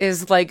fate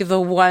is like the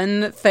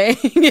one thing,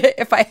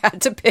 if I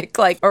had to pick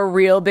like a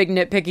real big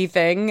nitpicky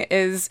thing,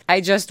 is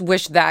I just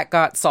wish that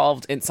got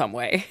solved in some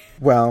way.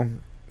 Well,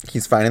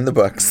 he's fine in the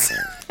books.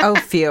 Oh,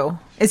 phew.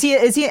 Is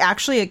he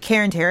actually a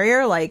Cairn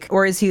Terrier, like,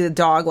 or is he a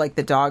dog like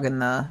the dog in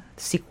the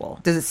sequel?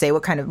 Does it say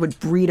what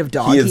breed of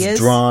dog he is? He is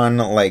drawn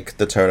like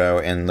the Toto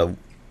in the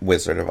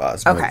Wizard of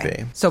Oz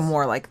movie. So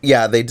more like...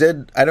 Yeah, they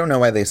did. I don't know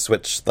why they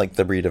switched like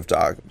the breed of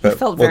dog, but it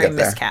felt we'll very get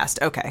there. miscast.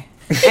 Okay.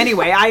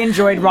 Anyway, I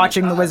enjoyed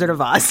watching The Wizard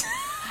of Oz.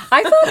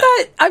 I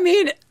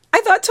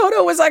thought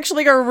Toto was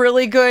actually a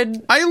really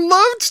good I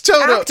loved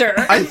Toto. actor.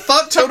 I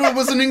thought Toto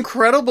was an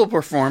incredible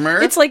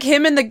performer. It's like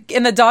him and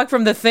the dog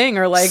from The Thing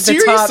are like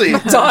Seriously. the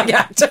top dog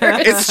actor.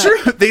 It's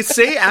true. They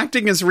say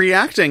acting is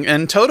reacting,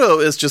 and Toto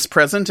is just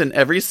present in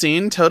every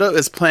scene. Toto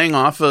is playing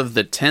off of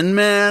the Tin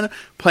Man,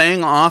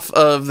 playing off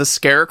of the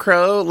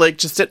Scarecrow, like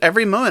just at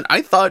every moment.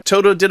 I thought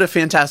Toto did a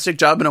fantastic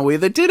job in a way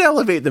that did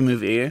elevate the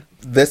movie.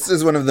 This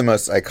is one of the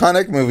most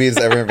iconic movies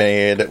ever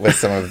made with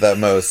some of the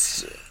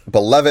most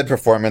beloved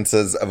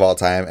performances of all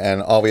time,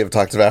 and all we have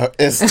talked about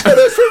is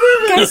Toto's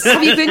Guys,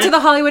 have you been to the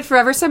Hollywood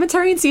Forever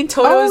Cemetery and seen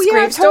Toto's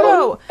gravestone?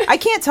 Toto. I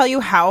can't tell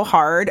you how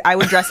hard I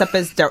would dress up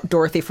as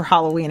Dorothy for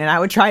Halloween, and I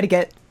would try to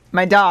get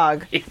my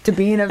dog to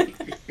be in a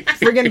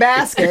friggin'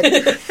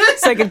 basket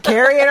so I could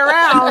carry it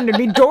around and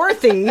be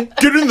Dorothy.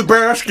 Get in the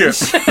basket!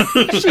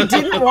 She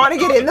didn't want to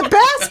get in the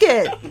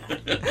basket.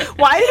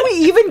 Why did we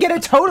even get a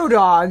Toto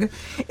dog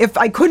if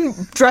I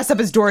couldn't dress up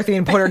as Dorothy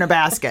and put her in a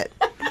basket?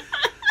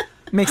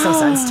 Makes no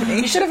sense to me.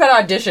 You should have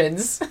had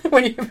auditions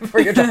for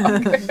your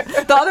dog.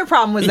 The other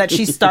problem was that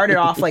she started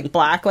off like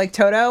black like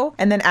Toto,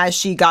 and then as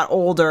she got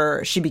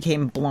older, she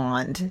became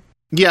blonde.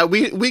 Yeah,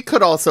 we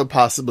could also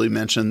possibly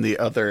mention the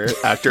other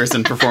actors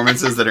and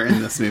performances that are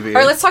in this movie. All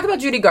right, let's talk about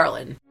Judy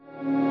Garland.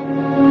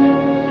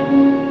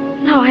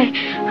 No,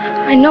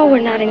 I know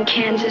we're not in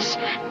Kansas.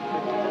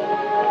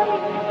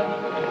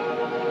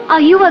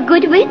 Are you a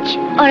good witch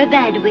or a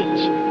bad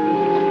witch?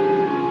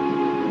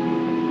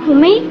 Who,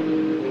 me?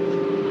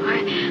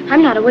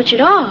 I'm not a witch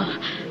at all.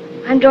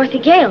 I'm Dorothy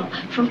Gale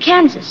from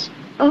Kansas.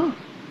 Oh.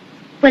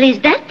 Well, is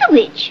that the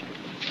witch?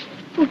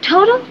 Oh,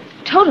 Toto?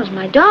 Toto's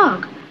my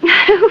dog.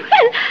 Well,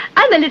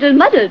 I'm a little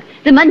muddled.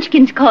 The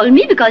Munchkins call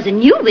me because a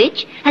new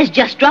witch has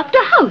just dropped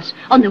a house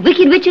on the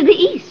Wicked Witch of the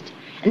East.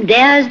 And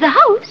there's the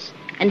house,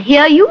 and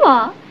here you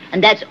are,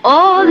 and that's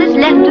all that's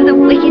left of the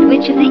Wicked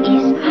Witch of the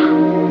East.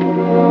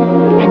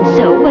 And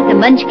so what the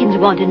Munchkins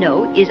want to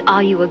know is,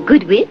 are you a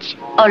good witch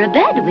or a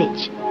bad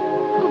witch?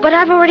 Oh, but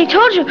I've already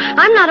told you,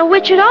 I'm not a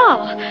witch at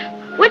all.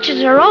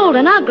 Witches are old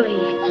and ugly.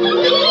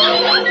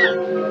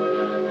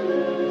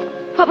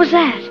 What was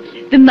that?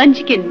 The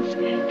Munchkins.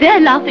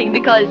 They're laughing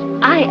because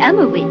I am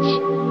a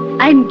witch.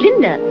 I'm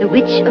Glinda, the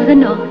Witch of the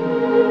North.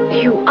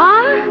 You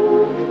are?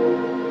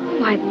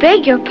 Oh, I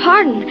beg your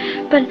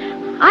pardon, but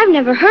I've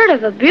never heard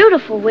of a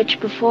beautiful witch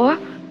before.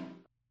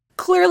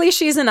 Clearly,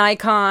 she's an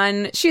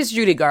icon. She's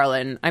Judy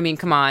Garland. I mean,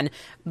 come on.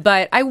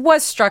 But I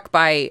was struck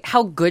by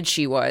how good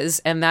she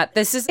was, and that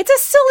it's a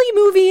silly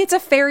movie, it's a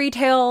fairy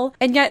tale,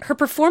 and yet her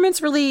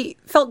performance really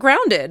felt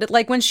grounded.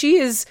 Like when she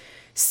is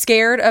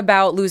scared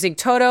about losing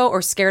Toto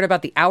or scared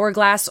about the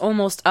hourglass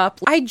almost up,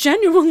 I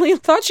genuinely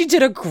thought she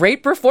did a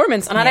great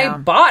performance, and I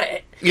bought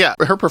it. Yeah,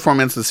 her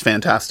performance is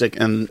fantastic,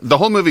 and the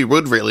whole movie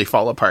would really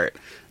fall apart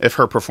if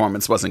her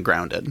performance wasn't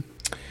grounded.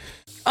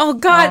 Oh,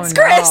 God, it's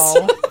Chris!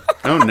 No.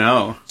 Oh,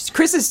 no.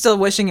 Chris is still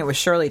wishing it was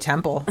Shirley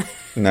Temple.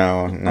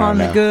 No. On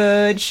the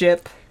good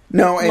ship.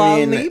 No,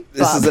 I mean,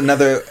 this is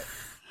another...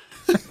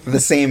 the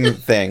same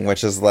thing,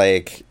 which is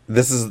like,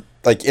 this is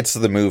like, it's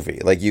the movie.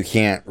 Like, you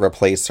can't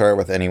replace her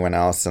with anyone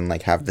else and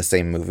like have the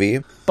same movie.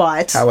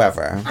 But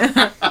However,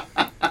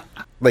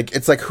 like,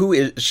 it's like,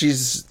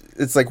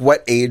 it's like,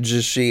 what age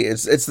is she?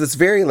 It's this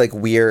very like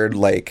weird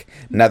like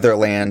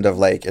Netherland of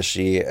like, is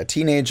she a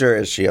teenager?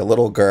 Is she a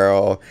little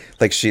girl?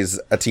 Like, she's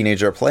a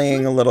teenager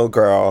playing a little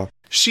girl.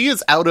 She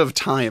is out of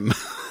time.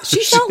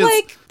 She felt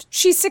like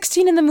she's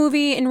 16 in the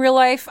movie. In real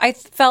life, I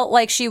felt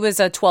like she was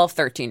a 12,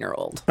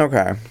 13-year-old.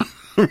 Okay.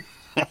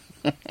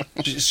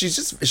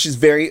 She's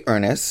very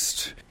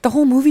earnest. The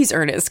whole movie's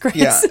earnest, Chris.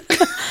 Yeah.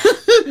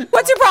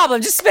 What's your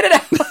problem? Just spit it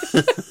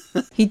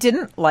out. he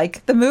didn't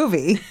like the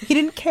movie. He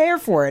didn't care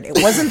for it. It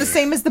wasn't the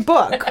same as the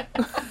book.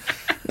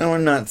 No,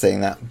 I'm not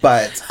saying that,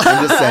 but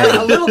I'm just saying.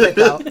 A little bit,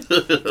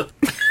 though.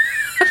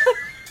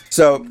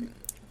 So,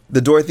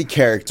 the Dorothy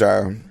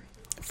character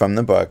from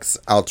the books,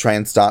 I'll try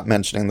and stop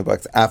mentioning the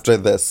books after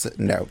this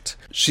note.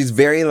 She's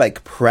very,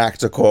 like,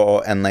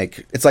 practical and,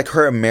 like, it's like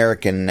her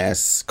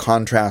Americanness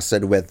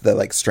contrasted with the,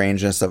 like,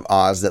 strangeness of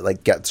Oz that,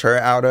 like, gets her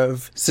out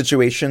of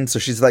situations. So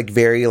she's, like,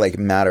 very, like,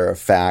 matter of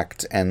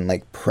fact and,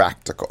 like,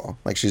 practical.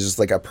 Like, she's just,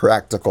 like, a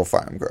practical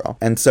farm girl.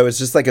 And so it's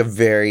just, like, a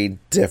very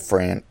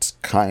different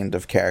kind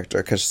of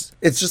character because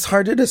it's just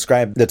hard to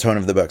describe the tone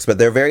of the books, but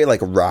they're very,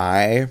 like,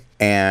 wry.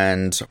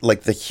 And,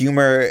 like, the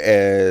humor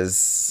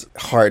is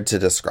hard to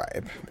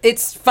describe.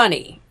 It's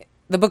funny.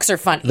 The books are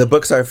funny. The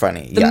books are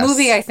funny, The yes.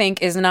 movie, I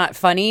think, is not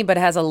funny, but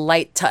has a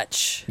light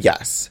touch.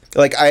 Yes.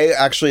 Like, I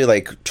actually,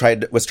 like,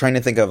 was trying to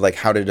think of, like,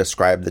 how to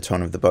describe the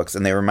tone of the books,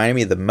 and they reminded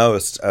me the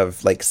most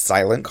of, like,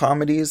 silent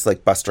comedies,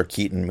 like Buster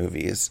Keaton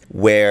movies,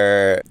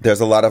 where there's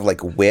a lot of,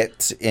 like,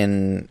 wit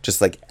in just,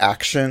 like,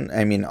 action.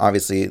 I mean,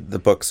 obviously, the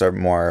books are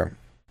more...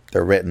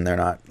 They're written, they're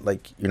not,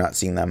 like, you're not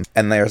seeing them.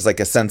 And there's, like,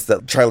 a sense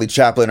that Charlie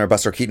Chaplin or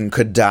Buster Keaton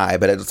could die,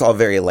 but it's all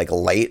very, like,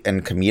 light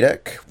and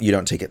comedic. You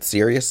don't take it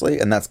seriously,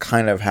 and that's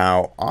kind of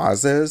how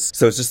Oz is.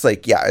 So it's just,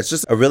 like, yeah, it's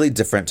just a really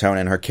different tone,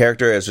 and her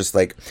character is just,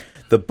 like...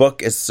 The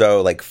book is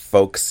so, like,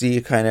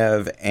 folksy, kind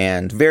of,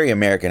 and very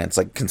American. It's,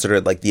 like,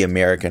 considered, like, the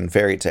American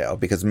fairy tale,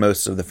 because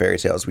most of the fairy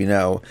tales we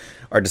know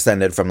are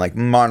descended from, like,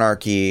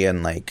 monarchy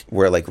and, like,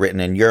 were, like, written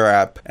in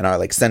Europe and are,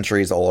 like,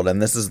 centuries old.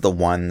 And this is the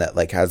one that,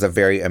 like, has a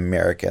very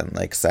American,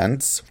 like,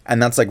 sense.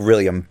 And that's, like,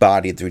 really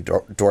embodied through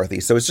Dorothy.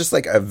 So it's just,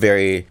 like, a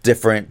very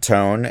different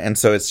tone. And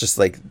so it's just,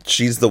 like,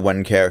 she's the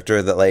one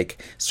character that,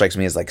 like, strikes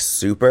me as, like,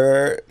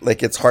 super,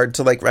 like, it's hard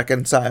to, like,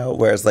 reconcile.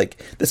 Whereas, like,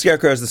 the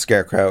Scarecrow is the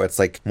Scarecrow. It's,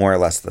 like, more or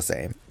less the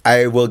same.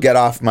 I will get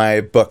off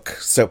my book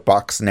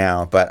soapbox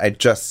now, but I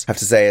just have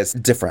to say it's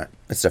different.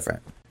 It's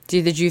different.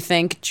 Did you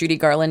think Judy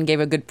Garland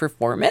gave a good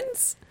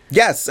performance?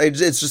 Yes,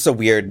 it's just a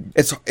weird...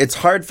 It's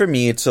hard for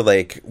me to,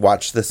 like,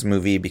 watch this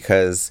movie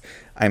because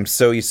I'm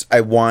so used...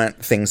 I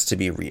want things to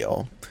be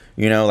real.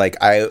 You know, like,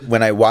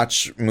 when I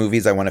watch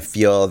movies, I want to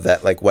feel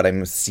that, like, what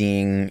I'm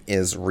seeing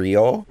is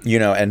real, you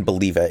know, and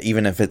believe it,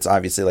 even if it's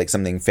obviously, like,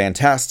 something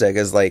fantastic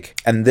is, like,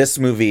 and this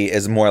movie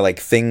is more like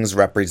things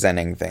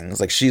representing things.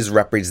 Like, she's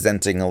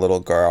representing a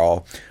little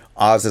girl.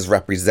 Oz is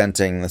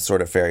representing the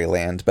sort of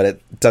fairyland, but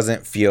it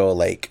doesn't feel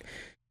like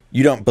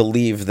you don't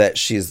believe that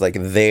she's, like,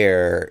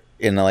 there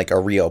in, like, a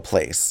real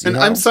place. And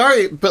know? I'm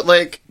sorry, but,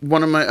 like,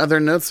 one of my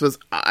other notes was,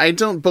 I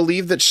don't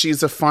believe that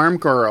she's a farm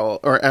girl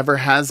or ever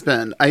has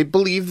been. I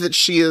believe that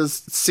she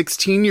is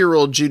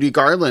 16-year-old Judy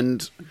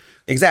Garland.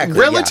 Exactly.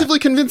 Relatively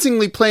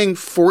convincingly playing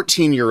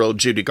 14-year-old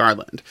Judy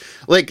Garland.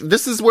 Like,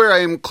 this is where I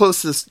am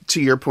closest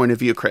to your point of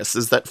view, Chris,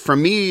 is that for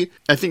me,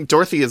 I think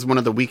Dorothy is one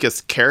of the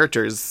weakest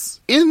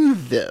characters in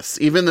this,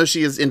 even though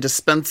she is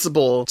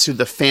indispensable to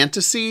the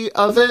fantasy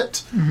of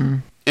it. Mm-hmm.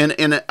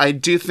 And I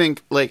do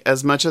think, like,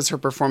 as much as her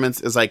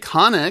performance is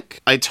iconic,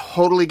 I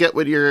totally get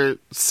what you're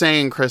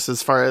saying, Chris,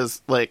 as far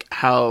as, like,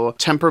 how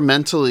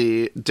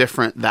temperamentally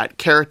different that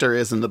character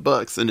is in the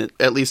books. And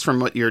at least from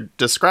what you're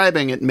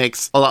describing, it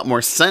makes a lot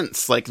more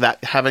sense, like,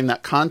 that having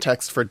that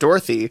context for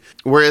Dorothy.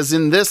 Whereas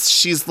in this,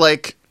 she's,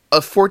 like, a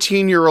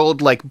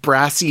 14-year-old, like,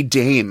 brassy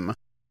dame.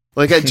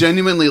 Like, I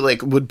genuinely,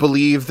 like, would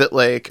believe that,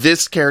 like,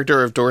 this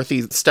character of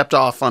Dorothy stepped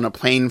off on a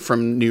plane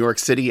from New York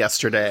City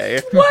yesterday.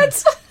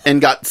 What?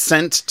 And got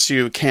sent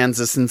to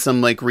Kansas in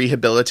some, like,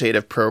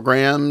 rehabilitative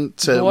program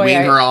to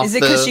wean her off. Is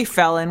it because she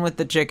fell in with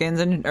the chickens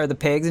or the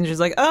pigs and she's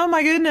like, oh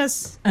my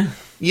goodness.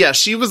 Yeah,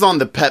 she was on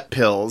the pet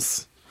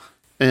pills.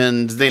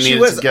 And they She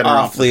needed was to get her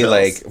off the awfully,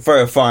 pills. like,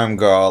 for a farm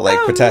girl, like,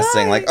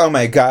 protesting, like, oh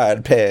my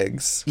god,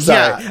 pigs. Sorry.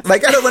 Yeah.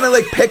 Like, I don't want to,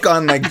 like, pick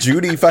on, like,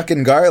 Judy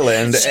fucking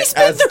Garland. She's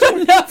been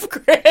through enough,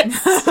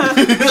 Chris.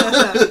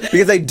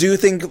 Because I do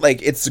think,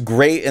 like, it's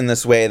great in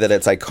this way that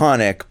it's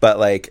iconic, but,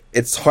 like,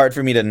 it's hard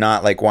for me to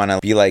not, like, want to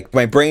be like,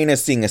 my brain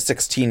is seeing a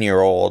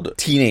 16-year-old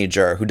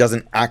teenager who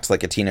doesn't act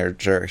like a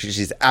teenager.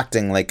 She's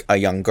acting like a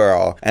young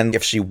girl. And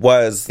if she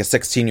was a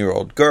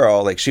 16-year-old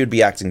girl, like, she would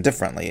be acting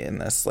differently in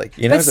this. Like,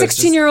 you know, But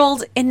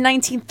 16-year-old in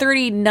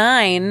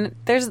 1939,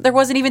 there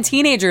wasn't even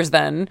teenagers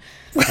then.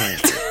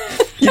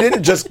 You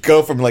didn't just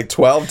go from like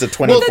 12 to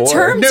 24. the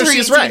term- No, Three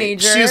she's right.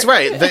 teenager. She's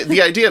right.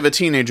 The idea of a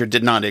teenager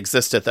did not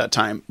exist at that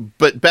time.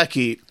 But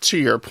Becky, to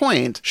your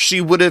point,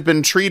 she would have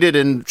been treated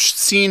and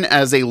seen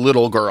as a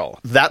little girl.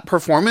 That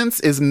performance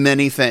is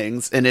many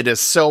things, and it is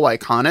so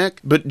iconic.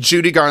 But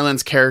Judy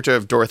Garland's character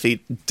of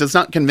Dorothy does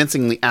not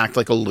convincingly act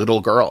like a little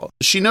girl.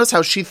 She knows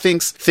how she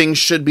thinks things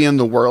should be in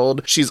the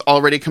world. She's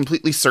already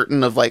completely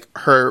certain of like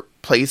her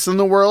place in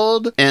the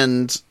world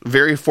and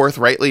very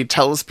forthrightly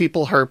tells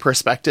people her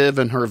perspective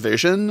and her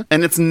vision.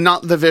 And it's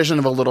not the vision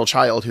of a little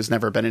child who's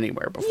never been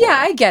anywhere before. Yeah,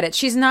 I get it.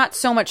 She's not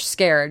so much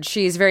scared.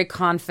 She's very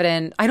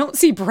confident. I don't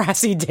see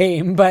brassy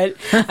dame, but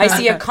I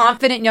see a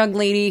confident young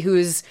lady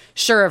who's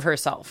sure of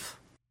herself.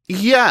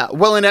 Yeah,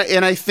 well, and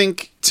I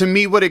think to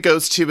me what it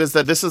goes to is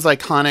that this is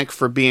iconic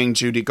for being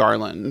Judy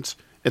Garland.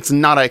 It's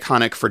not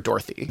iconic for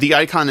Dorothy. The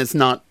icon is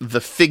not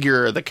the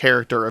figure or the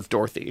character of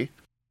Dorothy.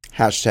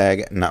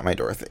 Hashtag not my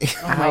Dorothy.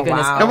 Oh my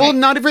goodness. wow. And well,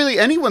 not really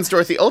anyone's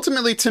Dorothy.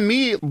 Ultimately, to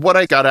me, what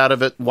I got out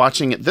of it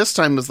watching it this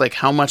time was like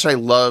how much I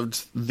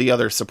loved the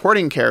other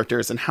supporting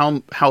characters and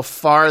how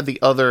far the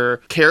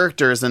other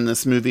characters in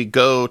this movie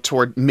go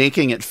toward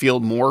making it feel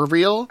more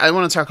real. I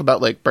want to talk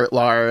about like Bert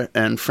Lahr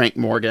and Frank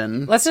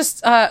Morgan. Let's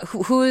just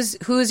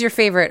who's your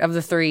favorite of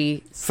the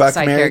three Fuck,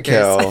 side Mary,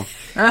 characters?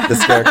 kill. The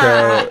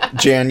Scarecrow.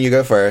 Jan, you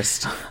go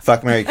first.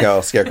 Fuck, Mary,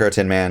 kill. Scarecrow,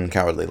 Tin Man,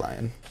 Cowardly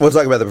Lion. We'll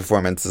talk about the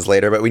performances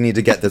later, but we need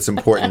to get this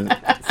important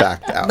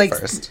fact out Like,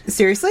 first.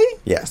 seriously?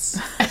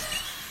 Yes.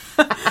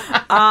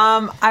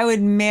 I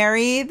would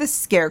marry the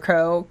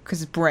Scarecrow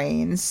because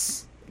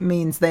brains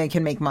means they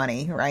can make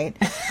money, right?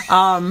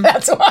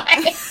 That's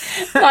why.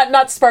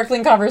 not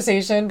sparkling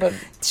conversation, but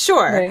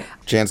Sure. right.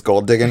 Jan's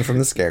gold digging from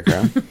the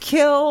Scarecrow.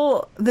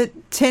 Kill the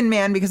Tin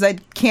Man because I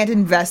can't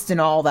invest in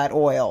all that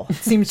oil. It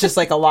seems just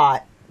like a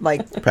lot.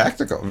 Like,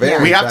 Practical.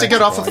 Very We have to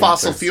get off of practical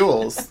fossil answers.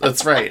 fuels.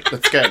 That's right.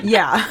 That's good.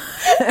 yeah.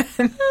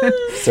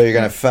 So you're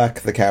going to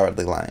fuck the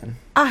Cowardly Lion.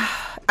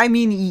 I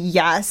mean,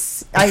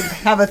 yes. I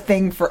have a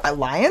thing for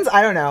lions.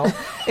 I don't know.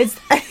 It's...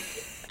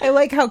 I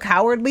like how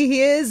cowardly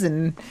he is,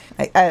 and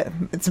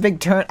it's a big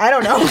turn. I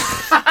don't know.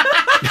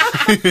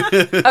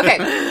 Okay.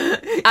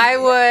 I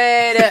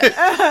would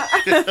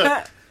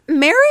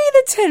marry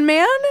the Tin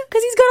Man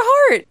because he's got a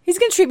heart. He's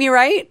going to treat me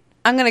right.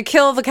 I'm going to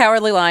kill the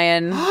Cowardly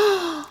Lion.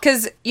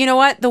 Because you know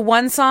what? The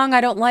one song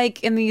I don't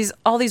like in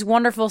all these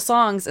wonderful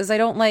songs is I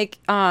don't like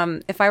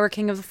If I Were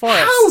King of the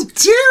Forest. How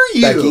dare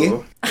you? Becky?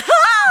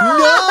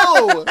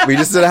 No! We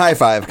just did a high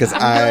five because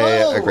I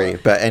agree.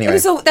 But anyway.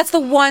 So that's the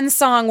one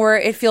song where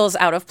it feels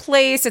out of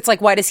place. It's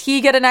like, why does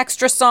he get an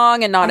extra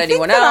song and not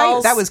anyone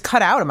else? That was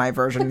cut out of my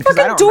version because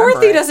I Fucking don't Dorothy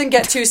remember it. doesn't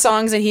get 2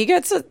 songs and he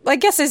gets, I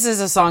guess this is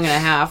a song and a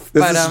half.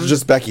 This but, is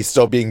just Becky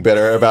still being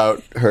bitter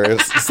about her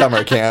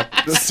summer camp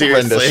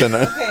Seriously. but rendition.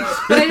 I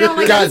don't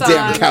like that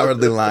Goddamn song.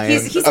 Cowardly Lion.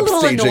 He's a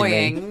little upstaging me.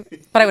 annoying,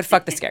 but I would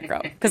fuck the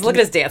Scarecrow because look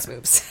at his dance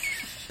moves.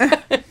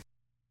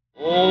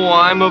 Oh,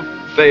 I'm a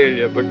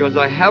failure because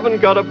I haven't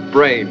got a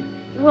brain.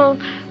 Well,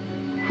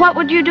 what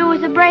would you do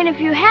with a brain if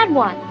you had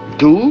one?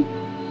 Do?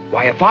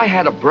 Why, if I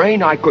had a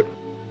brain, I could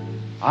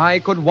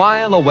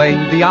while away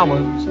the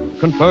hours,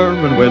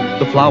 conferring with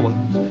the flowers,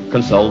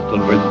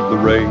 consulting with the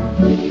rain.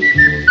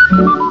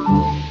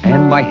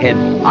 And my head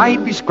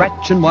I'd be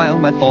scratching while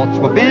my thoughts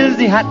were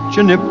busy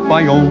hatching if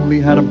I only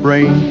had a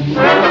brain.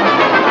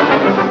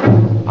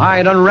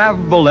 I'd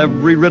unravel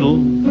every riddle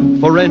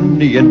for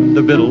any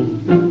individual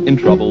in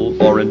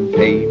trouble or in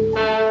pain.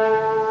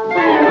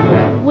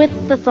 With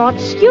the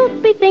thoughts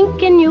you'd be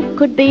thinking you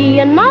could be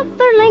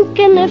another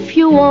Lincoln if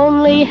you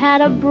only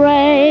had a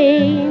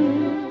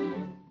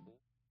brain.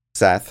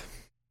 Seth.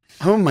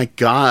 Oh my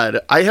god.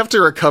 I have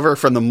to recover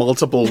from the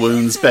multiple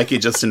wounds Becky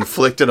just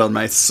inflicted on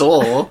my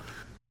soul.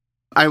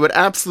 I would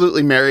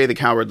absolutely marry the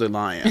Cowardly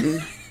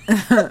Lion.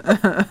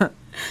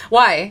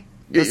 Why?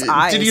 Those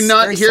eyes, Did you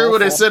not very hear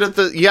what I soulful. said at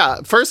the... Yeah,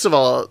 first of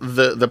all,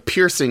 the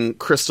piercing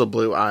crystal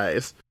blue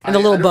eyes. And the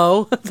little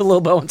bow, the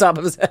little bow on top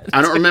of his head.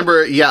 I don't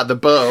remember... Yeah, the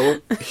bow.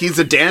 He's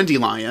a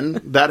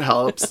dandelion. That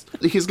helps.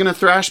 He's going to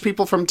thrash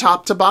people from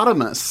top to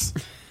bottomless.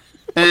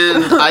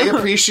 And I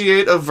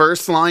appreciate a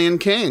verse Lion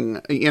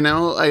King. You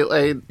know,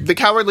 the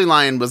Cowardly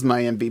Lion was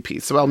my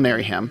MVP, so I'll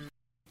marry him.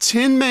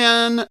 Tin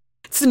Man...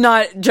 It's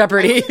not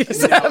Jeopardy. He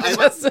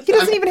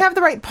doesn't even have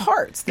the right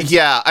parts.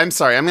 Yeah, I'm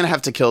sorry. I'm going to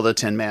have to kill the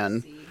Tin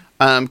Man.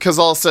 Because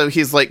also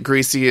he's like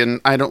greasy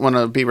and I don't want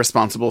to be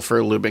responsible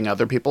for lubing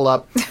other people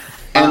up.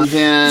 And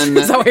then...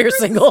 Is that why you're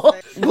single?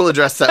 We'll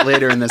address that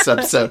later in this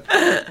episode.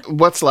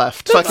 What's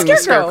left? Fucking the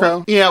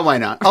Scarecrow? Yeah, why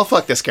not? I'll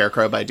fuck the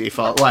Scarecrow by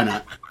default. Why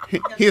not?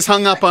 He's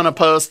hung up on a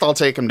post. I'll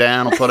take him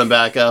down. I'll put him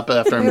back up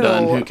after I'm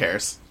done. Who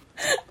cares?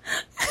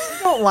 I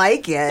don't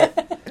like it.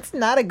 It's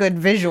not a good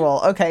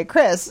visual. Okay,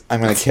 Chris.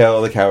 I'm going to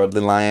kill the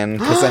Cowardly Lion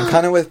because I'm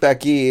kind of with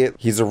Becky.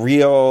 He's a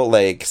real,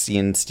 like,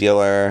 scene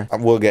stealer.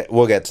 We'll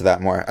get to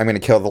that more. I'm going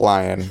to kill the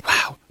lion.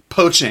 Wow.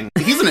 Poaching.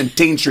 He's an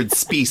endangered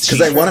species.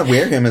 Because I want to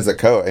wear him as a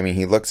coat. I mean,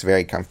 he looks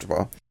very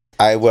comfortable.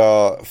 I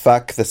will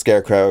fuck the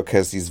Scarecrow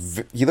because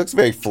he looks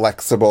very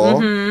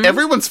flexible.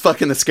 Everyone's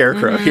fucking the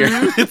Scarecrow here.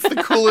 It's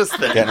the coolest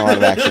thing. Getting a lot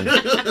of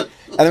action.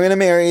 I'm going to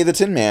marry the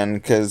Tin Man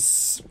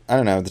because, I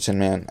don't know, the Tin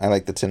Man. I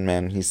like the Tin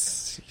Man.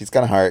 He's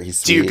got a heart. He's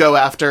sweet. Do you go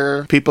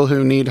after people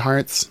who need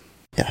hearts?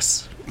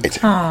 Yes.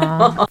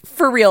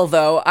 For real,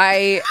 though,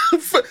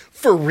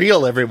 For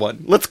real,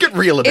 everyone. Let's get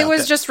real about it. It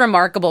was just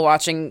remarkable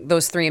watching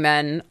those three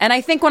men. And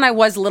I think when I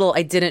was little,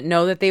 I didn't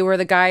know that they were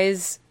the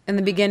guys in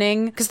the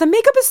beginning because the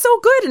makeup is so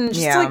good. And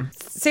just like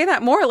say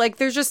that more, like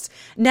there's just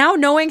now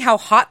knowing how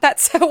hot that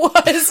set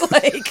was,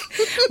 like,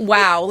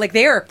 wow, like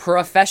they are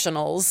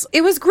professionals.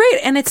 It was great.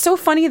 And it's so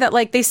funny that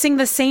like they sing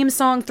the same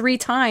song 3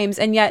 times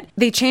and yet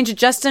they change it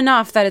just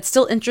enough that it's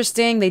still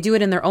interesting. They do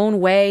it in their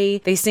own way.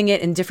 They sing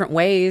it in different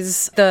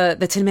ways.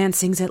 The Tin Man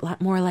sings it a lot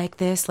more like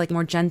this, like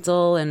more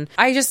gentle. And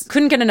I just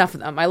couldn't get enough of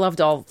them. I loved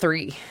all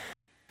 3.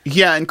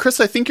 Yeah, and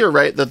Chris, I think you're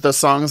right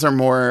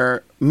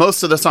that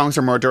most of the songs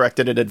are more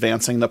directed at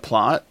advancing the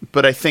plot,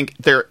 but I think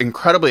they're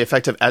incredibly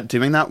effective at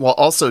doing that while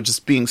also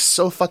just being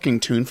so fucking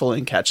tuneful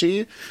and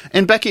catchy.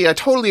 And Becky, I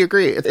totally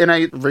agree. And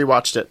I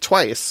rewatched it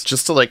twice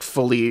just to like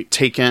fully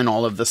take in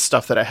all of the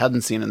stuff that I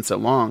hadn't seen in so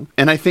long.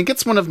 And I think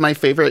it's one of my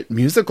favorite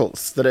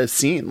musicals that I've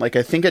seen. Like,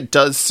 I think it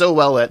does so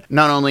well at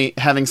not only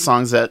having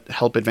songs that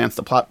help advance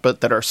the plot,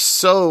 but that are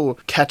so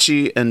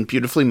catchy and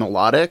beautifully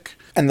melodic.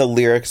 And the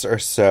lyrics are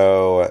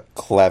so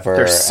clever.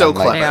 They're so and,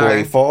 like, clever.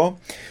 playful,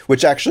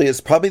 which actually is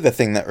probably the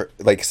thing that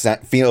like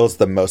feels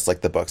the most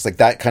like the books. Like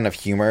that kind of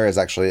humor is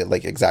actually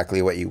like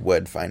exactly what you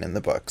would find in the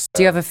books.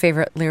 Do you have a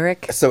favorite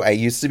lyric? So I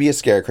used to be a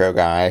Scarecrow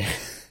guy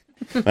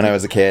when I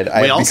was a kid.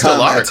 We all I've still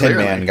become are, a Tin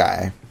clearly. Man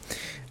guy.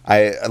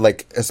 I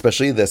like,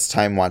 especially this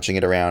time watching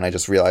it around, I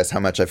just realized how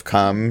much I've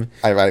come.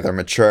 I've either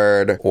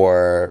matured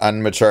or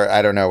unmatured.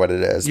 I don't know what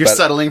it is. You're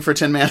settling for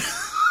Tin Man.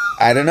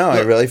 I don't know. I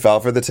really fell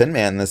for the Tin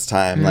Man this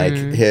time. Like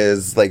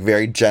his like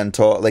very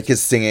gentle, like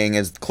his singing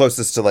is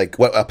closest to like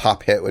what a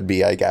pop hit would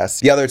be, I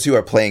guess. The other two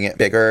are playing it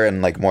bigger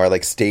and like more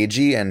like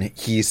stagey, and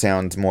he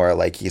sounds more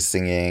like he's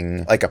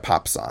singing like a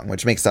pop song,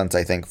 which makes sense,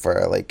 I think,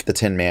 for like the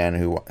Tin Man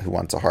who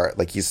wants a heart.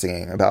 Like he's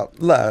singing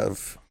about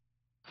love.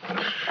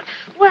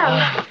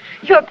 Well,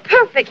 you're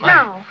perfect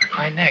now.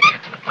 My neck.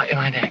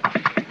 My neck.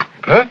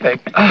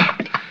 Perfect? Oh,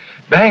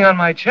 bang on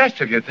my chest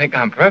if you think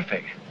I'm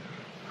perfect.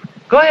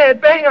 Go ahead,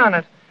 bang on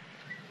it.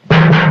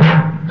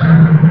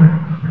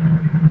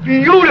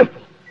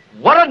 Beautiful.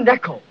 What a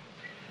necko.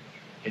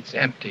 It's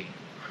empty.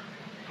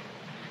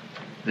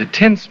 The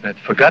tinsmith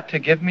forgot to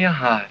give me a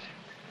heart.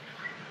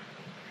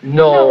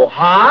 No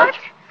heart?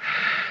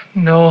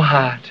 No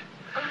heart.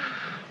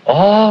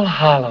 All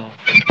hollow.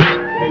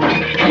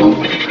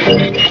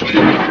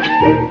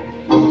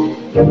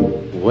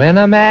 When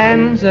a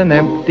man's an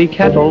empty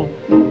kettle,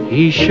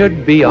 he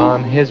should be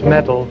on his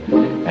mettle,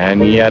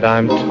 and yet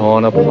I'm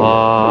torn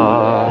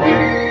apart.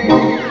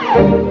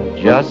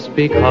 Just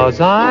because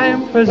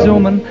I'm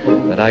presuming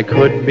that I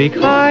could be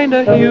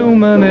kinda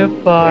human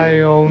if I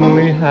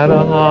only had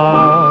a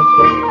heart.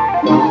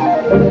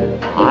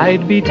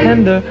 I'd be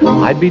tender,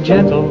 I'd be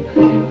gentle,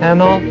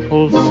 and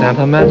awful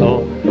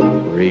sentimental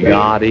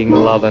regarding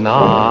love and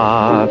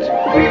art.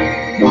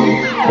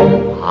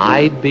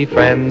 I'd be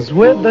friends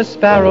with the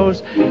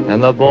sparrows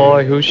and the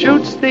boy who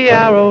shoots the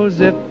arrows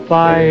if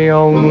I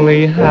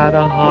only had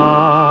a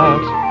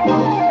heart.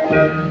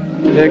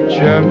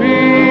 Picture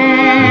me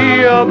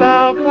a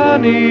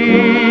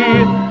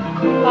balcony,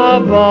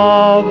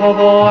 above a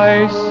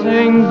voice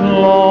sings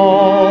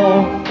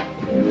low.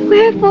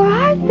 Wherefore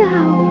art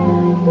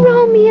thou,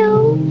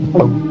 Romeo?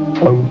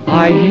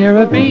 I hear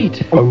a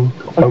beat.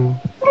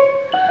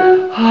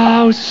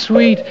 How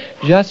sweet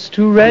just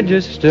to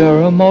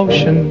register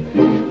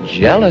emotion,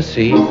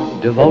 jealousy,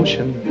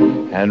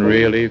 devotion, and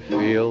really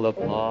feel the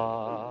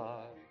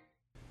part.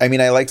 I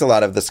mean, I liked a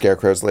lot of the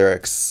Scarecrow's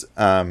lyrics.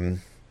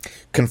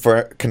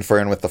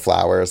 Conferring with the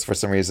flowers for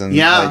some reason.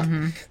 Yeah.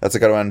 Like, that's a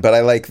good one. But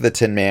I like the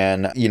Tin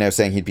Man, you know,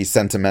 saying he'd be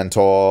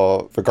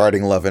sentimental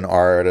regarding love and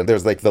art. And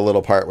there's like the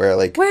little part where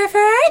like,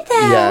 Wherefore art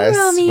thou, yes,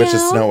 Romeo? which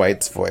is Snow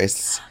White's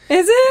voice.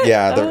 Is it?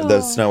 Yeah,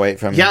 the Snow White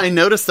from... Yeah, I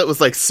noticed that was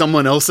like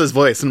someone else's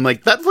voice. And I'm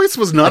like, that voice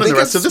was not in the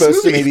rest of this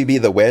supposed movie. to maybe be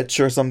the witch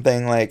or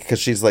something, like, because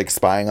she's like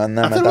spying on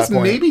them I thought at it that was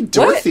point. maybe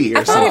Dorothy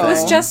What? or something. I thought it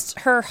was just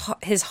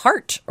his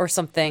heart or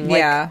something. Like,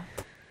 Yeah.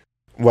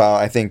 Well,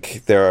 I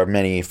think there are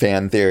many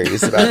fan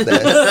theories about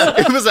this.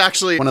 It was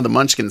actually one of the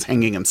Munchkins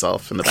hanging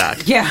himself in the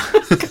back. Yeah.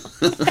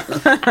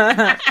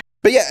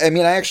 But yeah, I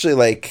mean, I actually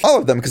like all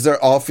of them because they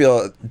all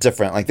feel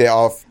different. Like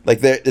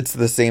it's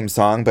the same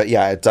song, but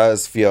yeah, it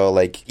does feel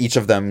like each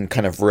of them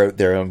kind of wrote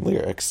their own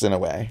lyrics in a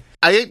way.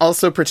 I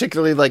also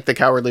particularly like the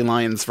Cowardly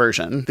Lions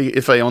version, the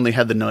If I Only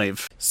Had the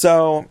Knife.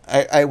 So,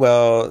 I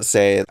will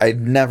say, I've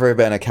never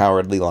been a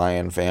Cowardly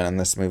Lion fan in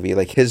this movie.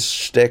 Like, his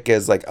shtick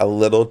is, like, a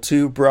little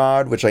too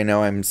broad, which I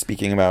know I'm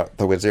speaking about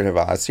The Wizard of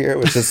Oz here,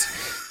 which is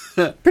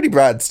pretty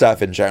broad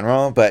stuff in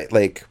general, but,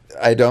 like,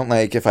 I don't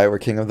like If I Were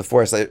King of the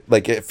Forest.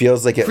 It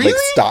feels like it, Really?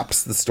 like,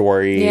 stops the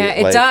story. Yeah,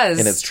 it like, does.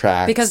 in its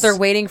tracks. Because they're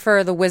waiting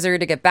for the wizard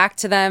to get back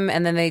to them,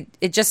 and then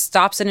it just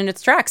stops it in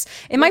its tracks.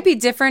 It might be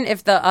different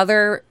if the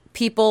other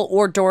people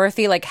or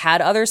Dorothy like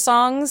had other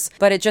songs,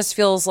 but it just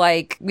feels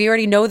like we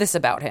already know this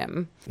about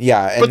him.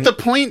 Yeah. But the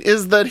point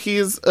is that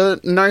he's a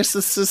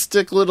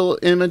narcissistic little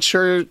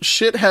immature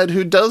shithead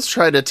who does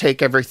try to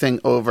take everything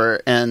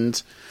over,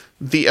 and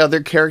the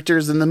other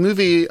characters in the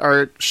movie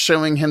are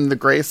showing him the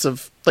grace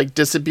of like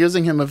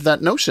disabusing him of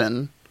that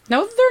notion.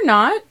 No, they're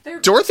not.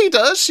 Dorothy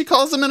does. She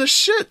calls him in a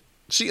shit.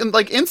 She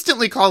like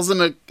instantly calls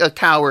him a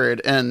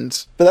coward,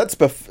 and but that's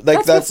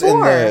that's in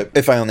before. the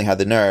If I Only Had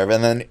the Nerve,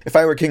 and then If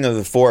I Were King of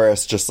the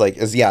Forest just like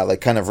is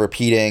like kind of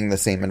repeating the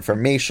same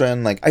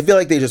information. Like I feel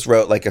like they just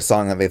wrote like a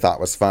song that they thought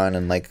was fun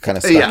and like kind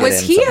of stuck it in.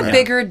 Was he a somewhere.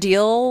 bigger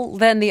deal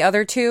than the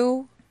other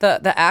two?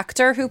 The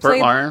actor who Burt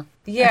played Lahr?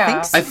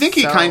 Yeah, I think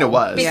he kind of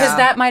was, because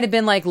that might have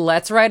been like,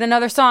 let's write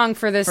another song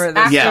for this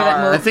actor.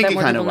 Yeah, I think he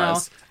kind of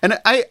was. And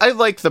I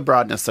like the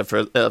broadness of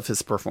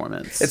his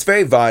performance. It's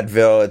very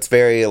vaudeville. It's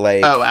very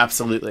like... Oh,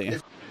 absolutely.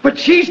 But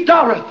she's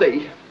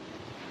Dorothy.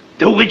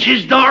 The witch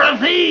is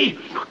Dorothy?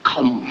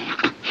 Come.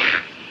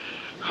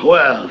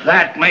 Well,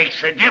 that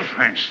makes a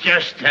difference.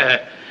 Just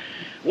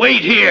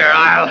wait here.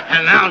 I'll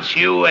announce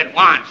you at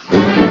once.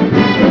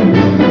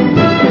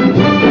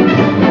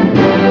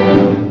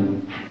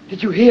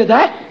 Did you hear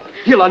that?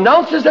 He'll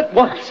announce us at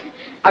once.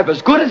 I've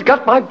as good as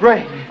got my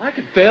brain. I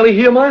could barely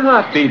hear my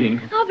heart beating.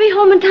 I'll be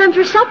home in time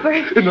for supper.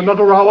 In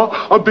another hour,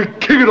 I'll be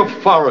king of the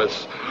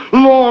forest.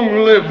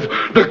 Long live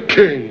the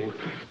king.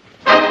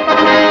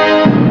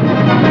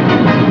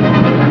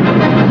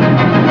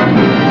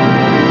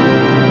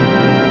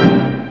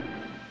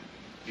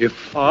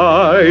 If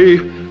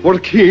I were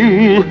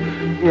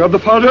king of the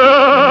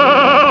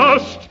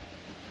forest,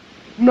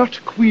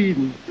 not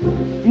queen,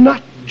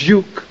 not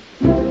duke,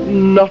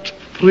 not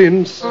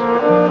prince,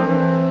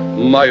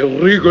 my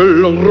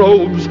regal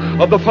robes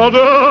of the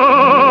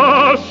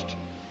forest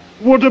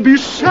would be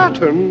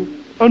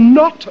satin, and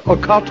not a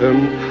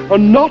cotton,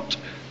 and not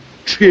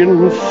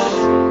chintz.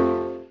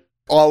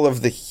 All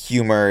of the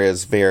humor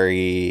is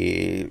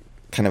very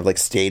kind of like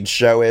stage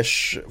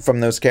show-ish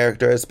from those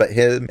characters, but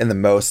him in the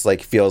most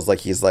like feels like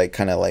he's like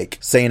kind of like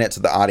saying it to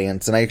the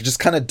audience, and I just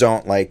kind of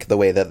don't like the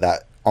way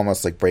that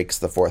almost like breaks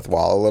the fourth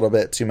wall a little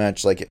bit too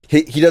much. Like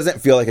he doesn't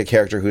feel like a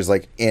character who's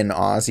like in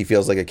Oz. He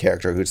feels like a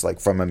character who's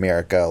like from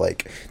America,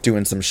 like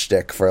doing some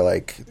shtick for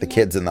like the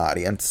kids in the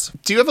audience.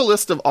 Do you have a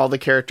list of all the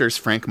characters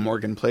Frank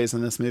Morgan plays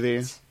in this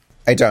movie?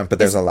 I don't, but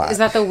there's a lot. Is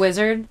that the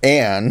wizard?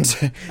 And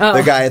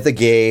the guy at the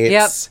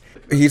gates.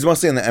 Yep. He's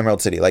mostly in the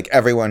Emerald City. Like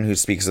everyone who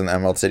speaks in the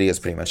Emerald City is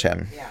pretty much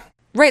him. Yeah.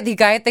 Right, the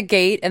guy at the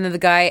gate, and then the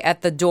guy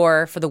at the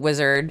door for the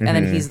wizard, and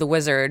then he's the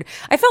wizard.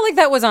 I felt like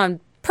that was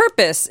on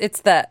purpose.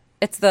 It's the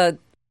It's not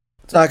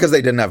because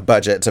they didn't have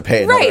budget to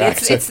pay another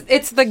actor.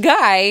 It's the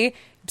guy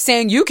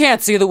saying you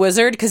can't see the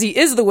wizard because he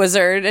is the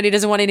wizard and he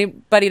doesn't want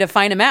anybody to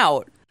find him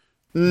out.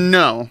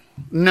 No,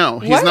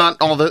 he's What? not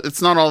all the.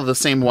 It's not all the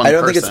same one. I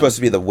don't think it's person. supposed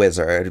to be the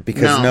wizard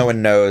because no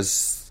one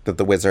knows that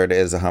the wizard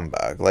is a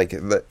humbug. Like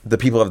the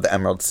people of the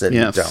Emerald City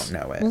don't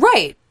know it.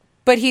 Right.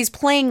 But he's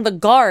playing the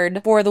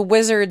guard for the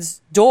wizard's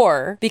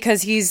door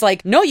because he's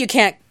like, no, you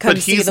can't come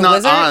see the wizard. But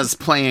he's not Oz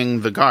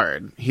playing the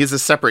guard. He's a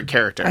separate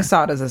character. I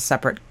saw it as a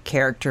separate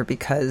character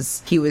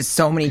because he was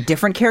so many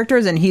different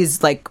characters, and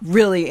he's like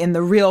really in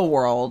the real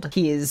world.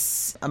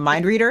 He's a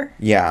mind reader.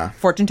 Yeah.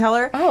 Fortune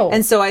teller. Oh.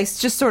 And so I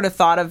just sort of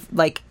thought of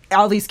like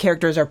all these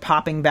characters are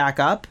popping back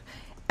up.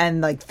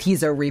 And, like,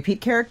 he's a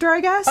repeat character, I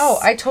guess? Oh,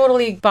 I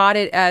totally bought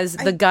it as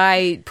the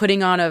guy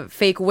putting on a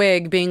fake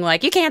wig being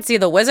like, you can't see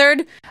the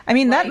wizard. I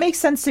mean, that makes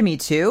sense to me,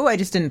 too. I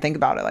just didn't think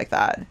about it like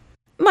that.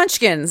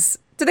 Munchkins.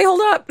 Do they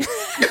hold up?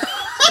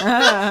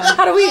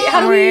 How do we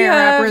view...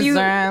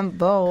 represent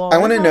the I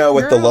want to know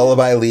what the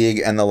Lullaby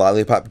League and the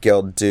Lollipop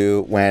Guild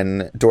do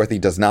when Dorothy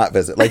does not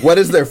visit. Like, what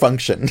is their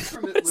function?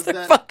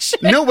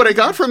 No, what I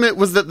got from it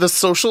was that the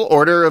social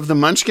order of the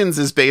Munchkins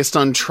is based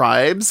on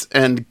tribes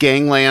and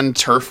gangland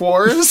turf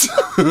wars.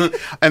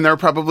 And they're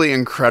probably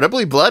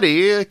incredibly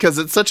bloody because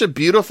it's such a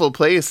beautiful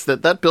place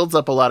that builds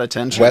up a lot of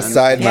tension. West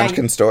Side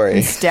Munchkin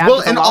story.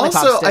 Well, and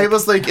also I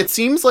was like, it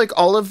seems like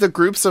all of the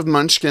groups of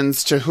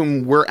Munchkins to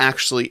whom we're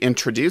actually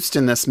introduced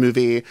in this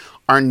movie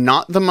are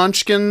not the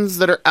Munchkins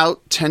that are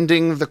out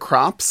tending the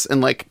crops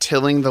and like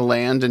tilling the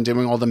land and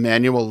doing all the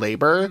manual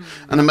labor.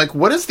 And I'm like,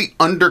 what is the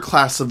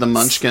underclass of the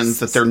Munchkins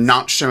that they're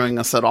not showing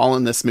us at all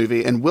in this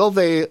movie? And will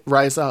they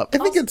rise up? I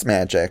think it's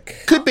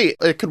magic. Could be.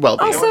 It could well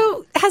be.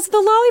 Also, has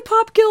the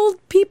Lollipop Guild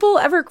people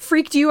ever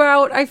freaked you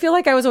out? I feel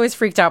like I was always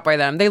freaked out by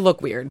them. They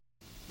look weird.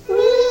 We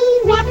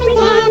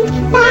represent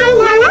the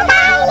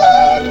Lullaby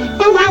League,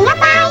 the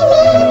Lullaby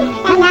League,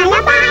 the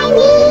Lullaby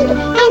League,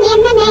 and in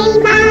the name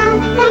of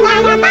the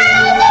Lullaby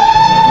League,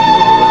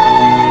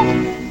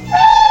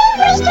 we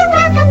wish to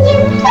welcome you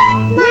to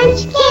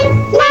Munchkin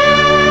Land.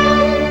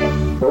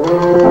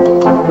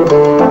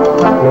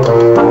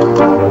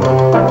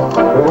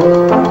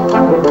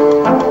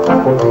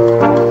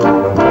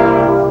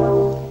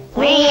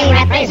 We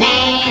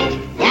represent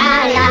the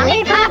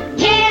Lollipop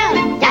Guild,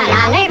 the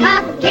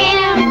Lollipop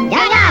Guild,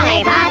 the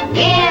Lollipop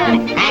Guild,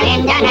 and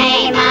in the name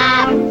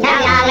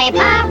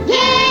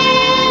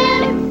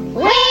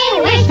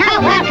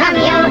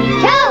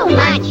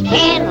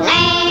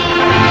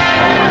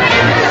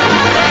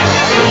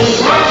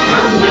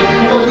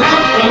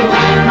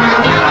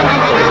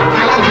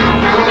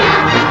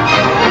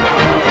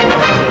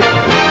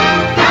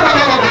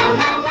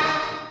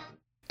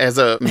as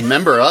a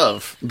member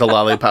of the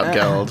Lollipop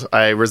Guild,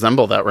 I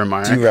resemble that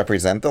remark. Do you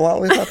represent the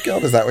Lollipop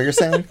Guild? Is that what you're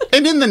saying?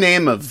 And in the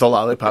name of the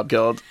Lollipop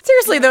Guild.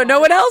 Seriously, though, no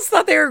one else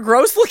thought they were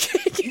gross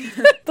looking.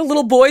 The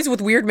little boys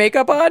with weird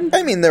makeup on.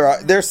 I mean,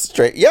 they're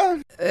straight.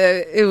 Yeah.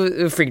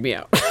 It freaked me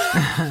out.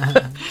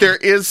 There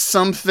is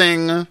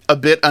something a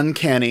bit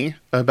uncanny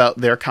about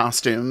their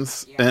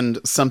costumes and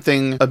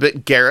something a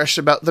bit garish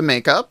about the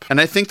makeup. And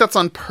I think that's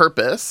on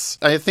purpose.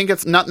 I think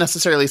it's not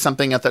necessarily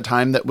something at the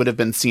time that would have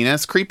been seen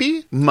as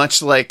creepy,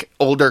 much like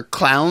older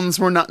clowns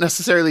were not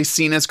necessarily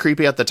seen as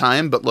creepy at the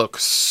time, but look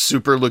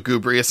super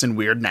lugubrious and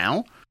weird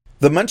now.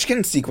 The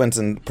Munchkin sequence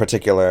in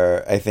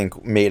particular, I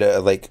think, made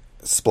a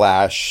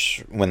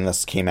splash when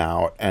this came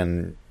out,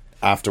 and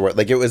afterward,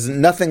 it was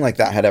nothing like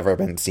that had ever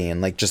been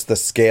seen. Just the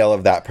scale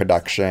of that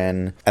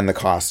production and the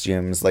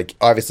costumes.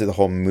 Obviously the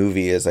whole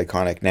movie is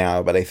iconic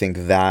now, but I think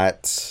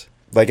that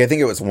I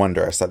think it was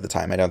wondrous at the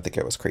time. I don't think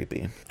it was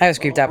creepy. I was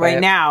creeped out by it.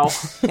 Right now,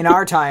 in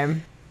our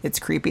time, it's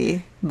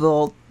creepy.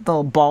 Little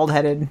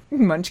bald-headed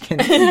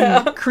munchkins,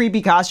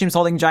 creepy costumes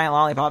holding giant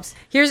lollipops.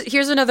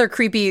 Here's another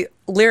creepy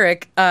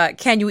lyric.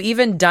 Can you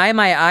even dye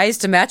my eyes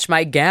to match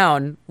my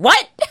gown?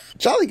 What?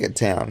 Jolly good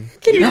town.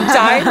 Can you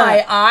dye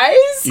my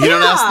eyes? You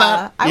don't ask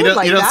that? I You would don't,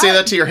 like you don't that. say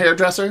that to your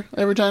hairdresser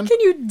every time? Can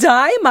you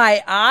dye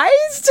my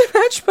eyes to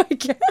match my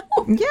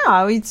gown?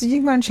 Yeah,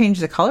 you want to change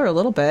the color a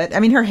little bit.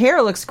 I mean, her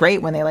hair looks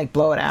great when they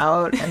blow it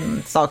out and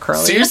it's all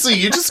curly. Seriously,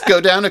 you just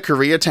go down to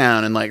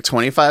Koreatown and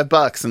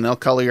 $25 and they'll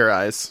color your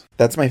eyes.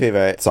 That's my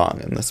favorite song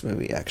in this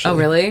movie, actually. Oh,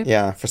 really?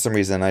 Yeah, for some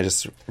reason, I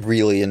just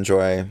really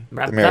enjoy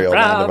the Merry Old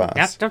Land of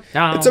Oz.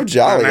 It's so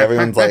jolly.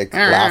 Everyone's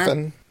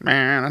laughing.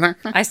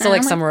 I still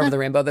like Summer Over the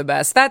Rainbow the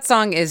best. That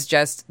song is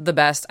just the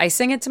best. I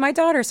sing it to my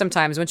daughter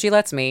sometimes when she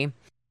lets me.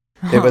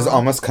 It was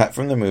almost cut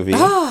from the movie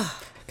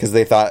because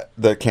they thought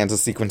the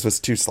Kansas sequence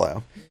was too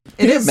slow.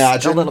 It is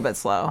imagine? a little bit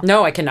slow.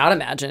 No, I cannot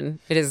imagine.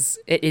 It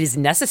is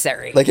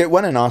necessary. It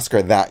won an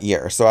Oscar that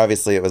year, so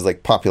obviously it was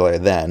popular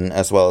then,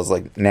 as well as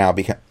now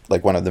become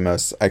one of the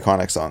most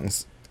iconic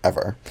songs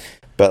ever.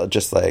 But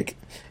just it's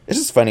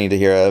just funny to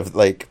hear of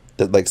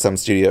that some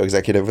studio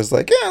executive was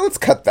yeah, let's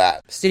cut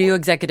that. Studio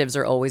executives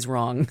are always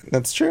wrong.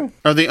 That's true.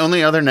 Oh, the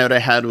only other note I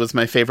had was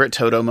my favorite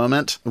Toto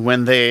moment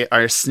when they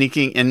are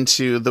sneaking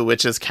into the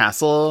witch's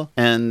castle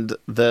and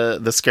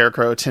the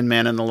Scarecrow, Tin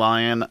Man, and the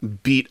Lion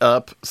beat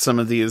up some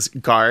of these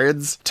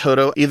guards.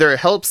 Toto either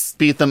helps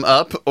beat them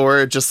up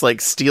or just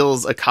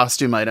steals a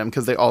costume item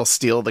because they all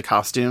steal the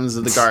costumes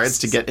of the guards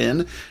to get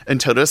in.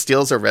 And Toto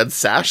steals a red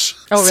sash.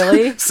 Oh,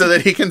 really? so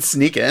that he can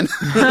sneak in.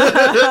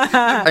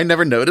 I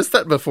never noticed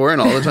that before,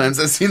 and all the times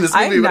I've seen this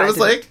movie, but I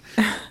was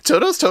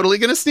Toto's totally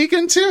gonna sneak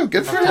in too.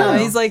 Good for him.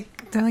 He's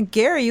they're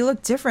Gary, you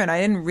look different. I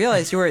didn't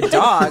realize you were a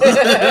dog.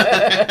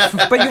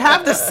 But you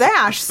have the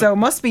sash, so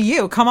must be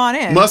you. Come on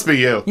in. Must be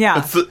you. Yeah.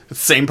 It's the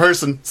same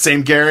person.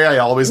 Same Gary I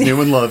always knew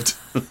and loved.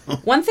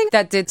 One thing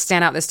that did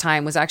stand out this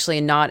time was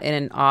actually not in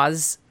an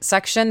Oz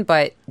section,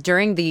 but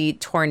during the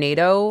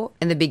tornado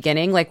in the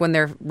beginning, when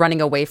they're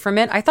running away from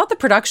it, I thought the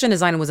production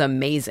design was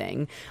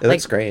amazing. It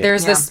looks great.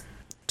 There's this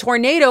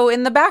tornado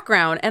in the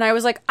background, and I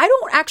was I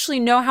don't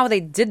actually know how they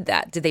did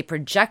that. Did they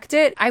project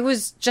it? I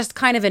was just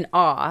kind of in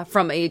awe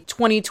from a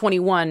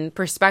 2021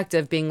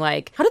 perspective, being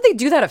how did they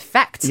do that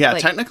effect? Yeah,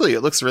 technically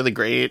it looks really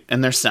great,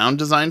 and their sound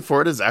design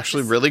for it is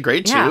actually really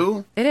great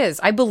too. It is.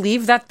 I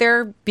believe that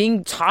they're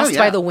being tossed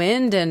by the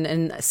wind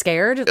and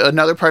scared.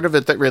 Another part of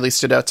it that really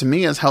stood out to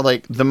me is how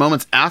the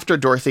moments after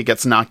Dorothy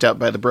gets knocked out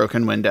by the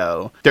broken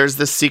window, there's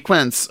this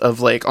sequence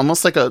of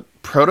almost a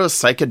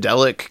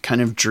proto-psychedelic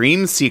kind of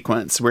dream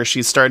sequence where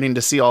she's starting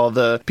to see all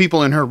the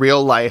people in her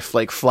real life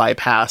fly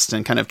past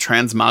and kind of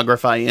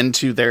transmogrify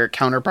into their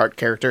counterpart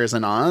characters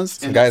in Oz.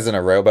 Some guys in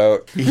a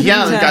rowboat.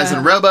 Yeah, the guys in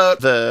a rowboat.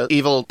 The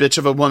evil bitch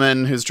of a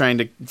woman who's trying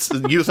to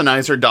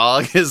euthanize her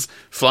dog is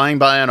flying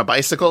by on a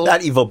bicycle.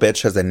 That evil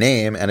bitch has a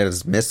name, and it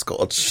is Miss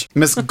Gulch.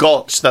 Miss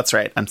Gulch, that's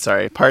right. I'm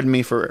sorry. Pardon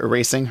me for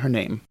erasing her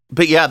name.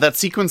 But yeah, that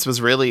sequence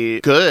was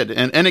really good.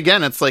 And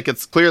again, it's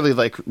it's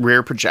clearly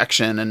rear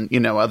projection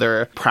and,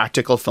 other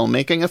practical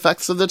filmmaking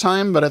effects of the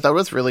time, but I thought it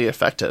was really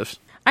effective.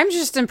 I'm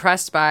just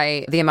impressed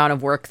by the amount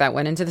of work that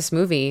went into this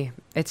movie.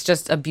 It's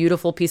just a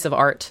beautiful piece of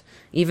art.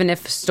 Even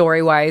if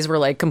story-wise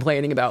we're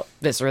complaining about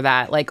this or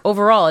that,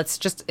 overall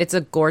it's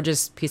a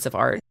gorgeous piece of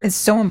art. It's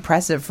so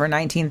impressive for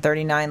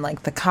 1939,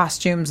 the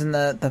costumes and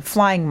the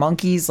flying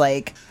monkeys,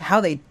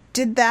 how they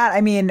did that.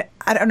 I mean,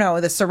 I don't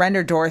know, the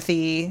Surrender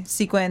Dorothy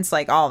sequence,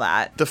 all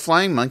that. The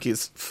flying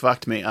monkeys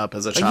fucked me up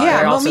as a child.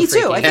 Yeah, well, me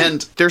too.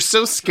 And they're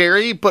so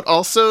scary, but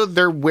also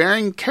they're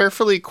wearing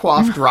carefully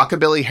coiffed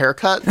rockabilly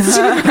haircuts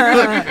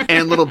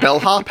and little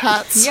bellhop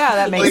hats. Yeah,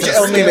 that makes it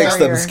only makes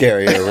them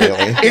scarier,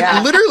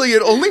 really.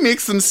 It only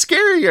makes them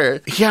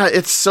scarier. Yeah,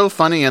 it's so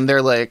funny, and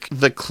they're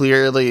the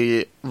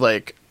clearly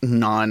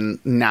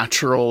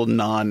non-natural,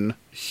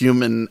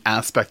 non-human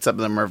aspects of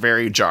them are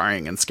very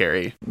jarring and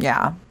scary.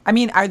 Yeah. I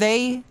mean, are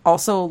they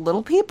also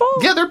little people?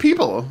 Yeah, they're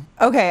people.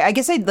 Okay, I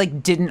guess I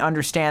didn't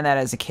understand that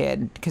as a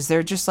kid because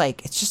they're just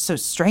it's just so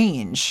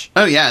strange.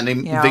 Oh yeah, and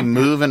they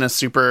move in a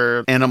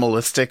super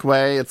animalistic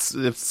way. It's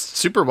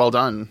super well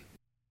done.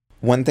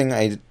 One thing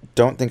I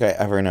don't think I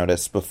ever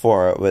noticed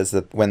before was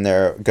that when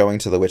they're going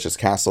to the witch's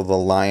castle, the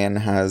lion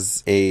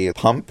has a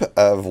pump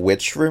of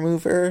witch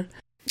remover.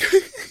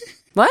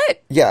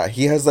 What? Yeah,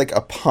 he has like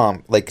a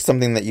pump, like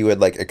something that you would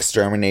like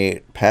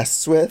exterminate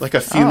pests with. Like a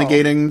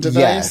fumigating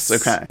device? Yes.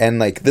 Okay. And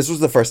like this was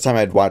the first time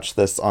I'd watched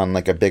this on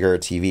like a bigger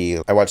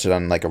TV. I watched it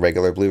on like a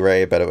regular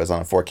Blu-ray, but it was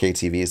on a 4K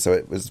TV, so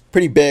it was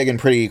pretty big and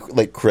pretty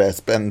like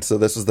crisp. And so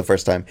this was the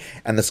first time.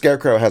 And the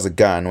Scarecrow has a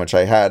gun, which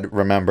I had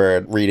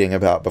remembered reading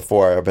about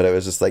before, but it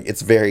was just like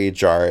it's very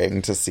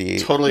jarring to see.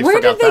 Totally Where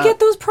forgot did they that. get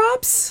those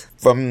props?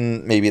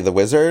 From maybe the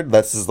Wizard.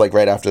 This is like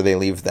right after they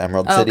leave the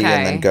Emerald City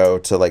and then go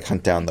to like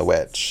hunt down the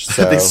witch.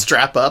 So They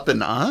strap up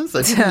in Oz?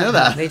 I didn't know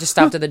that. They just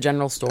stopped at the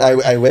general store.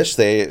 I wish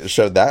they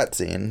showed that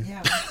scene.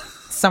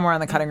 Somewhere on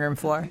the cutting room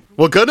floor.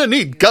 We're gonna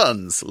need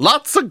guns.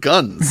 Lots of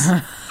guns.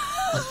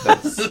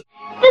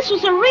 This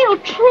was a real,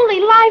 truly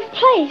live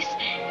place.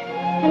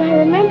 And I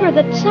remember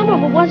that some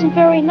of it wasn't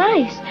very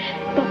nice,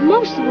 but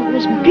most of it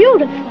was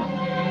beautiful.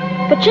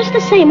 But just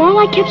the same, all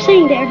I kept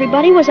saying to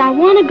everybody was, I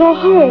want to go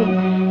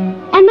home.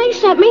 And they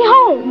sent me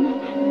home.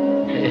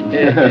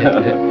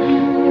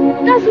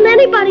 Doesn't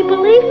anybody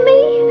believe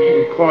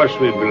me? Of course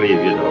we believe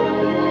you, though.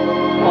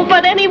 Oh,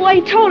 but anyway,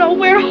 Toto,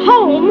 we're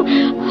home.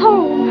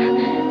 Home.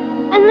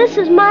 And this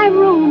is my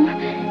room.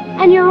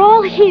 And you're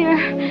all here.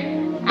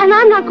 And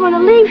I'm not going to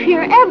leave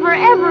here ever,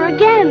 ever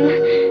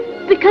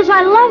again. Because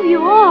I love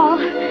you all.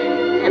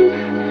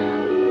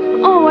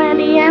 And, oh,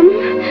 Annie M.,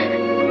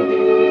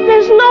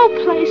 there's no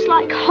place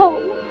like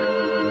home.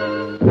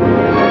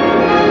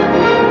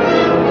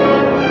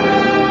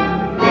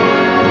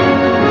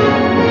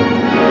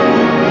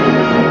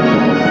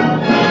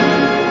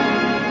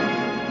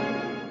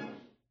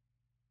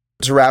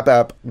 To wrap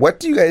up, what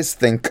do you guys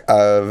think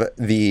of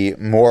the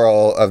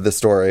moral of the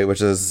story,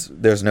 which is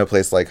there's no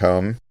place like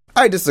home?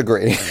 I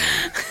disagree.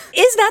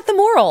 Is that the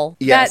moral?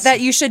 Yes.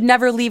 That you should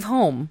never leave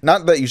home?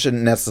 Not that you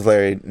shouldn't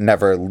necessarily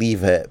never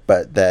leave it,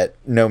 but that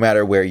no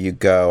matter where you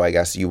go, I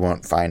guess you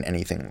won't find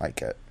anything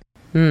like it.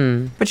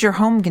 But your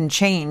home can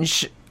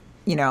change,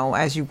 you know,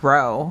 as you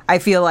grow. I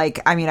feel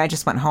like, I mean, I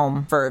just went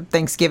home for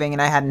Thanksgiving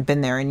and I hadn't been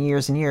there in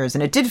years and years.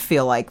 And it did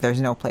feel like there's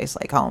no place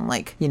like home.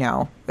 Like, you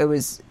know, it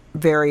was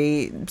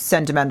very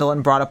sentimental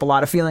and brought up a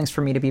lot of feelings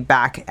for me to be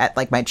back at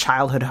like my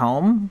childhood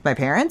home, my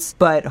parents.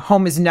 But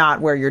home is not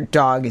where your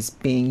dog is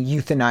being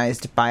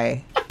euthanized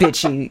by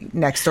bitchy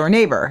next door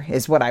neighbor,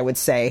 is what I would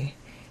say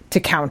to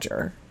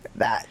counter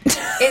that.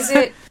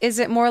 Is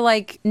it more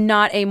like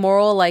not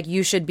amoral, like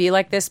you should be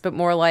like this, but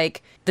more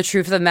like the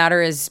truth of the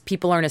matter is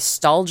people are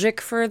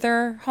nostalgic for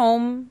their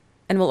home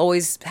and will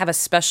always have a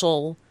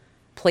special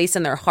place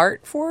in their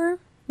heart for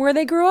where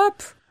they grew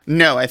up?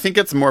 No, I think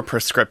it's more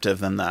prescriptive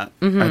than that.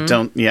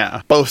 Mm-hmm.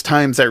 Both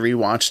times I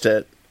rewatched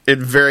it, it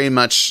very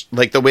much,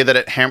 like the way that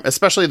it,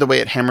 especially the way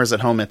it hammers it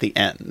home at the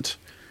end,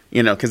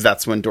 you know, because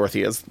that's when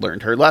Dorothy has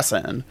learned her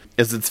lesson,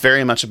 is it's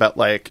very much about,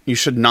 like, you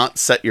should not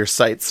set your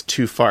sights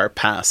too far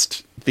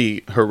past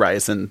the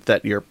horizon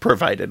that you're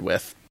provided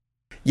with.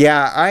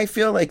 Yeah, I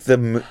feel like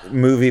the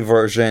movie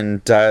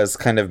version does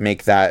kind of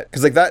make that,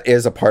 because like that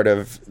is a part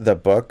of the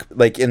book.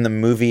 Like in the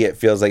movie, it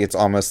feels like it's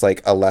almost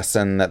like a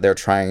lesson that they're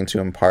trying to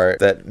impart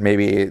that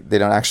maybe they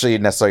don't actually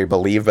necessarily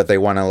believe, but they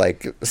want to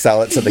like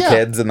sell it to the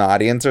kids in the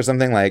audience or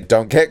something. Like,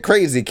 don't get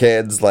crazy,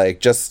 kids. Like,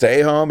 just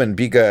stay home and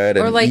be good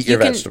and or like eat your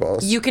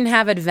vegetables. You can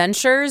have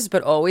adventures,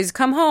 but always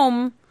come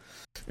home.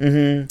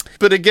 Mm-hmm.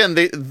 But again,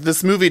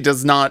 this movie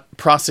does not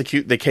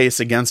prosecute the case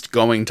against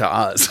going to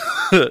Oz.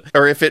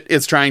 Or if it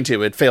is trying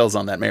to, it fails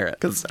on that merit.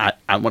 Because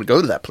I want to go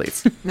to that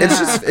place.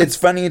 It's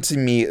funny to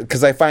me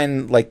because I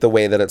find like the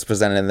way that it's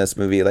presented in this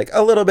movie like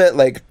a little bit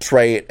like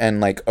trite and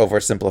like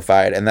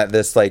oversimplified, and that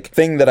this like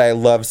thing that I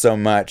love so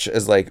much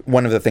is like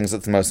one of the things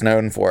that's most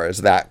known for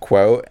is that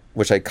quote,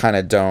 which I kind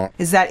of don't.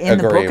 Is that in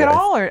the book at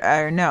all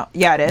or no?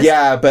 Yeah, it is.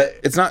 Yeah, but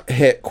it's not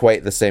hit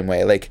quite the same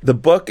way. Like the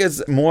book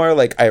is more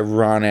like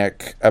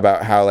ironic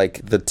about how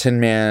like the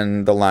Tin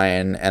Man, the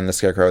Lion, and the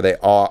Scarecrow, they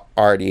all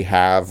already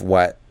have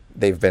what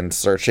they've been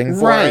searching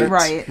for.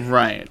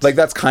 Right. Like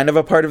that's kind of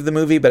a part of the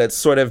movie, but it's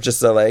sort of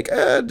just a like,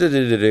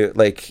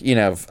 like, you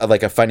know,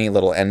 like a funny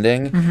little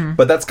ending. Mm-hmm.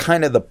 But that's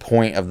kind of the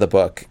point of the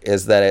book,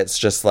 is that it's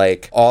just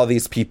like all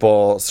these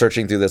people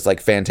searching through this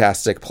like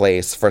fantastic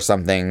place for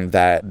something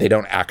that they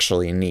don't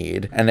actually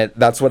need. And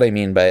that's what I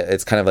mean by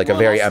it's kind of like a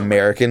very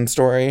American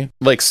story.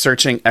 Like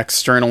searching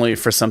externally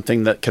for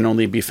something that can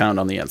only be found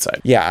on the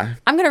inside. Yeah.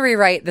 I'm going to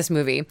rewrite this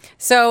movie.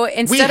 So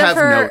instead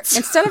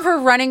of her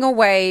running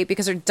away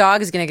because her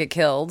dog is going to get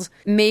killed,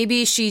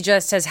 maybe she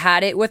just has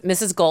had it with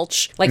Mrs.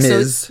 Gulch, like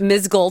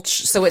Ms.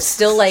 Gulch. So it's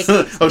still like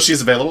oh,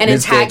 she's available. An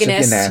Ms.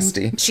 antagonist.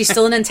 Nasty. She's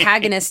still an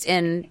antagonist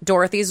in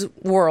Dorothy's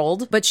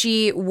world, but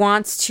she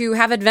wants to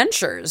have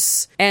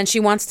adventures and she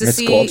wants to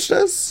see. Gulch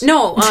does?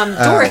 No,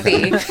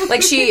 Dorothy.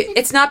 Like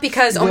it's not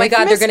because oh my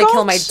God, they're going to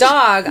kill my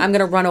dog, I'm going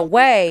to run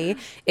away.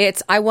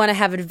 It's I want to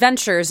have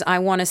adventures. I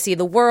want to see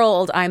the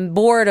world. I'm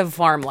bored of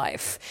farm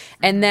life,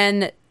 and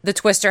then the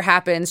twister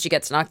happens, she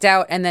gets knocked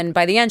out, and then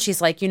by the end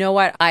she's like, you know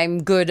what,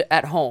 I'm good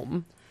at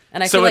home.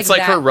 And I So feel it's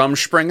like that, her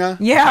Rumspringa?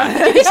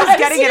 Yeah, she's just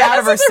getting it out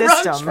of her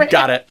system.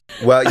 Got it.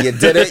 Well, you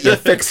did it. You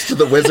fixed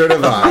the Wizard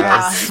of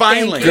Oz.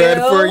 Finally. Good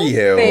for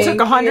you. It took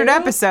 100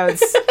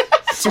 episodes.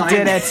 She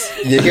did it.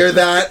 You hear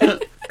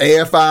that?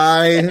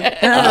 AFI,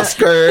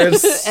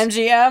 Oscars,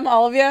 MGM,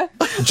 all of you.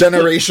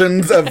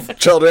 generations of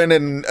children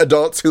and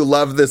adults who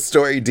love this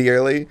story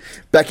dearly.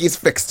 Becky's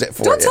fixed it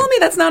for you. Don't tell me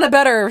that's not a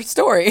better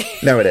story.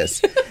 No, it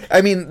is.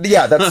 I mean,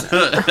 yeah, that's...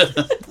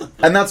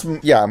 And that's,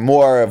 yeah,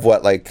 more of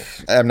what, like...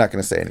 I'm not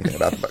going to say anything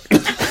about the book.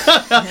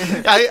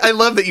 I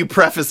love that you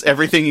preface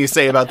everything you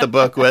say about the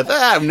book with,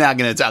 I'm not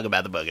going to talk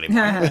about the book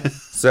anymore.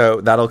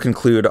 So that'll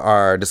conclude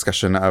our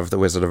discussion of The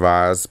Wizard of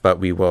Oz, but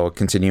we will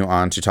continue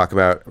on to talk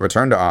about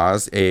Return to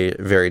Oz, a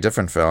very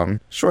different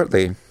film,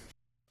 shortly.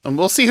 And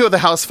we'll see who the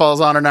house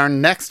falls on in our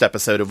next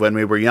episode of When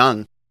We Were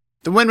Young.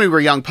 The When We Were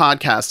Young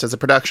podcast is a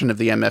production of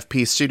the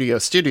MFP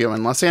Studio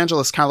in Los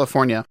Angeles,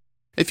 California.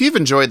 If you've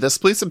enjoyed this,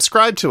 please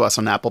subscribe to us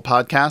on Apple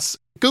Podcasts,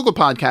 Google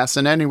Podcasts,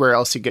 and anywhere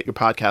else you get your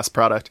podcast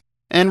product.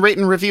 And rate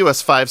and review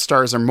us 5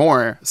 stars or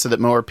more so that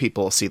more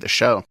people see the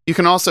show. You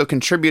can also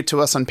contribute to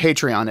us on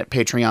Patreon at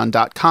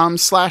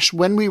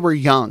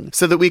patreon.com/whenwewereyoung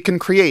so that we can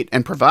create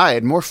and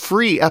provide more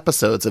free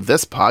episodes of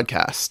this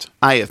podcast.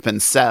 I have been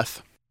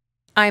Seth.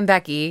 I'm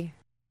Becky.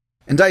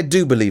 And I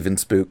do believe in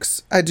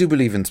spooks. I do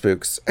believe in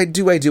spooks. I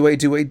do.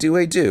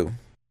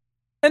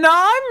 And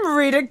I'm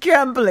Rita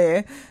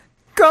Kempley.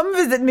 Come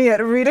visit me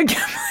at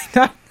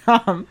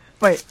ritakempley.com.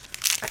 Wait.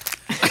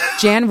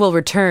 Jan will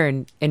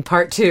return in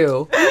part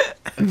 2.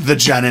 The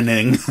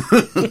Jannening.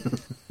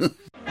 We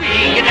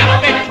get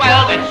up at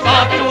 12 and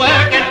start to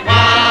work at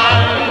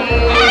 1.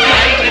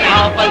 Taking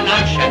out for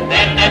lunch and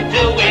then at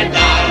 2 we're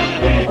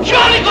done.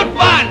 Jolly good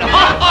fun!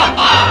 Ha ha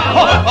ha!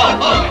 Ho ho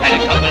ho! And a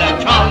couple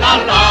of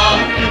tra-la-la.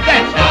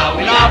 That's how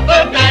we laugh the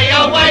day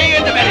away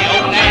in the merry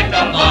old land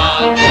of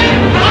Oz.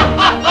 Ha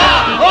ha ha!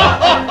 Ho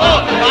ho ho!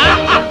 Ha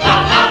ha ha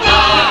ha ha!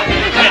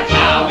 That's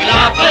how we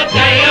laugh the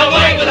day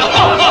away with a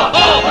ho ho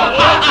ho! Ha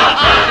ha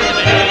ha! In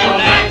the merry old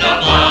land of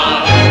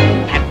Oz.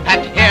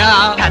 Pat here,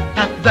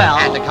 pat there,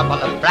 and a couple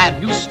of brand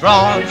new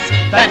straws.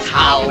 That's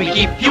how we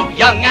keep you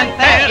young and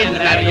fair in the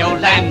merry old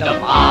land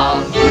of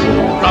Oz.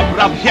 Rub,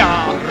 rub here,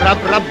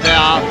 rub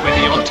there, with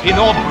your tin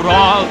or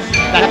bras.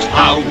 That's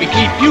how we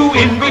keep you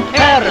in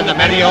repair in the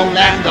merry old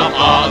land of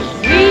Oz.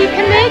 We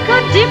can make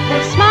a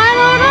dimple smile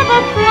out of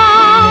a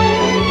frown.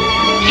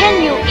 Can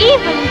you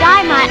even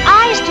dye my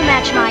eyes to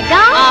match my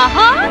gown?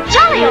 Uh-huh,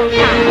 jolly old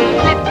time.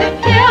 Clip, clip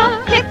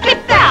here, clip,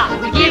 clip there.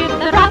 We give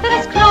the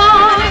rabbit's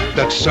claw.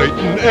 That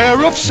Satan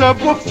air of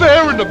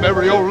savoir-faire in the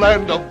merry old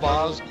land of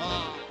Oz.